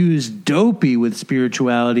infuse Dopey with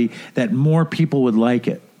spirituality, that more people would like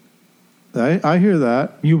it. I hear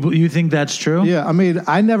that. You think that's true? Yeah, I mean,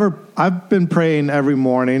 I've been praying every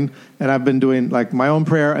morning, and I've been doing like my own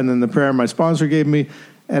prayer and then the prayer my sponsor gave me,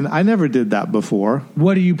 and I never did that before.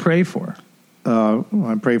 What do you pray for?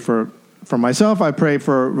 I pray for myself. I pray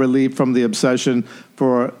for relief from the obsession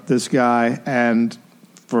for this guy and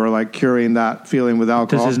for like curing that feeling with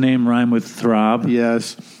alcohol. Does his name rhyme with throb?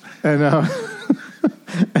 Yes. And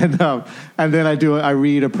and then I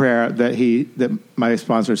read a prayer that my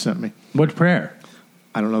sponsor sent me. What prayer?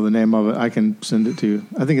 I don't know the name of it. I can send it to you.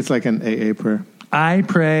 I think it's like an AA prayer. I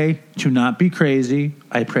pray to not be crazy.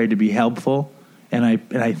 I pray to be helpful. And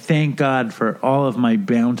I thank God for all of my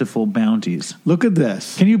bountiful bounties. Look at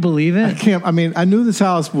this. Can you believe it? I can't. I mean, I knew this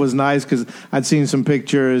house was nice because I'd seen some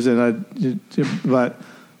pictures, but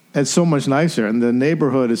it's so much nicer, and the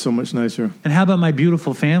neighborhood is so much nicer. And how about my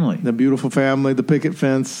beautiful family? The beautiful family, the picket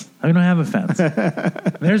fence. I don't have a fence.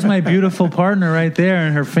 There's my beautiful partner right there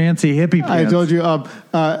in her fancy hippie pants. I told you,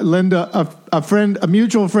 Linda, a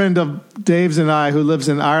mutual friend of Dave's and I, who lives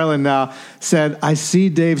in Ireland now, said, I see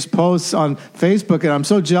Dave's posts on Facebook, and I'm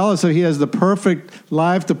so jealous that he has the perfect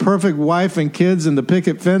life, the perfect wife and kids, and the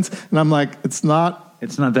picket fence. And I'm like, it's not that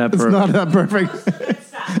perfect. It's not that perfect.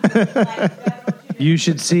 You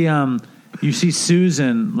should see you see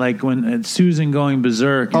Susan, like when Susan going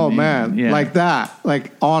berserk. Oh man, yeah. Like that,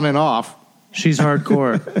 like on and off. She's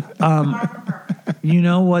hardcore. You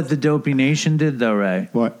know what the Dopey Nation did though, Ray?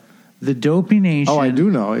 What? The Dopey Nation. Oh, I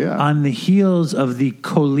do know, yeah. On the heels of the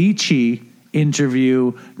Colici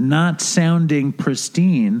interview not sounding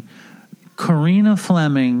pristine, Karina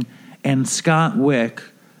Fleming and Scott Wick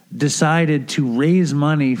decided to raise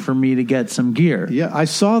money for me to get some gear. Yeah, I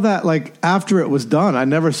saw that like after it was done. I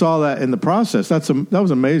never saw that in the process. That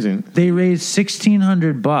was amazing. They raised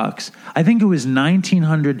 $1,600. I think it was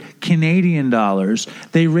 1,900 Canadian dollars.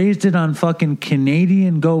 They raised it on fucking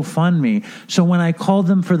Canadian GoFundMe. So when I called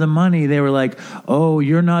them for the money, they were like, "Oh,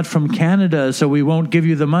 you're not from Canada, so we won't give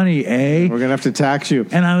you the money, eh? We're gonna have to tax you."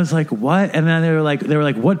 And I was like, "What?" And then they were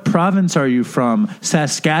like, "What province are you from?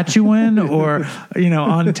 Saskatchewan or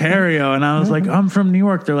Ontario?" And I was like, "I'm from New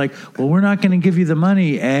York." They're like, "Well, we're not going to give you the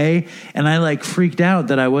money, eh?" And I like freaked out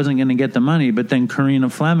that I wasn't going to get the money. But then Karina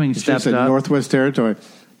Fleming stepped up. Northwest Territory.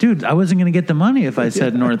 Dude, I wasn't going to get the money if I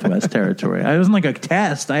said Northwest Territory. I wasn't like a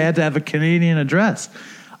test. I had to have a Canadian address.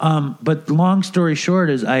 But long story short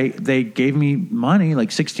is they gave me money, like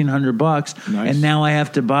 $1,600, nice. And now I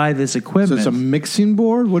have to buy this equipment. So it's a mixing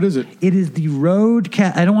board? What is it? It is the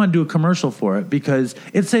Rodecaster. I don't want to do a commercial for it because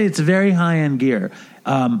it's very high-end gear,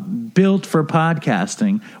 built for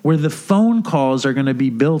podcasting, where the phone calls are going to be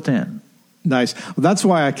built in. Nice. Well, that's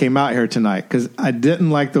why I came out here tonight, because I didn't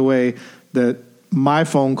like the way that my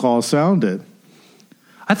phone call sounded.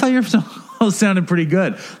 I thought your phone call sounded pretty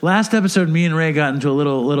good. Last episode, me and Ray got into a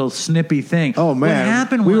little snippy thing. Oh, man. What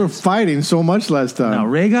happened we was, were fighting so much last time. No,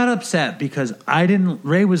 Ray got upset because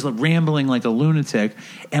Ray was rambling like a lunatic,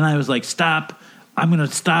 and I was like, "Stop. I'm going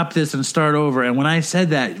to stop this and start over." And when I said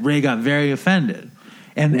that, Ray got very offended.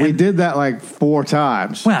 And we did that like 4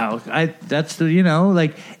 times. Well,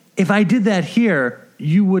 if I did that here,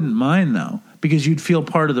 you wouldn't mind though, because you'd feel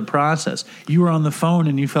part of the process. You were on the phone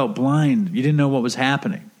and you felt blind. You didn't know what was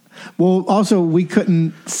happening. Well, also, we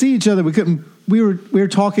couldn't see each other. We were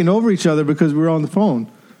talking over each other because we were on the phone.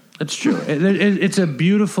 That's true. It's a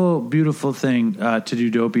beautiful, beautiful thing to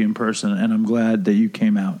do Dopey in person, and I'm glad that you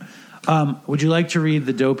came out. Would you like to read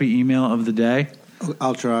the Dopey email of the day?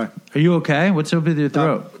 I'll try. Are you okay? What's up with your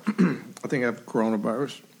throat? I think I have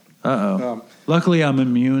coronavirus. Uh-oh. Luckily, I'm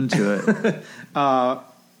immune to it.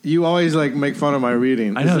 You always make fun of my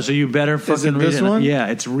reading. I know, so you better fucking read this it. one? Yeah,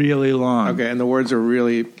 it's really long. Okay, and the words are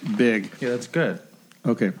really big. Yeah, that's good.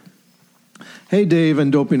 Okay. Hey, Dave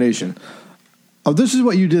and Dopey Nation. Oh, this is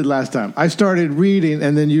what you did last time. I started reading,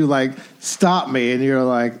 and then you stopped me, and you're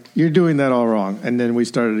like, "You're doing that all wrong." And then we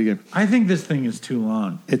started again. I think this thing is too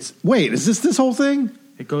long. Wait, is this whole thing?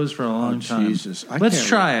 It goes for a long time. Jesus, Let's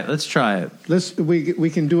try it. We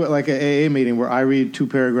can do it like an AA meeting where I read 2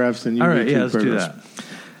 paragraphs, and you read 2 paragraphs. Let's do that.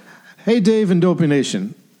 Hey, Dave and Dopey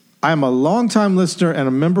Nation. I am a longtime listener and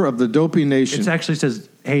a member of the Dopey Nation. It actually says,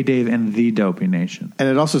 "Hey, Dave and the Dopey Nation." And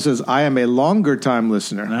it also says, I am a longer time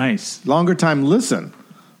listener. Nice. Longer time listen.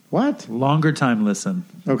 What? Longer time listen.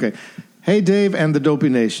 Okay. Hey, Dave and the Dopey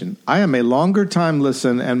Nation. I am a longer time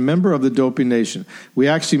listen and member of the Dopey Nation. We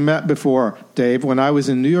actually met before, Dave, when I was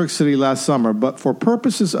in New York City last summer, but for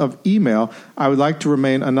purposes of email, I would like to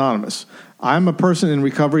remain anonymous. I'm a person in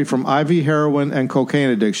recovery from IV heroin and cocaine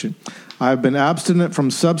addiction. I've been abstinent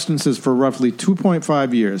from substances for roughly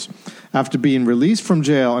 2.5 years. After being released from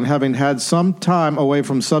jail and having had some time away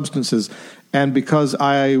from substances, and because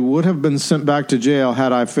I would have been sent back to jail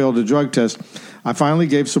had I failed a drug test, I finally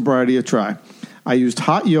gave sobriety a try. I used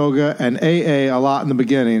hot yoga and AA a lot in the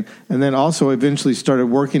beginning, and then also eventually started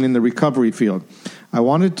working in the recovery field. I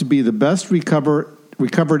wanted to be the best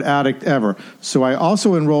recovered addict ever, so I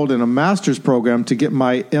also enrolled in a master's program to get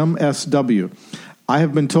my MSW. I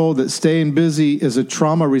have been told that staying busy is a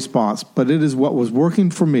trauma response, but it is what was working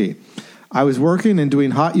for me. I was working and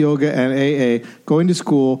doing hot yoga and AA, going to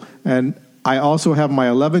school, and I also have my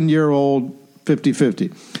 11-year-old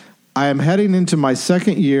 50-50. I am heading into my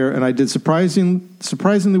second year, and I did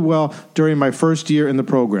surprisingly well during my first year in the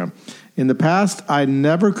program. In the past, I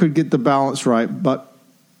never could get the balance right, but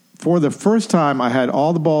for the first time, I had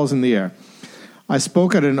all the balls in the air. I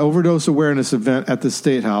spoke at an overdose awareness event at the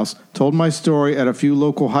State House, told my story at a few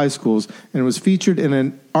local high schools, and was featured in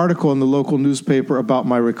an article in the local newspaper about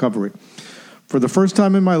my recovery. For the first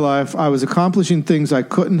time in my life, I was accomplishing things I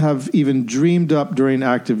couldn't have even dreamed up during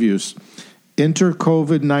active use. Enter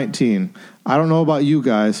COVID-19. I don't know about you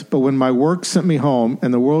guys, but when my work sent me home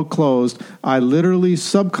and the world closed, I literally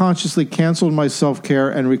subconsciously canceled my self-care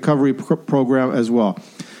and recovery program as well.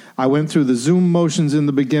 I went through the Zoom motions in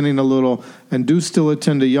the beginning a little and do still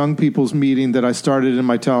attend a young people's meeting that I started in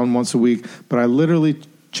my town once a week, but I literally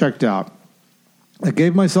checked out. I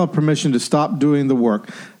gave myself permission to stop doing the work.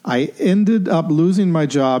 I ended up losing my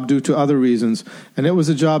job due to other reasons, and it was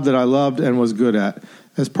a job that I loved and was good at.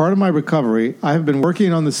 As part of my recovery, I have been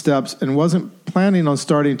working on the steps and wasn't planning on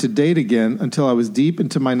starting to date again until I was deep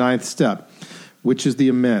into my 9th step, which is the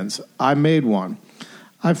amends. I made one.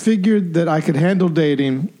 I figured that I could handle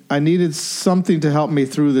dating. I needed something to help me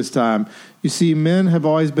through this time. You see, men have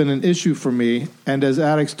always been an issue for me, and as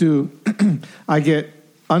addicts do, I get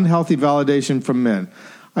unhealthy validation from men.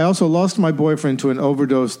 I also lost my boyfriend to an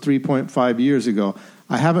overdose 3.5 years ago.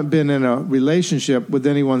 I haven't been in a relationship with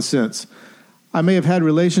anyone since. I may have had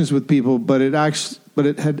relations with people, but it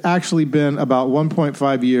had actually been about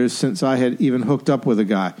 1.5 years since I had even hooked up with a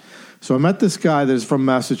guy. So I met this guy that is from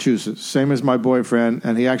Massachusetts, same as my boyfriend,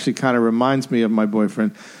 and he actually kind of reminds me of my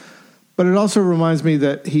boyfriend. But it also reminds me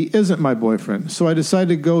that he isn't my boyfriend. So I decided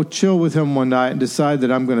to go chill with him one night and decide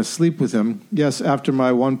that I'm going to sleep with him, yes, after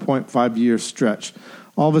my 1.5-year stretch.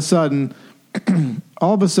 All of a sudden,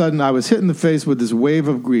 I was hit in the face with this wave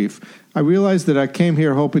of grief. I realized that I came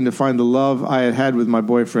here hoping to find the love I had had with my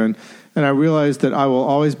boyfriend, and I realized that I will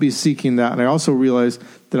always be seeking that, and I also realized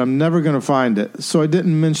that I'm never going to find it. So I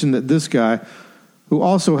didn't mention that this guy, who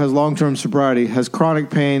also has long-term sobriety, has chronic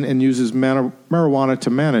pain and uses marijuana to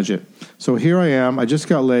manage it. So here I am, I just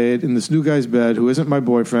got laid in this new guy's bed who isn't my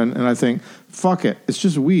boyfriend, and I think, fuck it, it's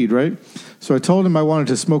just weed, right? So I told him I wanted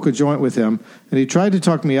to smoke a joint with him, and he tried to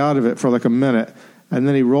talk me out of it for like a minute, and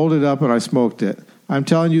then he rolled it up and I smoked it. I'm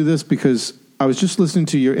telling you this because I was just listening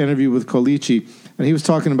to your interview with Colici, and he was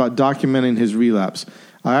talking about documenting his relapse.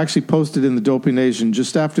 I actually posted in the Dopey Nation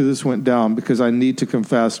just after this went down because I need to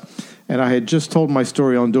confess, and I had just told my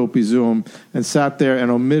story on Dopey Zoom and sat there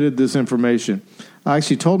and omitted this information. I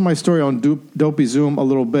actually told my story on Dopey Zoom a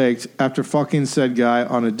little baked after fucking said guy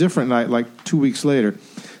on a different night like 2 weeks later.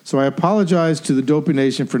 So I apologize to the Dopey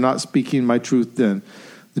Nation for not speaking my truth then.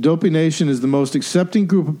 The Dopey Nation is the most accepting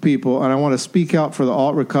group of people, and I want to speak out for the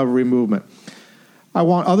alt recovery movement. I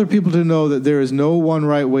want other people to know that there is no one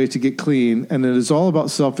right way to get clean, and it is all about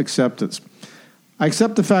self-acceptance. I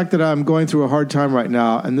accept the fact that I'm going through a hard time right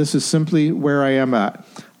now, and this is simply where I am at.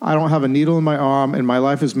 I don't have a needle in my arm, and my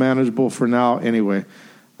life is manageable for now anyway.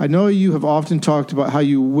 I know you have often talked about how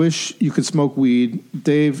you wish you could smoke weed,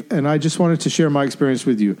 Dave, and I just wanted to share my experience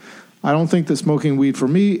with you. I don't think that smoking weed for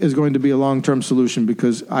me is going to be a long-term solution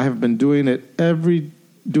because I have been doing it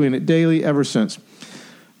daily ever since.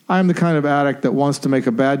 I am the kind of addict that wants to make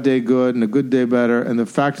a bad day good and a good day better, and the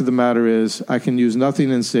fact of the matter is I can use nothing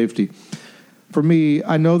in safety. For me,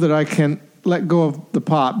 I know that I can let go of the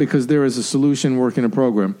pot because there is a solution work in a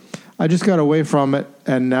program. I just got away from it,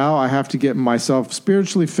 and now I have to get myself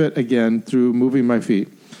spiritually fit again through moving my feet.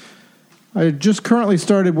 I just currently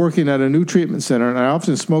started working at a new treatment center, and I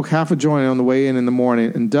often smoke half a joint on the way in the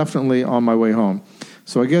morning and definitely on my way home.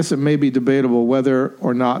 So I guess it may be debatable whether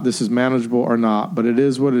or not this is manageable or not, but it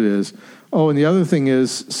is what it is. Oh, and the other thing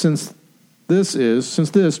is, since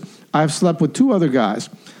this, I've slept with 2 other guys.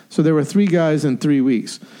 So there were 3 guys in 3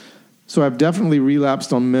 weeks. So I've definitely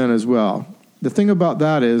relapsed on men as well. The thing about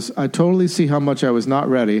that is I totally see how much I was not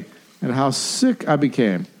ready and how sick I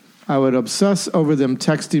became. I would obsess over them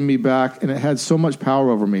texting me back, and it had so much power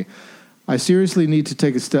over me. I seriously need to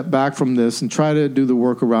take a step back from this and try to do the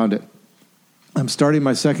work around it. I'm starting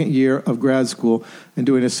my 2nd year of grad school and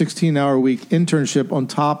doing a 16-hour-a-week internship on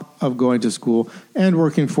top of going to school and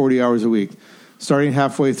working 40 hours a week, starting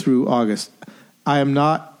halfway through August. I am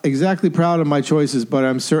not exactly proud of my choices, but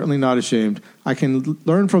I'm certainly not ashamed. I can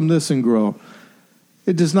learn from this and grow.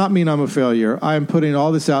 It does not mean I'm a failure. I am putting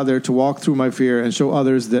all this out there to walk through my fear and show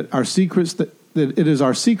others that it is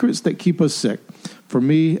our secrets that keep us sick. For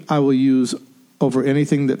me, I will use over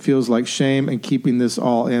anything that feels like shame, and keeping this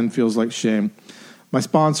all in feels like shame. My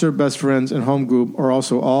sponsor, best friends, and home group are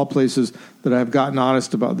also all places that I have gotten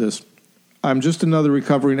honest about this. I'm just another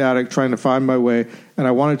recovering addict trying to find my way, and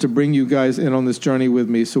I wanted to bring you guys in on this journey with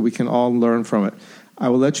me so we can all learn from it. I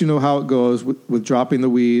will let you know how it goes with dropping the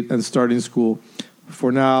weed and starting school.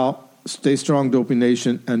 For now, stay strong, Dopey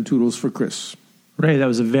Nation, and toodles for Chris. Ray, that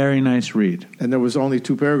was a very nice read. And there was only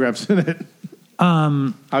 2 paragraphs in it.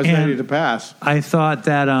 I was ready to pass. I thought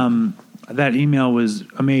that that email was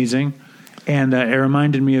amazing, and it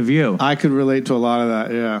reminded me of you. I could relate to a lot of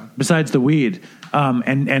that, yeah. Besides the weed.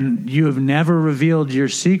 And you have never revealed your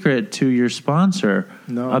secret to your sponsor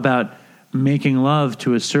about making love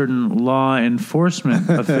to a certain law enforcement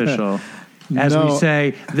official. As we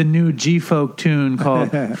say, the new G-Folk tune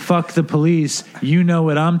called Fuck the Police, you know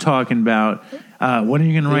what I'm talking about. When are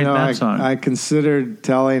you going to write that song? I considered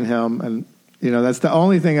telling him, and that's the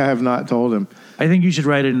only thing I have not told him. I think you should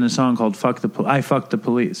write it in a song called I Fucked the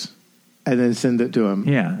Police. And then send it to him.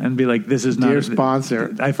 Yeah, and be like, this is not... Dear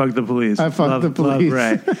sponsor. I fucked the police. I fucked the police.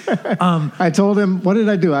 Right. I told him, what did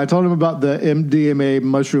I do? I told him about the MDMA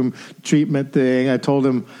mushroom treatment thing. I told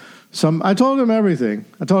him everything.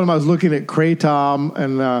 I told him I was looking at Kratom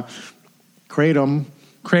and Kratom.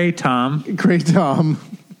 Kratom.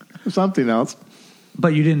 Something else.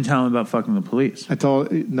 But you didn't tell him about fucking the police. I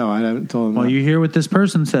haven't told him. Well, you hear what this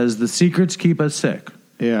person says. The secrets keep us sick.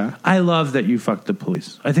 Yeah. I love that you fucked the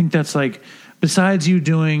police. I think that's like, besides you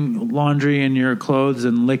doing laundry in your clothes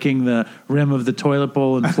and licking the rim of the toilet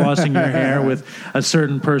bowl and flossing your hair with a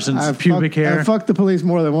certain person's pubic hair. I fucked the police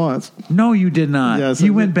more than once. No, you did not. Yes,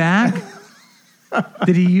 you went back?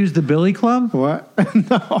 Did he use the Billy Club? What?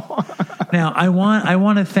 No. Now, I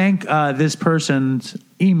want to thank this person's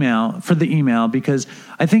email because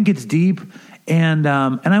I think it's deep. And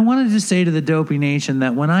I wanted to say to the Dopey Nation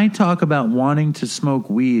that when I talk about wanting to smoke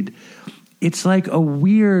weed, it's like a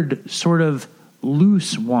weird sort of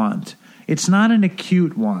loose want. It's not an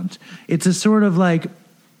acute want. It's a sort of like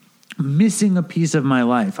missing a piece of my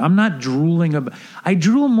life. I'm not drooling. I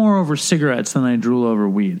drool more over cigarettes than I drool over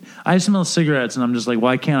weed. I smell cigarettes and I'm just like,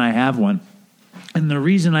 why can't I have one? And the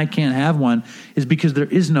reason I can't have one is because there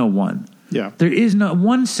is no one. Yeah. There is no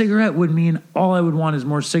one cigarette would mean all I would want is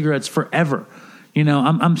more cigarettes forever.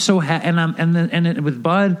 I'm so with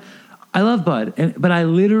Bud, I love Bud, but I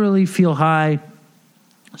literally feel high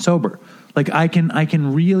sober. Like I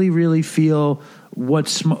can really, really feel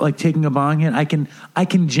what's like taking a bong hit. I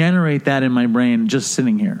can generate that in my brain just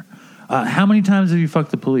sitting here. How many times have you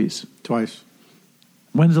fucked the police? Twice.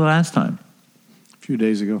 When's the last time? A few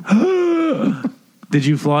days ago. Did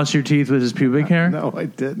you floss your teeth with his pubic hair? No, I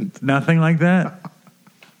didn't. Nothing like that?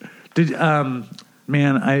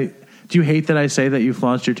 Do you hate that I say that you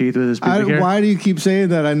flossed your teeth with his pubic hair? Why do you keep saying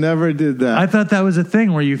that? I never did that. I thought that was a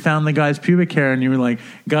thing where you found the guy's pubic hair and you were like,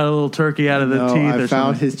 got a little turkey out of the teeth I or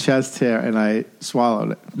found something. his chest hair and I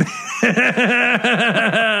swallowed it.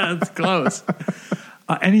 That's close.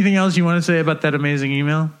 Anything else you want to say about that amazing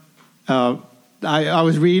email? I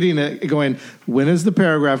was reading it going, when is the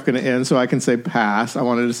paragraph going to end so I can say pass? I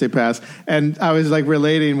wanted to say pass. And I was like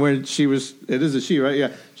relating where she was, it is a she, right?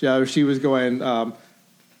 Yeah. She was going,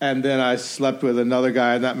 and then I slept with another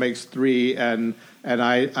guy, and that makes 3. And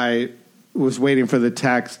I was waiting for the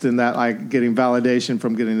text and that, like, getting validation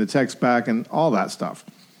from getting the text back and all that stuff.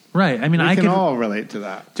 Right. I mean, I can all relate to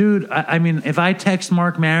that. Dude, I mean, if I text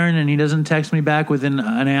Mark Maron and he doesn't text me back within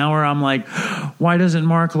an hour, I'm like, why doesn't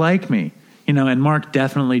Mark like me? You know, and Mark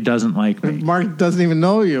definitely doesn't like me. Mark doesn't even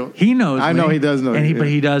know you. He knows me. I know he does know you. But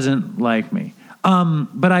he doesn't like me.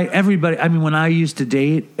 But I mean, when I used to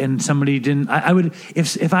date and somebody didn't, I would,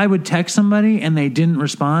 if I would text somebody and they didn't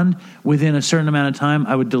respond within a certain amount of time,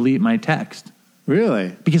 I would delete my text.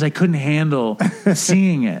 Really? Because I couldn't handle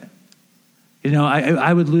seeing it. You know,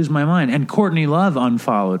 I would lose my mind. And Courtney Love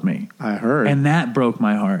unfollowed me. I heard. And that broke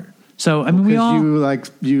my heart. So, I mean,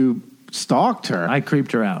 you stalked her. I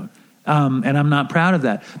creeped her out. And I'm not proud of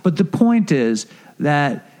that. But the point is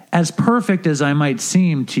that as perfect as I might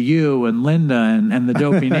seem to you and Linda and the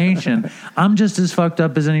Dopey Nation, I'm just as fucked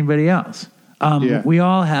up as anybody else. We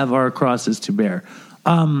all have our crosses to bear.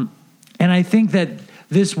 And I think that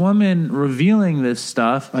this woman revealing this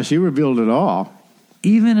stuff... she revealed it all.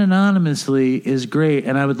 Even anonymously is great.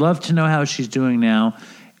 And I would love to know how she's doing now.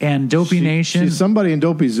 And Dopey Nation... She's somebody in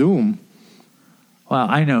Dopey Zoom. Well,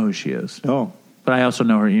 I know who she is. Oh. But I also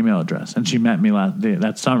know her email address. And she met me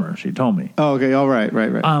that summer. She told me. Oh, okay. All right.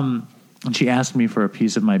 And she asked me for a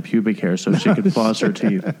piece of my pubic hair so she could floss her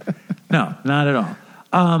teeth. No, not at all.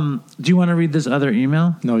 Do you want to read this other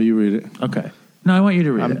email? No, you read it. Okay. No, I want you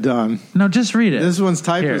to read it. I'm done. No, just read it. This one's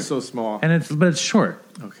type is so small. But it's short.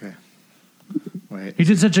 Okay. Wait. You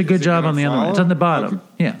did such a good job on the other one. It's on the bottom. Okay.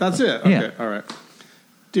 Yeah. That's it? Okay. All right.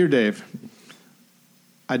 Dear Dave,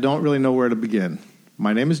 I don't really know where to begin.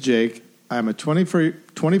 My name is Jake. I'm a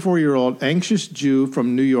 24-year-old anxious Jew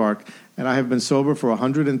from New York, and I have been sober for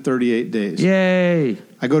 138 days. Yay!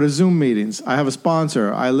 I go to Zoom meetings. I have a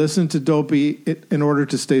sponsor. I listen to Dopey in order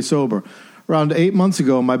to stay sober. Around 8 months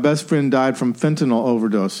ago, my best friend died from fentanyl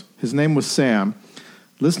overdose. His name was Sam.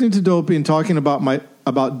 Listening to Dopey and talking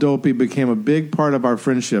about Dopey became a big part of our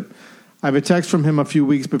friendship. I have a text from him a few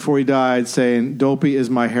weeks before he died saying, Dopey is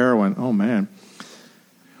my heroin. Oh, man.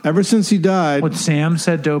 Ever since he died... What, Sam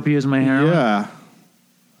said Dopey is my heroin? Yeah.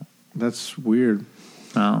 That's weird.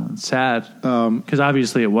 Oh, it's sad. Because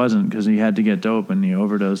obviously it wasn't, because he had to get dope and he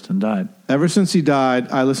overdosed and died. Ever since he died,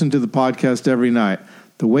 I listen to the podcast every night.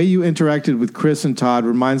 The way you interacted with Chris and Todd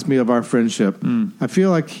reminds me of our friendship. I feel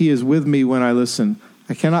like he is with me when I listen.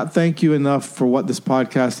 I cannot thank you enough for what this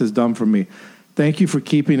podcast has done for me. Thank you for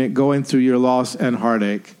keeping it going through your loss and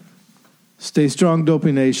heartache. Stay strong,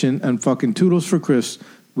 Dopey Nation, and fucking toodles for Chris.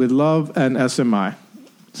 With love and SMI.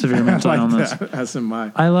 Severe mental illness.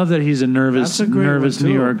 SMI. I love that he's a nervous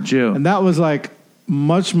New York Jew. And that was like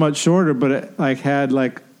much, much shorter, but it like had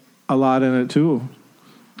like a lot in it too.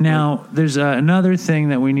 Now, there's another thing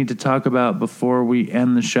that we need to talk about before we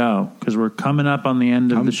end the show, because we're coming up on the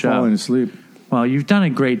end of the show. I'm falling asleep. Well, you've done a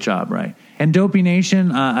great job, right? And Dopey Nation,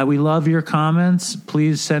 we love your comments.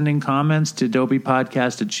 Please send in comments to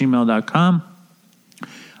dopeypodcast@gmail.com.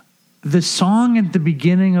 The song at the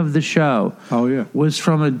beginning of the show was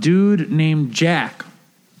from a dude named Jack.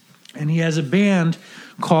 And he has a band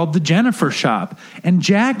called The Jennifer Shop. And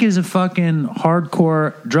Jack is a fucking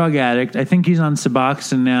hardcore drug addict. I think he's on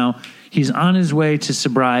Suboxone now. He's on his way to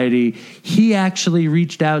sobriety. He actually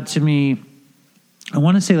reached out to me, I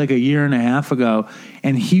want to say like a year and a half ago,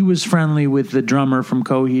 and he was friendly with the drummer from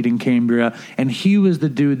Coheed and Cambria. And he was the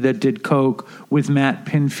dude that did coke with Matt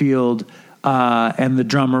Pinfield and the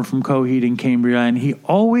drummer from Coheed and Cambria, and he's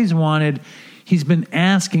been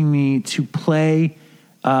asking me to play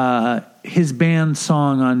his band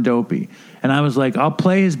song on Dopey. And I was like, I'll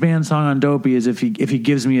play his band song on Dopey as if he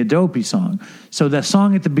gives me a Dopey song. So that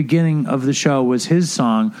song at the beginning of the show was his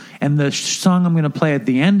song, and the song I'm going to play at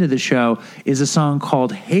the end of the show is a song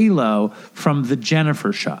called Halo from The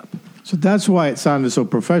Jennifer Shop. So that's why it sounded so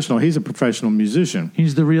professional. He's a professional musician.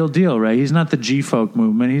 He's the real deal, right? He's not the G-folk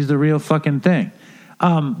movement. He's the real fucking thing.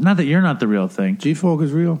 Not that you're not the real thing. G-folk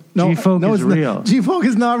is real? No, G-folk is real. G-folk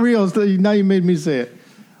is not real. So now you made me say it.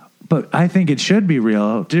 But I think it should be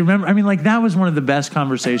real. Do you remember? I mean, like, that was one of the best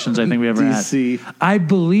conversations I think we ever DC. had. I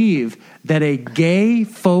believe that a gay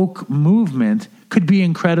folk movement could be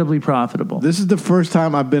incredibly profitable. This is the first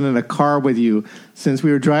time I've been in a car with you since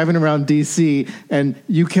we were driving around DC, and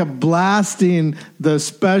you kept blasting the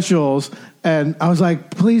specials. And I was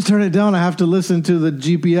like, please turn it down. I have to listen to the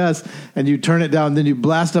GPS. And you turn it down, then you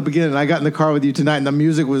blast up again. And I got in the car with you tonight, and the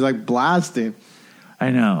music was like blasting. I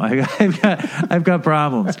know. I've got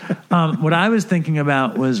problems. What I was thinking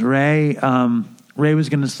about was Ray. Ray was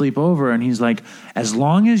going to sleep over, and he's like, as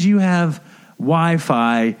long as you have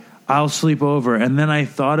Wi-Fi, I'll sleep over. And then I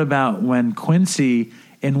thought about when Quincy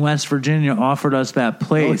in West Virginia offered us that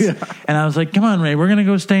place. Oh, yeah. And I was like, come on, Ray, we're going to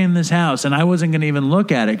go stay in this house. And I wasn't going to even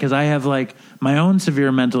look at it because I have like my own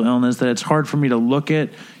severe mental illness that it's hard for me to look at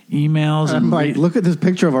emails. I'm and like, look at this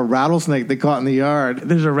picture of a rattlesnake they caught in the yard.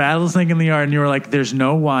 There's a rattlesnake in the yard, and you were like, there's no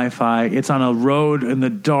Wi-Fi. It's on a road in the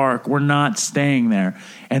dark. We're not staying there.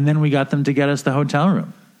 And then we got them to get us the hotel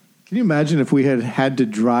room. Can you imagine if we had to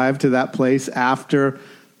drive to that place after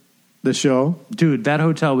the show? Dude, that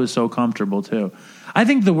hotel was so comfortable, too. I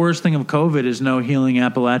think the worst thing of COVID is no Healing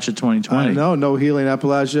Appalachia 2020. I know, no Healing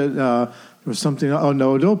Appalachia. There was something,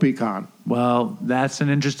 no DopeyCon. Well, that's an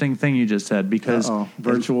interesting thing you just said because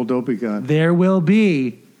virtual DopeyCon. There will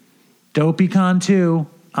be DopeyCon 2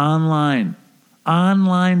 online.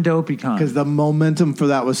 Online DopeyCon. Because the momentum for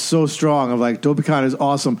that was so strong of like, DopeyCon is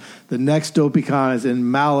awesome. The next DopeyCon is in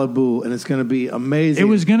Malibu, and it's going to be amazing. It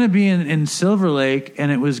was going to be in Silver Lake,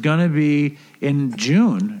 and it was going to be in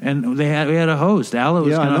June, and we had a host. Aloe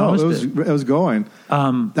was going to host it. It was going.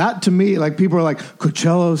 That to me, like people are like,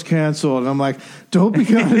 Coachella's canceled, and I'm like,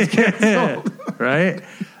 DopeyCon is canceled. Right?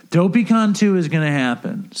 DopeyCon 2 is going to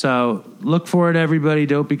happen. So look for it, everybody,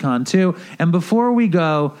 DopeyCon 2. And before we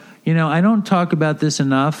go, you know, I don't talk about this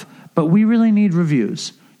enough, but we really need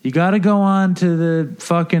reviews. You got to go on to the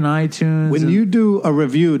fucking iTunes. When you do a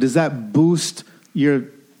review, does that boost your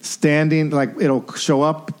standing? Like it'll show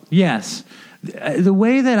up? Yes. The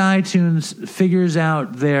way that iTunes figures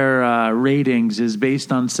out their ratings is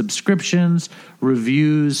based on subscriptions,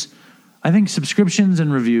 reviews. I think subscriptions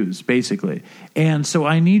and reviews, basically. And so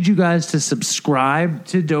I need you guys to subscribe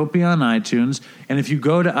to Dopey on iTunes. And if you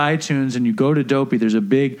go to iTunes and you go to Dopey, there's a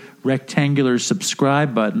big rectangular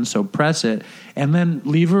subscribe button. So press it and then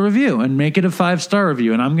leave a review and make it a 5-star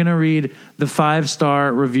review. And I'm going to read the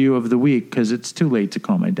 5-star review of the week because it's too late to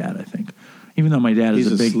call my dad, I think. Even though my dad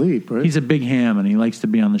is asleep, right? He's a big ham and he likes to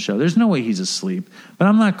be on the show. There's no way he's asleep, but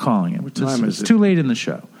I'm not calling him. What time is it? It's too late in the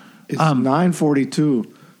show. It's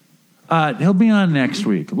 9:42. He'll be on next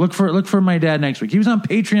week. Look for my dad next week. He was on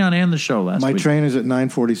Patreon and the show last week. My train is at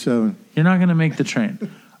 9:47. You're not going to make the train.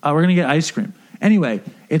 We're going to get ice cream. Anyway,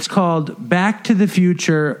 it's called Back to the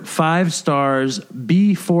Future, 5 stars,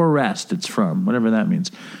 B for Rest. It's from, whatever that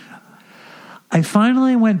means. I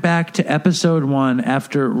finally went back to episode 1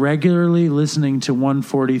 after regularly listening to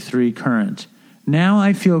 143 current. Now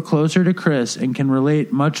I feel closer to Chris and can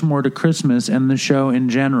relate much more to Christmas and the show in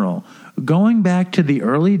general. Going back to the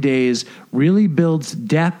early days really builds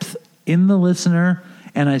depth in the listener,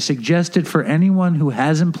 and I suggest it for anyone who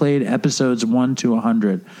hasn't played episodes 1 to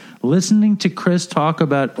 100. Listening to Chris talk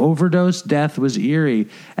about overdose death was eerie.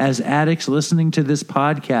 As addicts listening to this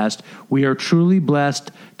podcast, we are truly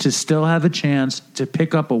blessed to still have a chance to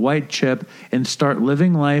pick up a white chip and start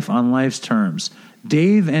living life on life's terms.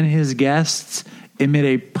 Dave and his guests emit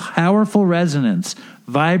a powerful resonance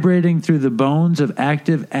vibrating through the bones of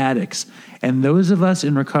active addicts and those of us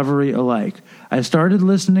in recovery alike. I started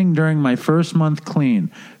listening during my first month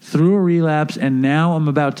clean, through a relapse, and now I'm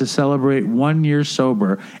about to celebrate 1 year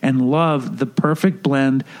sober and love the perfect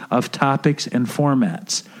blend of topics and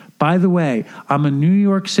formats. By the way, I'm a New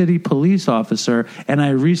York City police officer, and I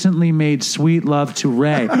recently made sweet love to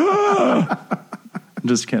Ray. I'm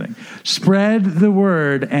just kidding. Spread the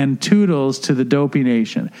word and toodles to the Dopey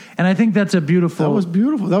Nation. And I think that's a beautiful... That was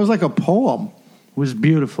beautiful. That was like a poem. Was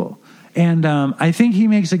beautiful. And I think he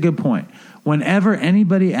makes a good point. Whenever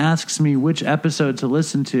anybody asks me which episode to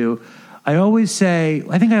listen to, I always say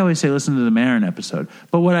listen to the Marin episode.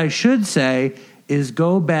 But what I should say is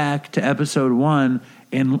go back to episode 1.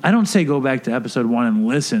 And I don't say go back to episode 1 and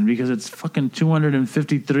listen because it's fucking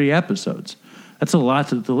 253 episodes. That's a lot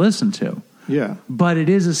to listen to. Yeah. But it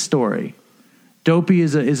is a story. Dopey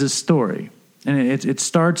is a story. And it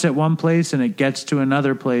starts at one place and it gets to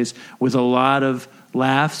another place with a lot of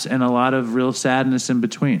laughs and a lot of real sadness in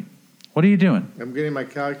between. What are you doing? I'm getting my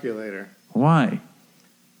calculator. Why?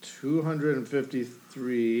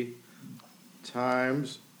 253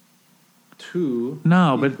 times 2.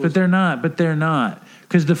 No, but they're not. But they're not.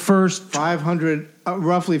 Because the first 500,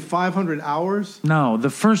 roughly 500 hours. No, the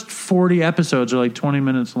first 40 episodes are like 20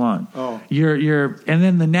 minutes long. Oh. And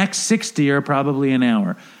then the next 60 are probably an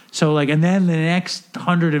hour. So and then the next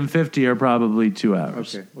 150 are probably 2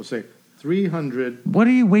 hours. Okay, we'll say 300. What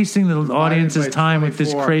are you wasting the audience's time with this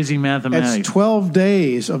 24. crazy mathematics? It's 12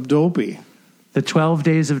 days of Dopey. The 12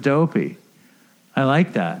 days of Dopey. I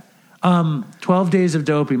like that. 12 days of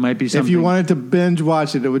Dopey might be something. If you wanted to binge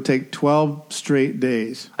watch it, it would take 12 straight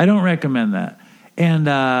days. I don't recommend that. And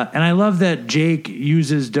I love that Jake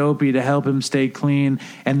uses Dopey to help him stay clean,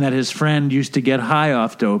 and that his friend used to get high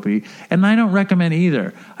off Dopey. And I don't recommend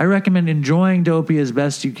either. I recommend enjoying Dopey as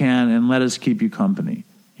best you can and let us keep you company.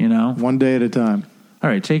 You know? One day at a time. All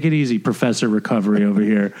right, take it easy, Professor Recovery over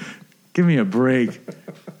here. Give me a break.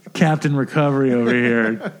 Captain Recovery over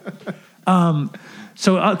here.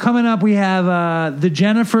 So coming up, we have the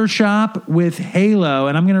Jennifer Shop with Halo,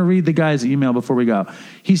 and I'm going to read the guy's email before we go.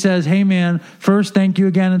 He says, "Hey, man, first, thank you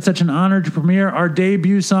again. It's such an honor to premiere our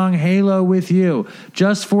debut song, Halo, with you.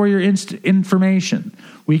 Just for your information,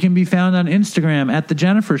 we can be found on Instagram at the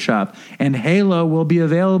Jennifer Shop, and Halo will be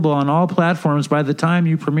available on all platforms by the time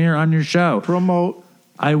you premiere on your show. Promote.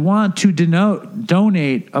 I want to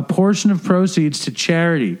donate a portion of proceeds to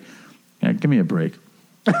charity." Yeah, give me a break.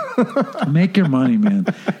 Make your money, man.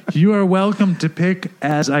 You are welcome to pick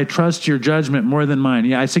as I trust your judgment more than mine.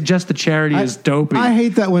 Yeah, I suggest the charity is Dopey. I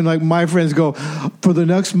hate that when my friends go, for the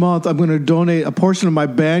next month, I'm going to donate a portion of my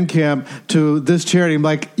band camp to this charity. I'm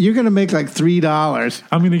like, you're going to make like $3.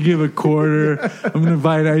 I'm going to give a quarter. I'm going to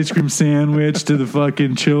buy an ice cream sandwich to the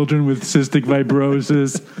fucking children with cystic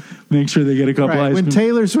fibrosis. Make sure they get a couple ice cream. When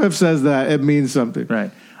Taylor Swift says that, it means something.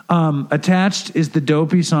 Right. Attached is the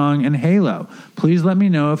Dopey song and Halo. Please let me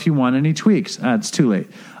know if you want any tweaks. It's too late.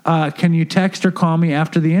 Can you text or call me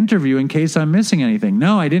after the interview in case I'm missing anything?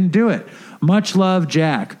 No, I didn't do it. Much love,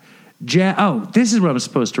 Jack. This is what I was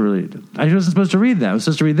supposed to read. I wasn't supposed to read that. I was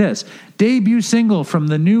supposed to read this. Debut single from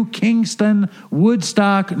the new Kingston,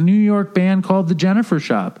 Woodstock, New York band called The Jennifer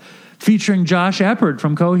Shop, featuring Josh Eppard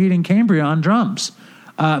from Coheed and Cambria on drums.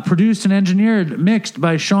 Produced and engineered, mixed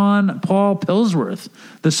by Sean Paul Pillsworth.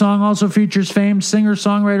 The song also features famed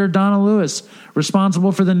singer-songwriter Donna Lewis,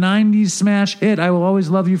 responsible for the 90s smash hit I Will Always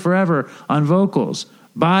Love You Forever on vocals.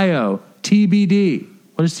 Bio, TBD.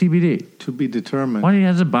 What is TBD? To be determined. Why do you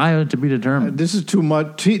have a bio to be determined? This is too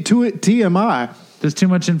much. TMI. There's too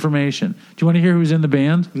much information. Do you want to hear who's in the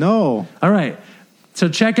band? No. All right. So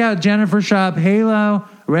check out Jennifer Shop, Halo.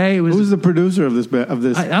 Ray was. Who's the producer of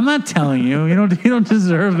this? I'm not telling you. You don't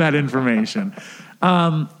deserve that information.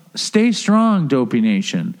 Stay strong, Dopey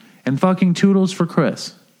Nation, and fucking toodles for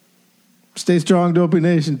Chris. Stay strong, Dopey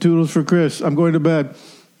Nation. Toodles for Chris. I'm going to bed.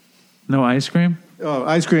 No ice cream? Oh,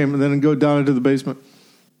 ice cream, and then go down into the basement.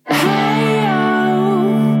 Hey,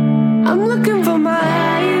 I'm looking for my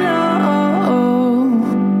halo.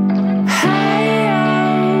 Hey,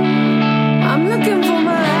 I'm looking for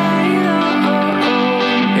my halo.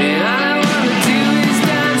 And all I wanna do is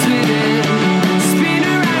dance with it, spin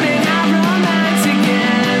around and have romance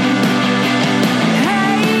again.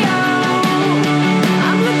 Hey,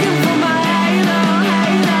 I'm looking for my halo.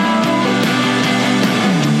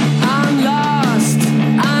 I'm lost,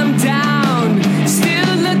 I'm down,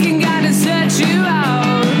 still looking, gotta search you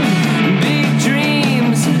out. Big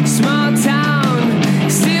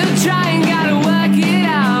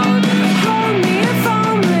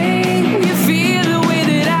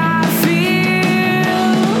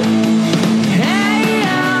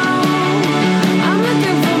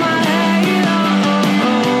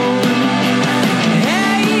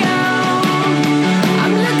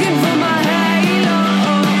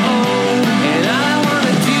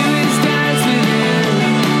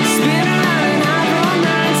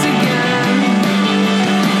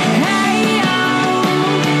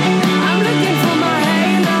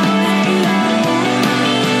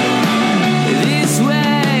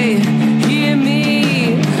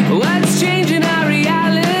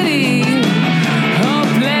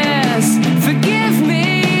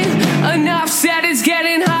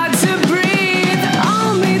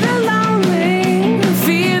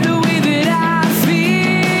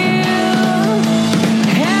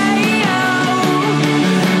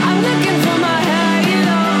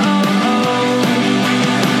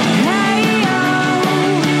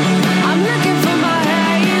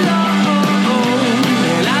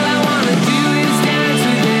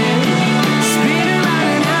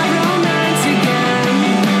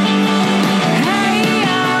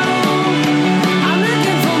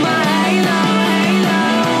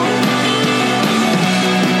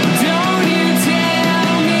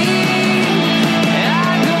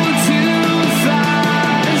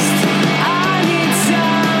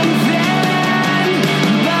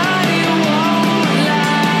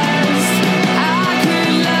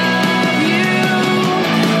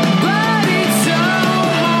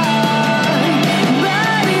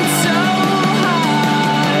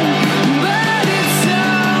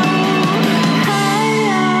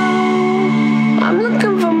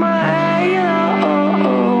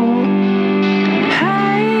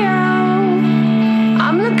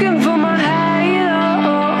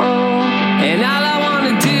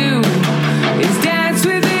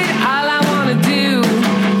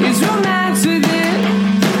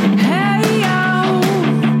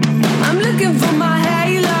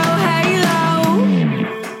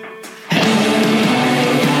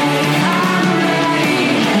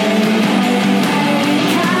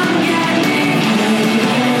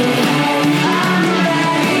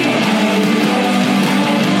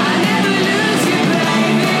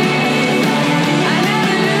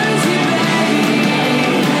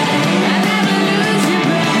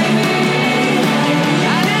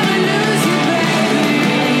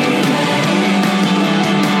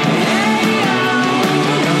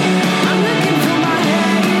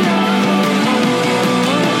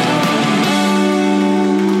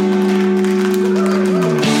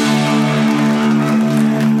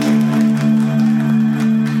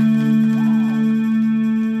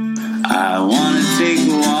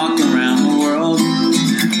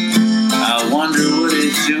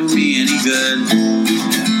good.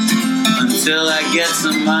 Until I get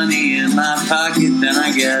some money in my pocket, then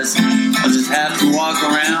I guess I'll just have to walk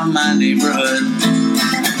around my neighborhood.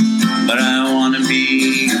 But I wanna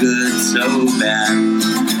be good so bad.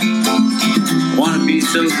 Wanna be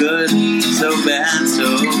so good, so bad,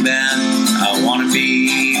 so bad. I wanna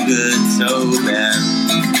be good so bad.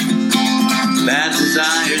 Bad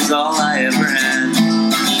desire's all I ever had.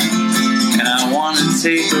 And I wanna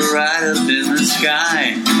take a ride up in the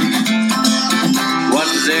sky.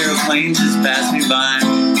 Watch this aeroplane just pass me by.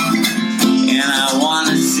 And I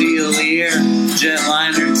wanna see a Lear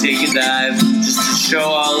jetliner take a dive, just to show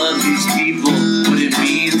all of these people what it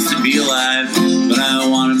means to be alive. But I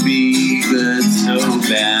wanna be good so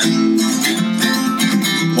bad.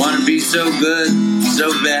 Wanna be so good,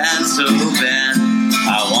 so bad, so bad.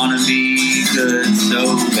 I wanna be good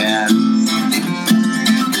so bad.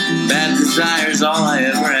 Bad desire's all I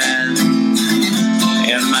ever had.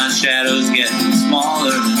 And my shadow's getting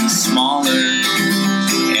smaller and smaller.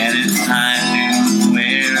 And it's time to know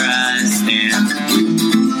where I stand.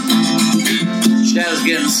 Shadow's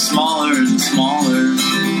getting smaller and smaller.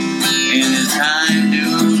 And it's time to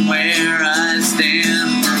know where I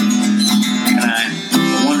stand. And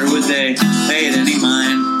I wonder would they pay it any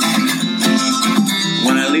mind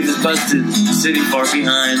when I leave this busted city far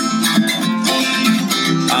behind.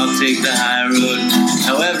 I'll take the high road,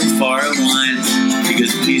 however far it winds,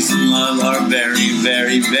 because peace and love are very,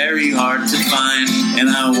 very, very hard to find. And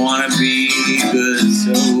I wanna be good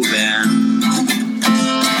so bad.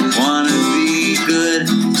 Wanna be good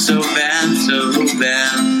so bad, so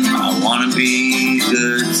bad. I wanna be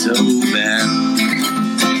good so bad.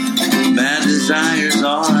 Bad desire's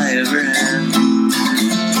all I ever had.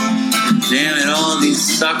 Damn it, all these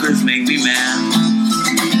suckers make me mad.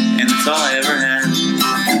 And it's all I ever had.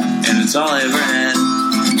 And it's all I ever had.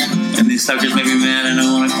 And these suckers make me mad, and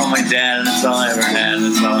I wanna call my dad, and it's all I ever had, and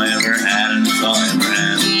it's all I ever had, and it's all I ever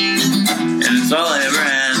had. And it's all I ever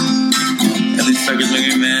had. And these suckers make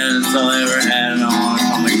me mad, and it's all I ever had, and I wanna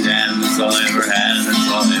call my dad, and it's all I ever had, and it's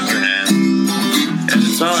all I ever had. And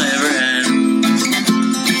it's all I